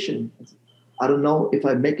transition? I said, I don't know if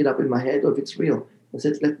I make it up in my head or if it's real. I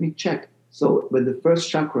said, let me check. So when the first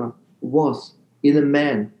chakra was in a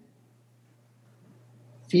man,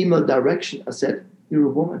 female direction, I said, you're a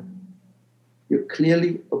woman. You're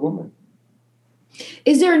clearly a woman.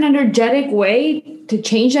 Is there an energetic way to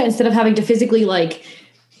change that instead of having to physically,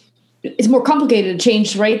 it's more complicated to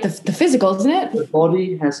change, right? The physical, isn't it? The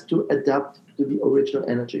body has to adapt to the original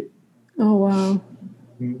energy. Oh, wow.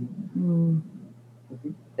 Mm-hmm.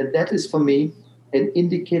 And that is, for me, an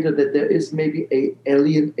indicator that there is maybe a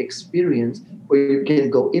alien experience where you can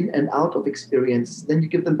go in and out of experience, then you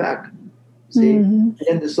give them back. See? And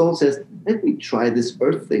then the soul says, let me try this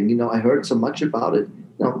earth thing. I heard so much about it.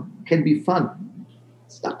 Can be fun.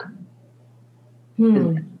 Stuck.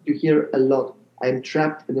 And you hear a lot. I'm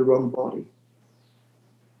trapped in the wrong body.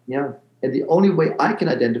 Yeah. And the only way I can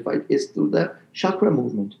identify it is through the chakra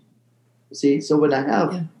movement. See? So when I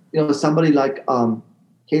have, somebody like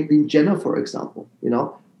Caitlyn Jenner, for example,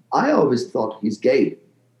 I always thought he's gay.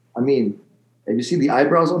 I mean, have you seen the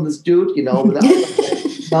eyebrows on this dude? Now,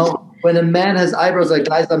 when a man has eyebrows like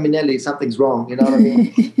Liza Minnelli, something's wrong. You know what I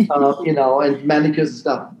mean? And manicures and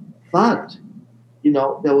stuff. But,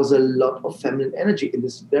 there was a lot of feminine energy in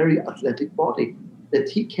this very athletic body that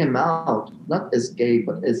he came out, not as gay,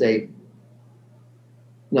 but as I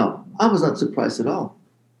was not surprised at all.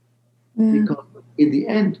 Because in the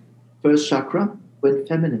end, first chakra went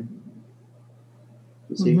feminine.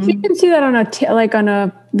 You see? You can see that on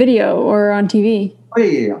a video or on TV. Oh,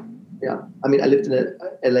 yeah. I mean, I lived in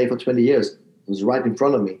LA for 20 years. It was right in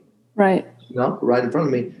front of me. Right. Right in front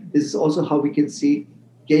of me. This is also how we can see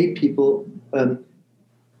gay people,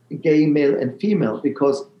 gay male and female,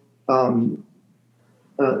 because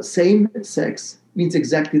same sex means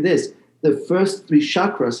exactly this. The first 3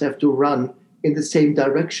 chakras have to run in the same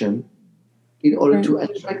direction in order to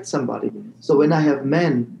attract somebody. So when I have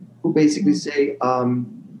men who basically say,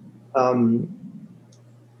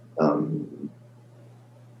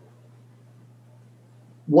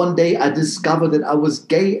 one day I discovered that I was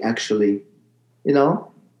gay, actually,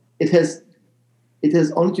 it has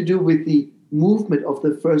only to do with the movement of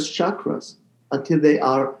the first chakras until they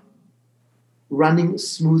are running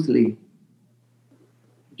smoothly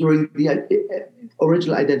during the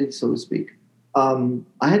original identity, so to speak.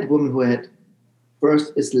 I had a woman who had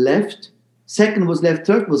first is left, second was left,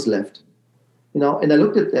 third was left. And I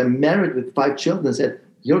looked at them, married with 5 children, and said,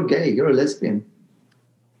 "You're gay, you're a lesbian."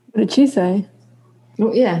 What did she say?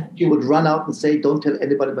 Oh, yeah. She would run out and say, "Don't tell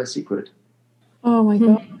anybody my secret." Oh my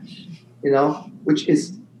gosh. Which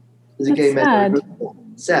is a gay man.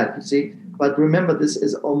 Sad, you see. But remember, this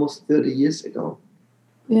is almost 30 years ago.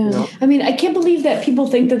 Yeah. I mean, I can't believe that people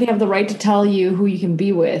think that they have the right to tell you who you can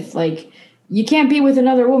be with. Like, you can't be with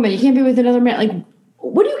another woman. You can't be with another man. Like,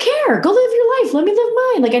 what do you care? Go live your life. Let me live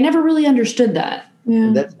mine. Like, I never really understood that. Yeah.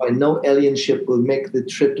 And that's why no alien ship will make the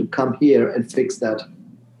trip to come here and fix that.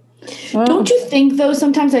 Oh. Don't you think, though,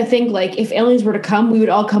 sometimes I think, like, if aliens were to come, we would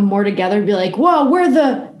all come more together and be like, whoa, we're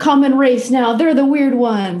the common race now. They're the weird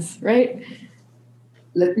ones, right?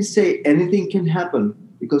 Let me say, anything can happen.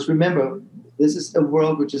 Because remember, this is a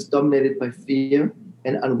world which is dominated by fear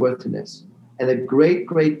and unworthiness. And a great,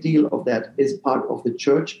 great deal of that is part of the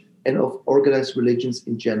church and of organized religions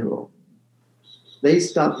in general. They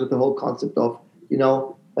start with the whole concept of,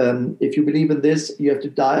 if you believe in this, you have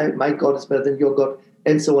to die. My God is better than your God,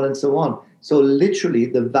 and so on and so on. So literally,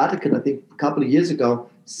 the Vatican, I think a couple of years ago,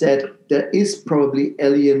 said there is probably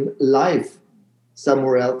alien life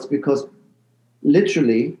somewhere else, because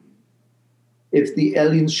literally, if the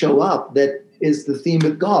aliens show up, that is the theme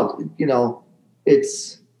with God.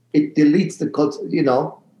 It deletes the,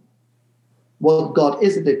 what God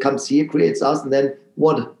is it that comes here, creates us, and then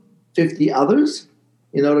what, 50 others?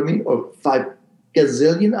 You know what I mean? Or 5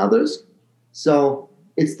 gazillion others? So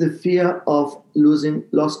it's the fear of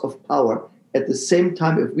loss of power. At the same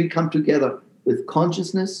time, if we come together with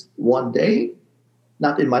consciousness one day,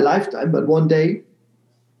 not in my lifetime, but one day,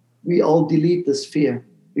 we all delete this fear.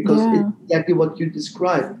 Because it's exactly what you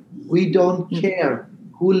described. We don't care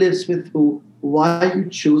who lives with who, why you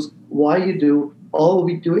choose, why you do. All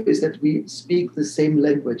we do is that we speak the same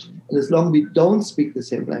language. And as long as we don't speak the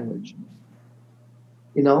same language,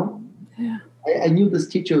 Yeah. I knew this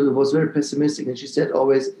teacher who was very pessimistic, and she said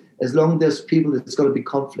always, as long as there's people, there's going to be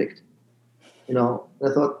conflict. And I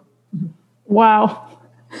thought, Wow.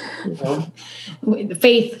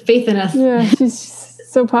 Faith in us. Yeah, she's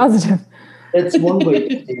so positive. that's one way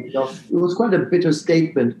to say it. It was quite a bitter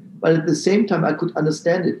statement, but at the same time, I could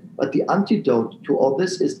understand it. But the antidote to all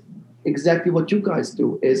this is exactly what you guys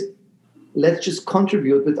do, is let's just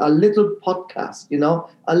contribute with a little podcast,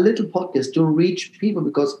 a little podcast to reach people,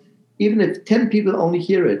 because even if 10 people only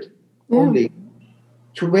hear it, only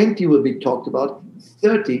 20 will be talked about,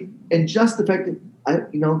 30. And just the fact that,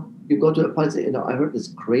 you go to a party and say, I heard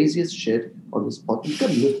this craziest shit on this podcast. You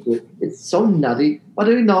can listen to it. It's so nutty. But,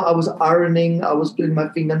 I was ironing. I was doing my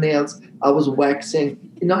fingernails. I was waxing.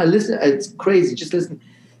 I listen. It's crazy. Just listen.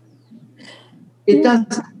 It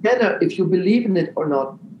doesn't matter if you believe in it or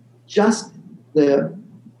not. Just the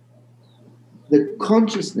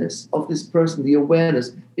consciousness of this person, the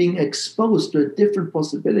awareness, being exposed to a different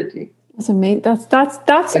possibility. That's amazing.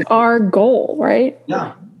 That's our goal, right?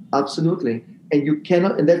 Yeah, absolutely. And you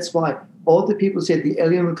cannot, and that's why all the people say the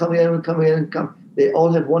alien will come, the alien will come, the alien will come. They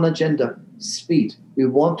all have one agenda: speed. We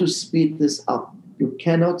want to speed this up. You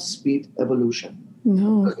cannot speed evolution.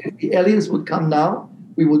 No. Because if the aliens would come now,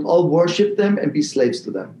 we would all worship them and be slaves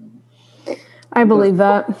to them. I believe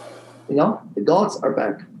that. The gods are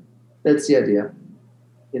back. That's the idea.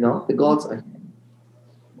 The gods are.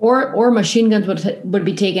 Or machine guns would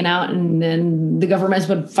be taken out, and then the governments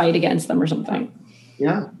would fight against them or something.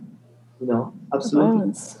 Yeah, absolutely.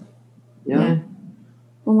 Violence. Yeah.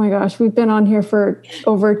 Oh my gosh, we've been on here for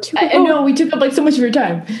over 2 I know we took up so much of your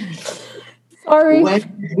time. Sorry. When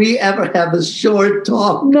did we ever have a short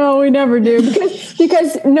talk? No, we never do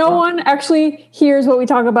because no one actually hears what we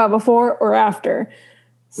talk about before or after.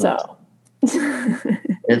 So.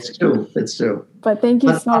 It's true. It's true. But thank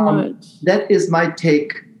you so much. That is my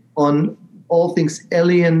take on all things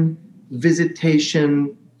alien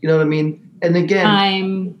visitation. You know what I mean? And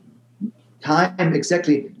again, time,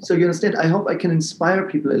 exactly. So you understand, I hope I can inspire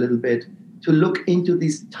people a little bit to look into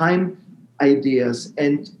these time ideas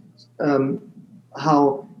and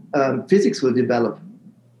how physics will develop.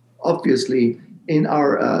 Obviously, in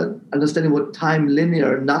our understanding what time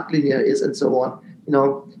linear, not linear is, and so on.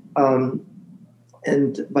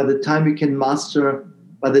 And by the time we can master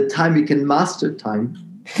time,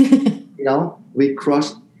 we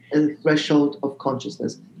cross a threshold of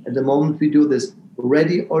consciousness. And the moment we do this,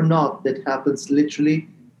 ready or not, that happens literally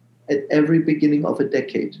at every beginning of a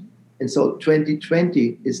decade. And so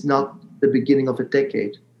 2020 is not the beginning of a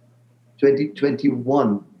decade.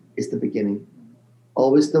 2021 is the beginning.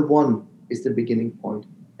 Always the 1 is the beginning point.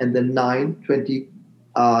 And the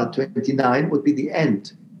 29 would be the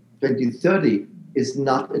end. 2030 is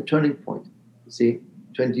not a turning point. You see,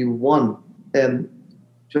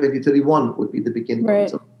 2031 would be the beginning. Right.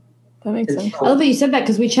 So, that makes sense. I love that you said that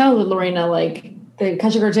because we challenged with Lorena, the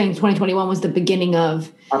Kachagard saying 2021 was the beginning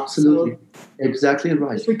of. Absolutely. So exactly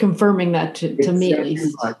right. Just reconfirming that to me at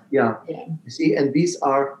least. Right. Yeah. You see, and these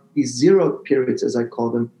zero periods, as I call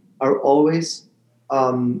them, are always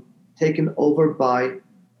taken over by,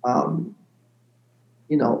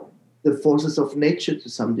 the forces of nature to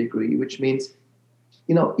some degree, which means,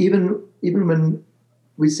 even when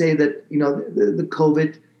we say that, the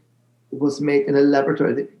COVID was made in a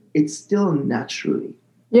laboratory, it's still naturally.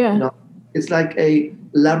 Yeah. It's like a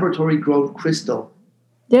laboratory grown crystal.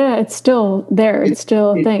 Yeah, it's still there. It's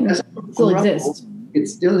still a thing. It still exists. It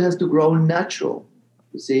still has to grow natural,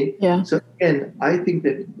 you see? Yeah. So again, I think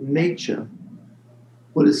that nature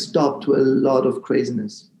put a stop to a lot of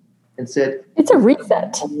craziness and said... It's a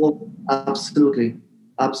reset. Oh, absolutely.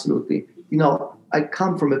 Absolutely. I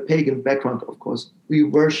come from a pagan background, of course. We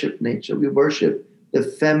worship nature. We worship the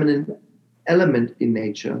feminine element in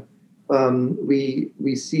nature.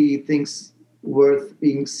 We see things worth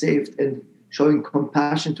being saved and showing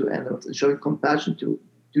compassion to animals and showing compassion to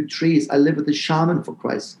trees. I live with a shaman, for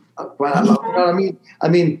Christ. You know what I mean? I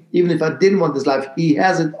mean, even if I didn't want this life, he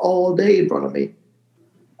has it all day in front of me.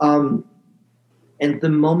 And the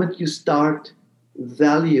moment you start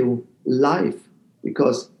value life,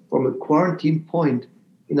 because from a quarantine point,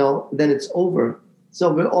 then it's over.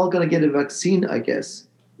 So we're all going to get a vaccine, I guess,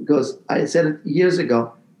 because I said it years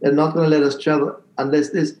ago. They're not going to let us travel unless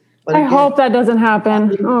this. But I hope that doesn't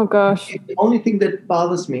happen. Oh, gosh. The only thing that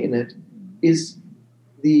bothers me in it is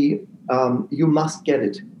the you must get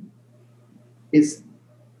it. It's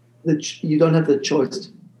you don't have the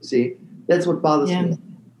choice. See, that's what bothers me.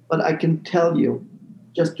 But I can tell you,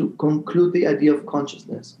 just to conclude the idea of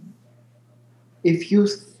consciousness, if you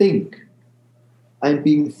think I'm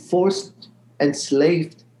being forced,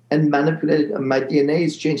 enslaved, and manipulated, and my DNA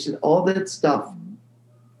is changed, and all that stuff,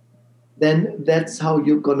 then that's how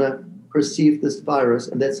you're going to perceive this virus,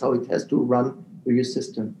 and that's how it has to run through your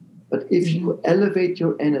system. But if you elevate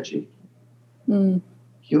your energy, and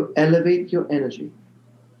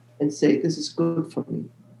say, this is good for me,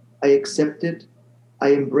 I accept it, I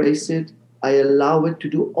embrace it, I allow it to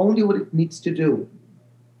do only what it needs to do,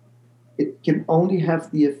 it can only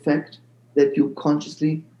have the effect that you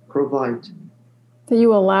consciously provide. That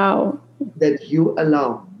you allow.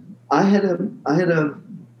 I had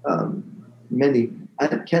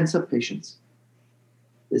cancer patients.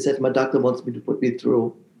 They said, my doctor wants me to put me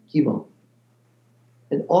through chemo.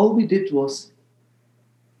 And all we did was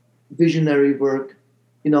visionary work.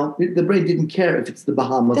 The brain didn't care if it's the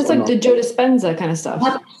Bahamas. That's like the Joe Dispenza kind of stuff.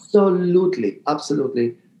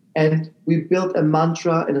 Absolutely. And we built a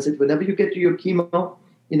mantra, and I said, whenever you get to your chemo,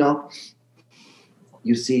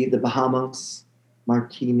 you see the Bahamas,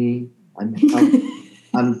 martini,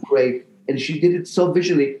 I'm great. And she did it so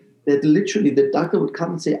visually that literally the doctor would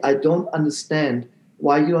come and say, I don't understand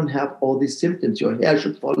why you don't have all these symptoms. Your hair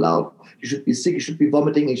should fall out. You should be sick. You should be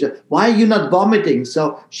vomiting. And why are you not vomiting?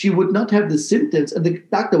 So she would not have the symptoms. And the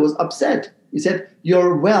doctor was upset. He said,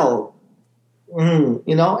 you're well. And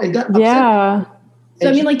got upset. Yeah. So,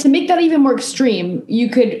 I mean, like, to make that even more extreme, you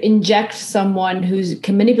could inject someone who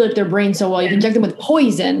can manipulate their brain so well. You can inject them with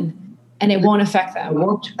poison and it won't affect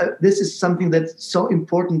them. This is something that's so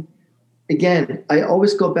important. Again, I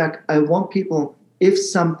always go back. I want people, if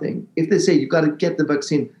they say you got to get the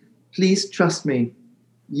vaccine, please trust me.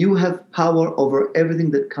 You have power over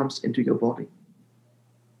everything that comes into your body.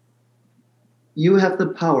 You have the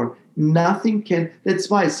power. Nothing can. That's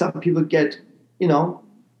why some people get,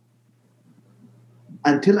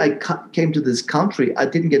 until I came to this country, I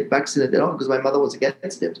didn't get vaccinated at all because my mother was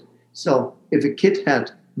against it. So if a kid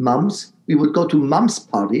had mumps, we would go to mumps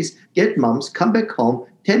parties, get mumps, come back home,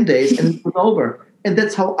 10 days, and it was over. And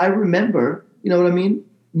that's how I remember, you know what I mean?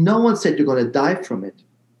 No one said you're going to die from it.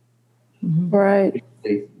 Right.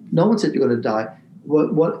 No one said you're going to die.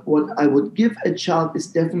 What I would give a child is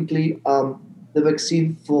definitely the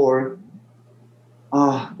vaccine for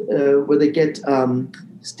where they get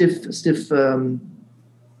stiff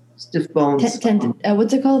bones.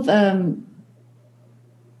 What's it called?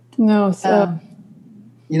 No.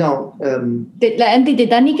 La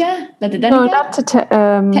antitetánica? La tetánica? No, not to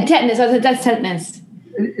tetanus. That's tetanus.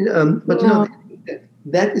 But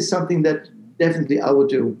that is something that definitely I would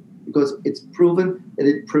do because it's proven that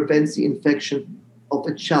it prevents the infection of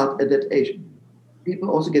a child at that age. People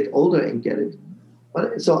also get older and get it.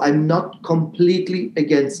 So I'm not completely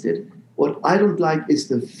against it. What I don't like is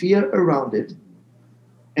the fear around it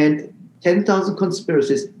and 10,000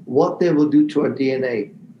 conspiracies, what they will do to our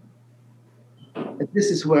DNA. And this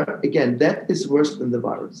is where, again, that is worse than the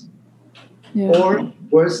virus or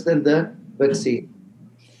worse than the vaccine.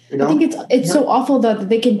 I think it's so awful though that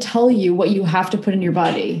they can tell you what you have to put in your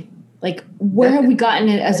body. Like, where have we gotten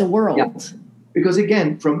it as a world? Yeah. Because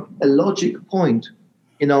again, from a logic point,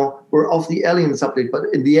 we're off the alien subject, but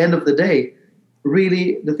in the end of the day,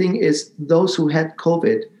 really the thing is those who had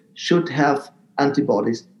COVID should have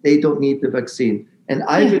antibodies. They don't need the vaccine. And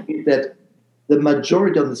I believe that the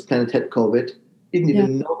majority on this planet had COVID, didn't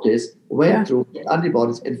even notice, went through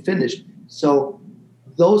antibodies and finished. So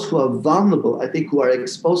those who are vulnerable, I think, who are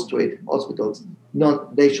exposed to it, hospitals,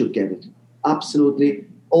 they should get it. Absolutely.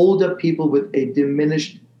 Older people with a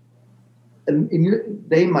diminished,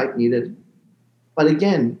 they might need it. But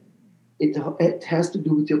again, it has to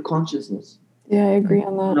do with your consciousness. Yeah, I agree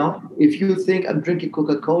on that. If you think I'm drinking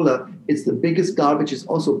Coca-Cola, it's the biggest garbage, it's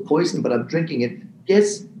also poison, but I'm drinking it,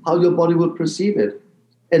 guess how your body will perceive it.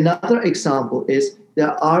 Another example is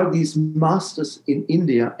there are these masters in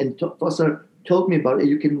India, and Foster told me about it,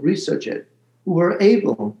 you can research it, who were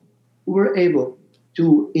able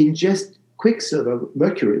to ingest quicksilver,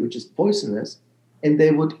 mercury, which is poisonous, and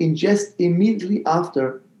they would ingest immediately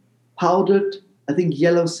after powdered, I think,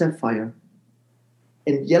 yellow sapphire.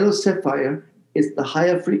 And yellow sapphire is the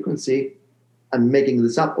higher frequency. I'm making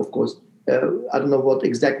this up, of course. I don't know what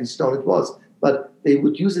exactly stone it was, but they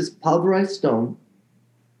would use this pulverized stone,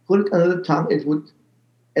 put it under the tongue, it would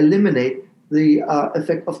eliminate the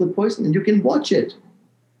effect of the poison. And you can watch it.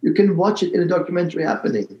 You can watch it in a documentary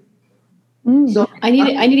happening. So I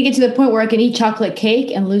need to get to the point where I can eat chocolate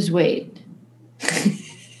cake and lose weight.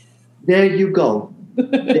 There you go.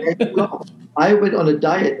 I went on a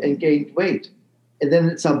diet and gained weight. And then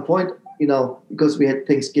at some point, because we had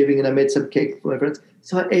Thanksgiving and I made some cake for my friends.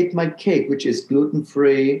 So I ate my cake, which is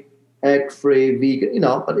gluten-free, egg-free, vegan,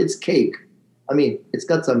 but it's cake. I mean, it's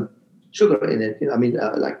got some sugar in it.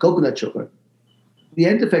 Like coconut sugar. The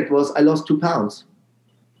end effect was I lost 2 pounds.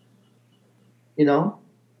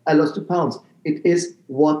 I lost 2 pounds. It is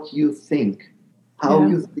what you think, how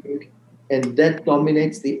you think, and that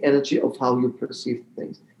dominates the energy of how you perceive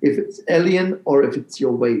things. If it's alien or if it's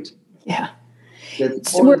your weight. Yeah.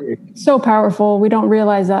 We're so powerful. We don't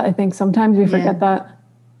realize that. I think sometimes we forget that.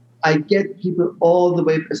 I get people all the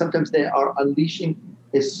way. Sometimes they are unleashing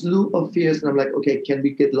a slew of fears. And I'm like, okay, can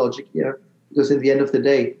we get logic here? Because at the end of the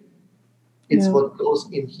day, it's what goes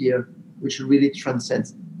in here, which really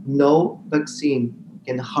transcends. No vaccine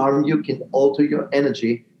can harm you, can alter your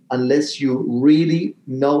energy unless you really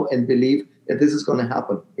know and believe that this is going to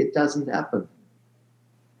happen. It doesn't happen.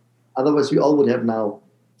 Otherwise, we all would have now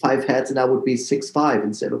 5 heads and I would be 6'5"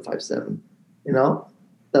 instead of 5'7".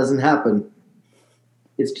 Doesn't happen.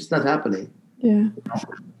 It's just not happening. Yeah.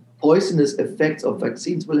 Poisonous effects of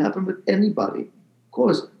vaccines will happen with anybody. Of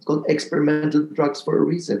course, it's called experimental drugs for a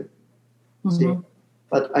reason. See?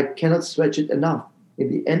 But I cannot stretch it enough. in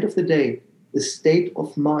the end of the day, the state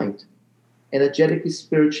of mind, energetically,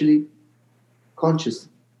 spiritually conscious,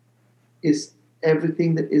 is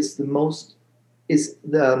everything that is the most, is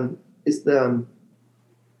the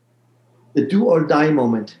do or die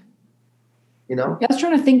moment. You know? I was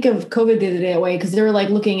trying to think of COVID the other day away because they were like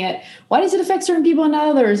looking at why does it affect certain people and not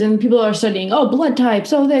others? And people are studying, blood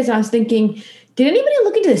types, this. And I was thinking, did anybody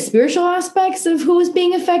look into the spiritual aspects of who was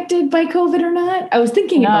being affected by COVID or not? I was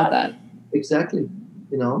thinking about that. Exactly.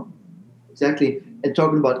 Exactly. And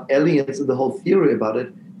talking about aliens and the whole theory about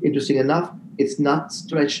it, interesting enough, it's not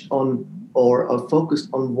stretched on or focused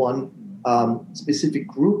on one specific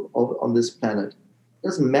group on this planet. It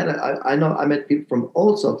doesn't matter. I know I met people from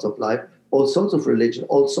all sorts of life, all sorts of religion,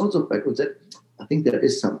 all sorts of backgrounds said, I think there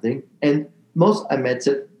is something. And most I met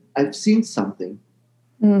said, I've seen something.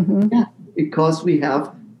 Mm-hmm. Yeah, because we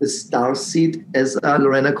have the star seed, as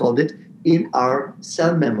Lorena called it, in our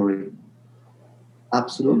cell memory.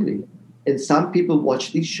 Absolutely. Mm-hmm. And some people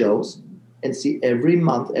watch these shows and see every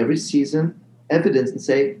month, every season, evidence and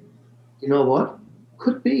say, you know what?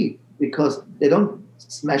 Could be. Because they don't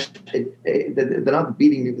smash it. They're not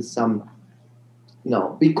beating me with some,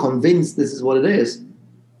 be convinced this is what it is.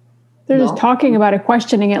 They're just talking about it,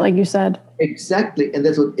 questioning it, like you said. Exactly. And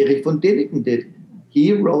that's what Erich von Däniken did.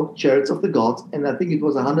 He wrote Chariots of the Gods, and I think it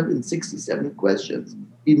was 167 questions.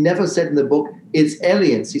 He never said in the book, it's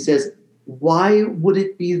aliens. He says, why would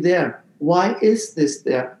it be there? Why is this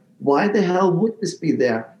there? Why the hell would this be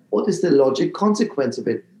there? What is the logic consequence of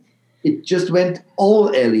it? It just went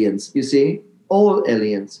all aliens, you see? All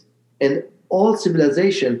aliens. And all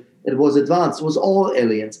civilization that was advanced was all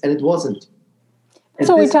aliens, and it wasn't. And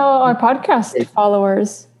so we tell our podcast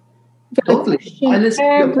followers. Totally. I listen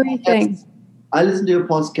everything. I listen to your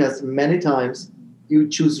podcast many times. You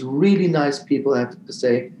choose really nice people, I have to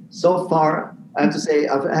say. So far, I have to say,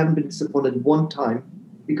 I haven't been disappointed one time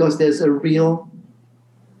because there's a real,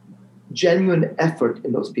 genuine effort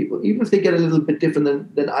in those people. Even if they get a little bit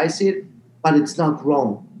different than I see it, but it's not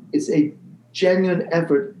wrong. It's a genuine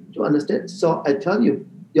effort to understand. So I tell you,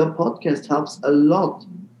 your podcast helps a lot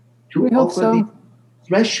to offer these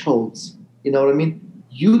thresholds. You know what I mean?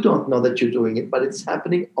 You don't know that you're doing it, but it's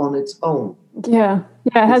happening on its own. Yeah.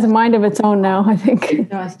 Yeah. It has a mind of its own now, I think.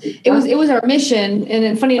 It was our mission. And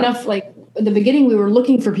then funny enough, like at the beginning, we were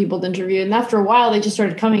looking for people to interview. And after a while, they just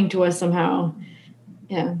started coming to us somehow.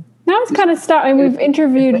 Yeah. Now it's kind of stopped. And we've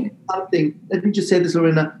interviewed. Something. Let me just say this,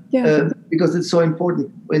 Lorena, because it's so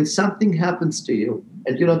important. When something happens to you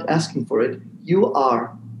and you're not asking for it, you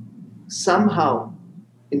are somehow,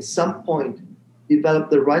 in some point, develop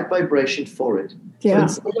the right vibration for it. Yeah. So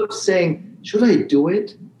instead of saying, should I do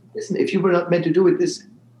it? Listen, if you were not meant to do it, this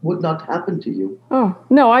would not happen to you. Oh,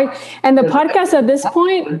 no. And the podcast at this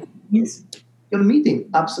point. Your meeting,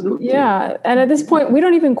 absolutely. Yeah. And at this point, we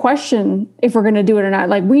don't even question if we're going to do it or not.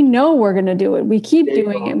 Like, we know we're going to do it. We keep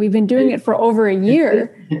doing it. We've been doing it for over a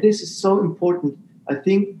year. And this is so important. I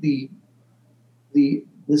think the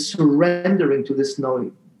surrendering to this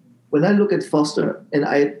knowing. When I look at Foster, and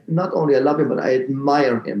I not only I love him, but I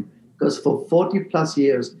admire him, because for 40 plus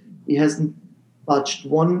years, he hasn't budged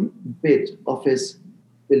one bit of his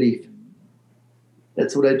belief.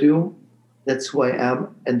 That's what I do. That's who I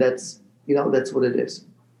am. And that's what it is.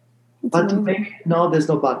 But to make, no, there's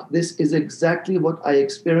no but. This is exactly what I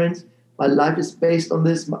experienced. My life is based on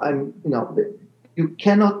this. You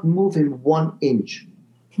cannot move him 1 inch.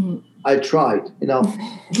 I tried, That's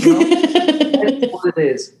what it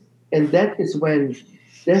is. And that is when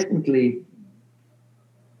definitely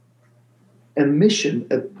a mission,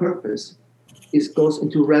 a purpose, goes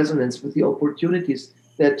into resonance with the opportunities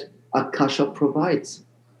that Akasha provides.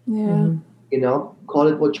 Yeah. Call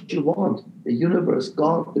it what you want. The universe,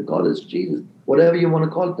 God, the goddess, Jesus, whatever you want to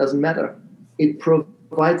call it, doesn't matter. It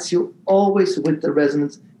provides you always with the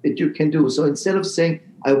resonance that you can do. So instead of saying,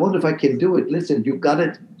 I wonder if I can do it, listen, you got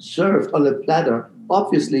it served on a platter.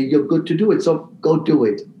 Obviously, you're good to do it. So go do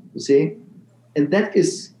it, you see? And that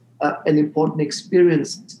is an important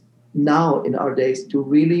experience now in our days to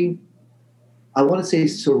really, I want to say,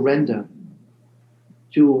 surrender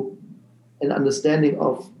to an understanding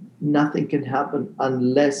of nothing can happen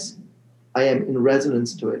unless I am in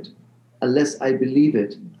resonance to it, unless I believe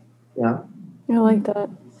it. Yeah. I like that.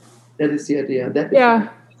 That is the idea.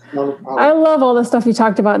 I love all the stuff you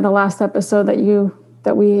talked about in the last episode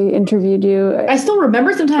that we interviewed you. I still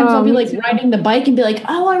remember sometimes I'll be like riding the bike and be like,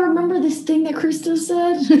 oh, I remember this thing that Kristos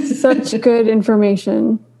said. Such good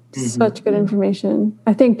information. Mm-hmm. Such good information.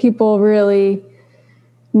 I think people really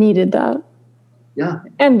needed that. Yeah.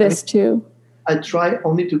 And this too. I try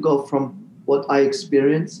only to go from what I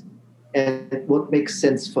experience and what makes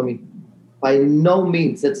sense for me. By no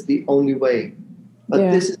means that's the only way.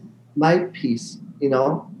 But this is my piece,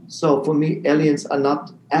 So for me, aliens are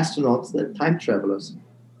not astronauts, they're time travelers.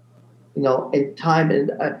 In time,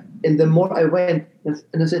 and the more I went,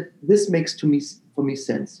 and I said, this makes for me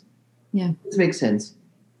sense. Yeah. This makes sense.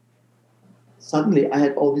 Suddenly I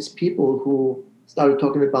had all these people who started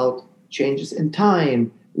talking about changes in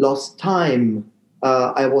time, lost time.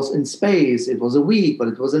 I was in space. It was a week, but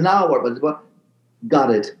it was an hour.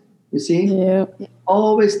 Got it. You see? Yeah.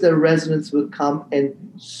 Always the resonance will come and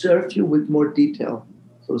serve you with more detail,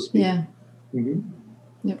 so to speak. Yeah. Mm-hmm.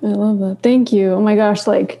 Yep. I love that. Thank you. Oh my gosh,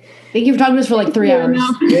 Thank you for talking to us for 3 hours.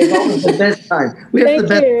 We have always the best time. We have the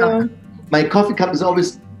best time. My coffee cup is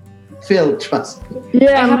always filled, trust me.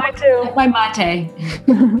 Yeah, mine too. My mate.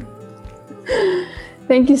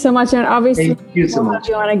 Thank you so much. And obviously, Thank you so we'll much. have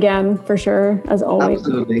you on again for sure, as always.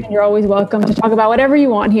 Absolutely. And you're always welcome to talk about whatever you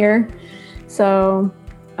want here. So,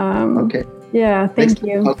 okay. Yeah, thank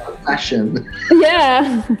you. Fashion.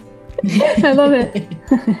 Yeah. I love it.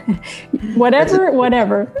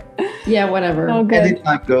 whatever. Yeah, whatever. Oh, good.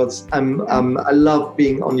 Anytime, girls. I love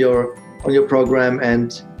being on your program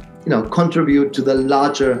and contribute to the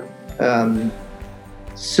larger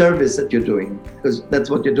service that you're doing, because that's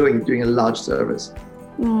what you're doing. You're doing a large service.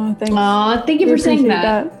 Oh, thanks. Thank you for saying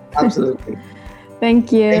that. Absolutely.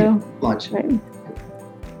 Thank you. Thank you so much. Right.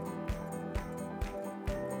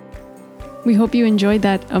 We hope you enjoyed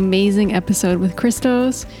that amazing episode with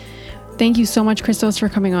Kristos. Thank you so much, Kristos, for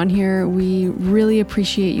coming on here. We really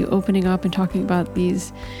appreciate you opening up and talking about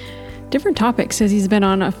these different topics, as he's been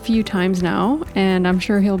on a few times now, and I'm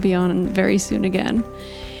sure he'll be on very soon again.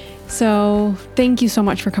 So thank you so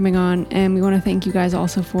much for coming on, and we want to thank you guys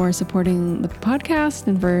also for supporting the podcast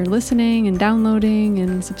and for listening and downloading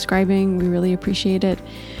and subscribing. We really appreciate it.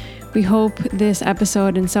 We hope this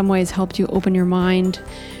episode in some ways helped you open your mind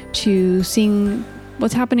to seeing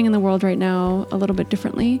what's happening in the world right now a little bit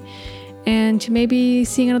differently, and to maybe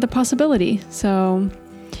seeing another possibility. So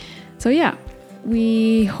yeah,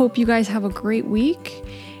 we hope you guys have a great week,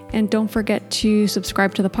 and don't forget to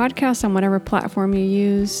subscribe to the podcast on whatever platform you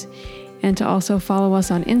use, and to also follow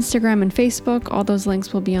us on Instagram and Facebook. All those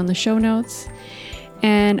links will be on the show notes.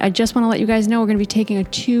 And I just want to let you guys know we're going to be taking a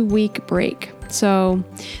 2-week break. So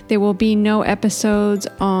there will be no episodes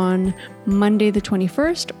on Monday the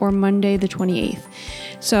 21st or Monday the 28th.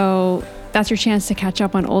 So that's your chance to catch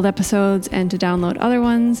up on old episodes and to download other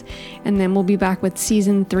ones. And then we'll be back with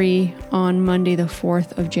season 3 on Monday the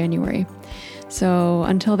 4th of January. So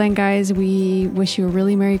until then, guys, we wish you a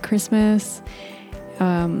really Merry Christmas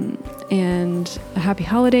and a Happy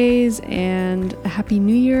Holidays and a Happy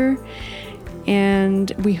New Year.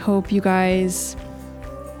 And we hope you guys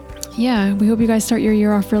start your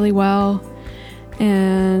year off really well,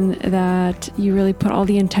 and that you really put all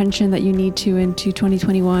the intention that you need to into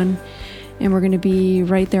 2021. And we're going to be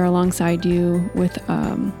right there alongside you with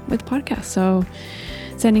podcasts. So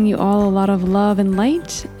sending you all a lot of love and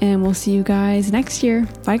light, and we'll see you guys next year.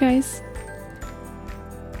 Bye, guys.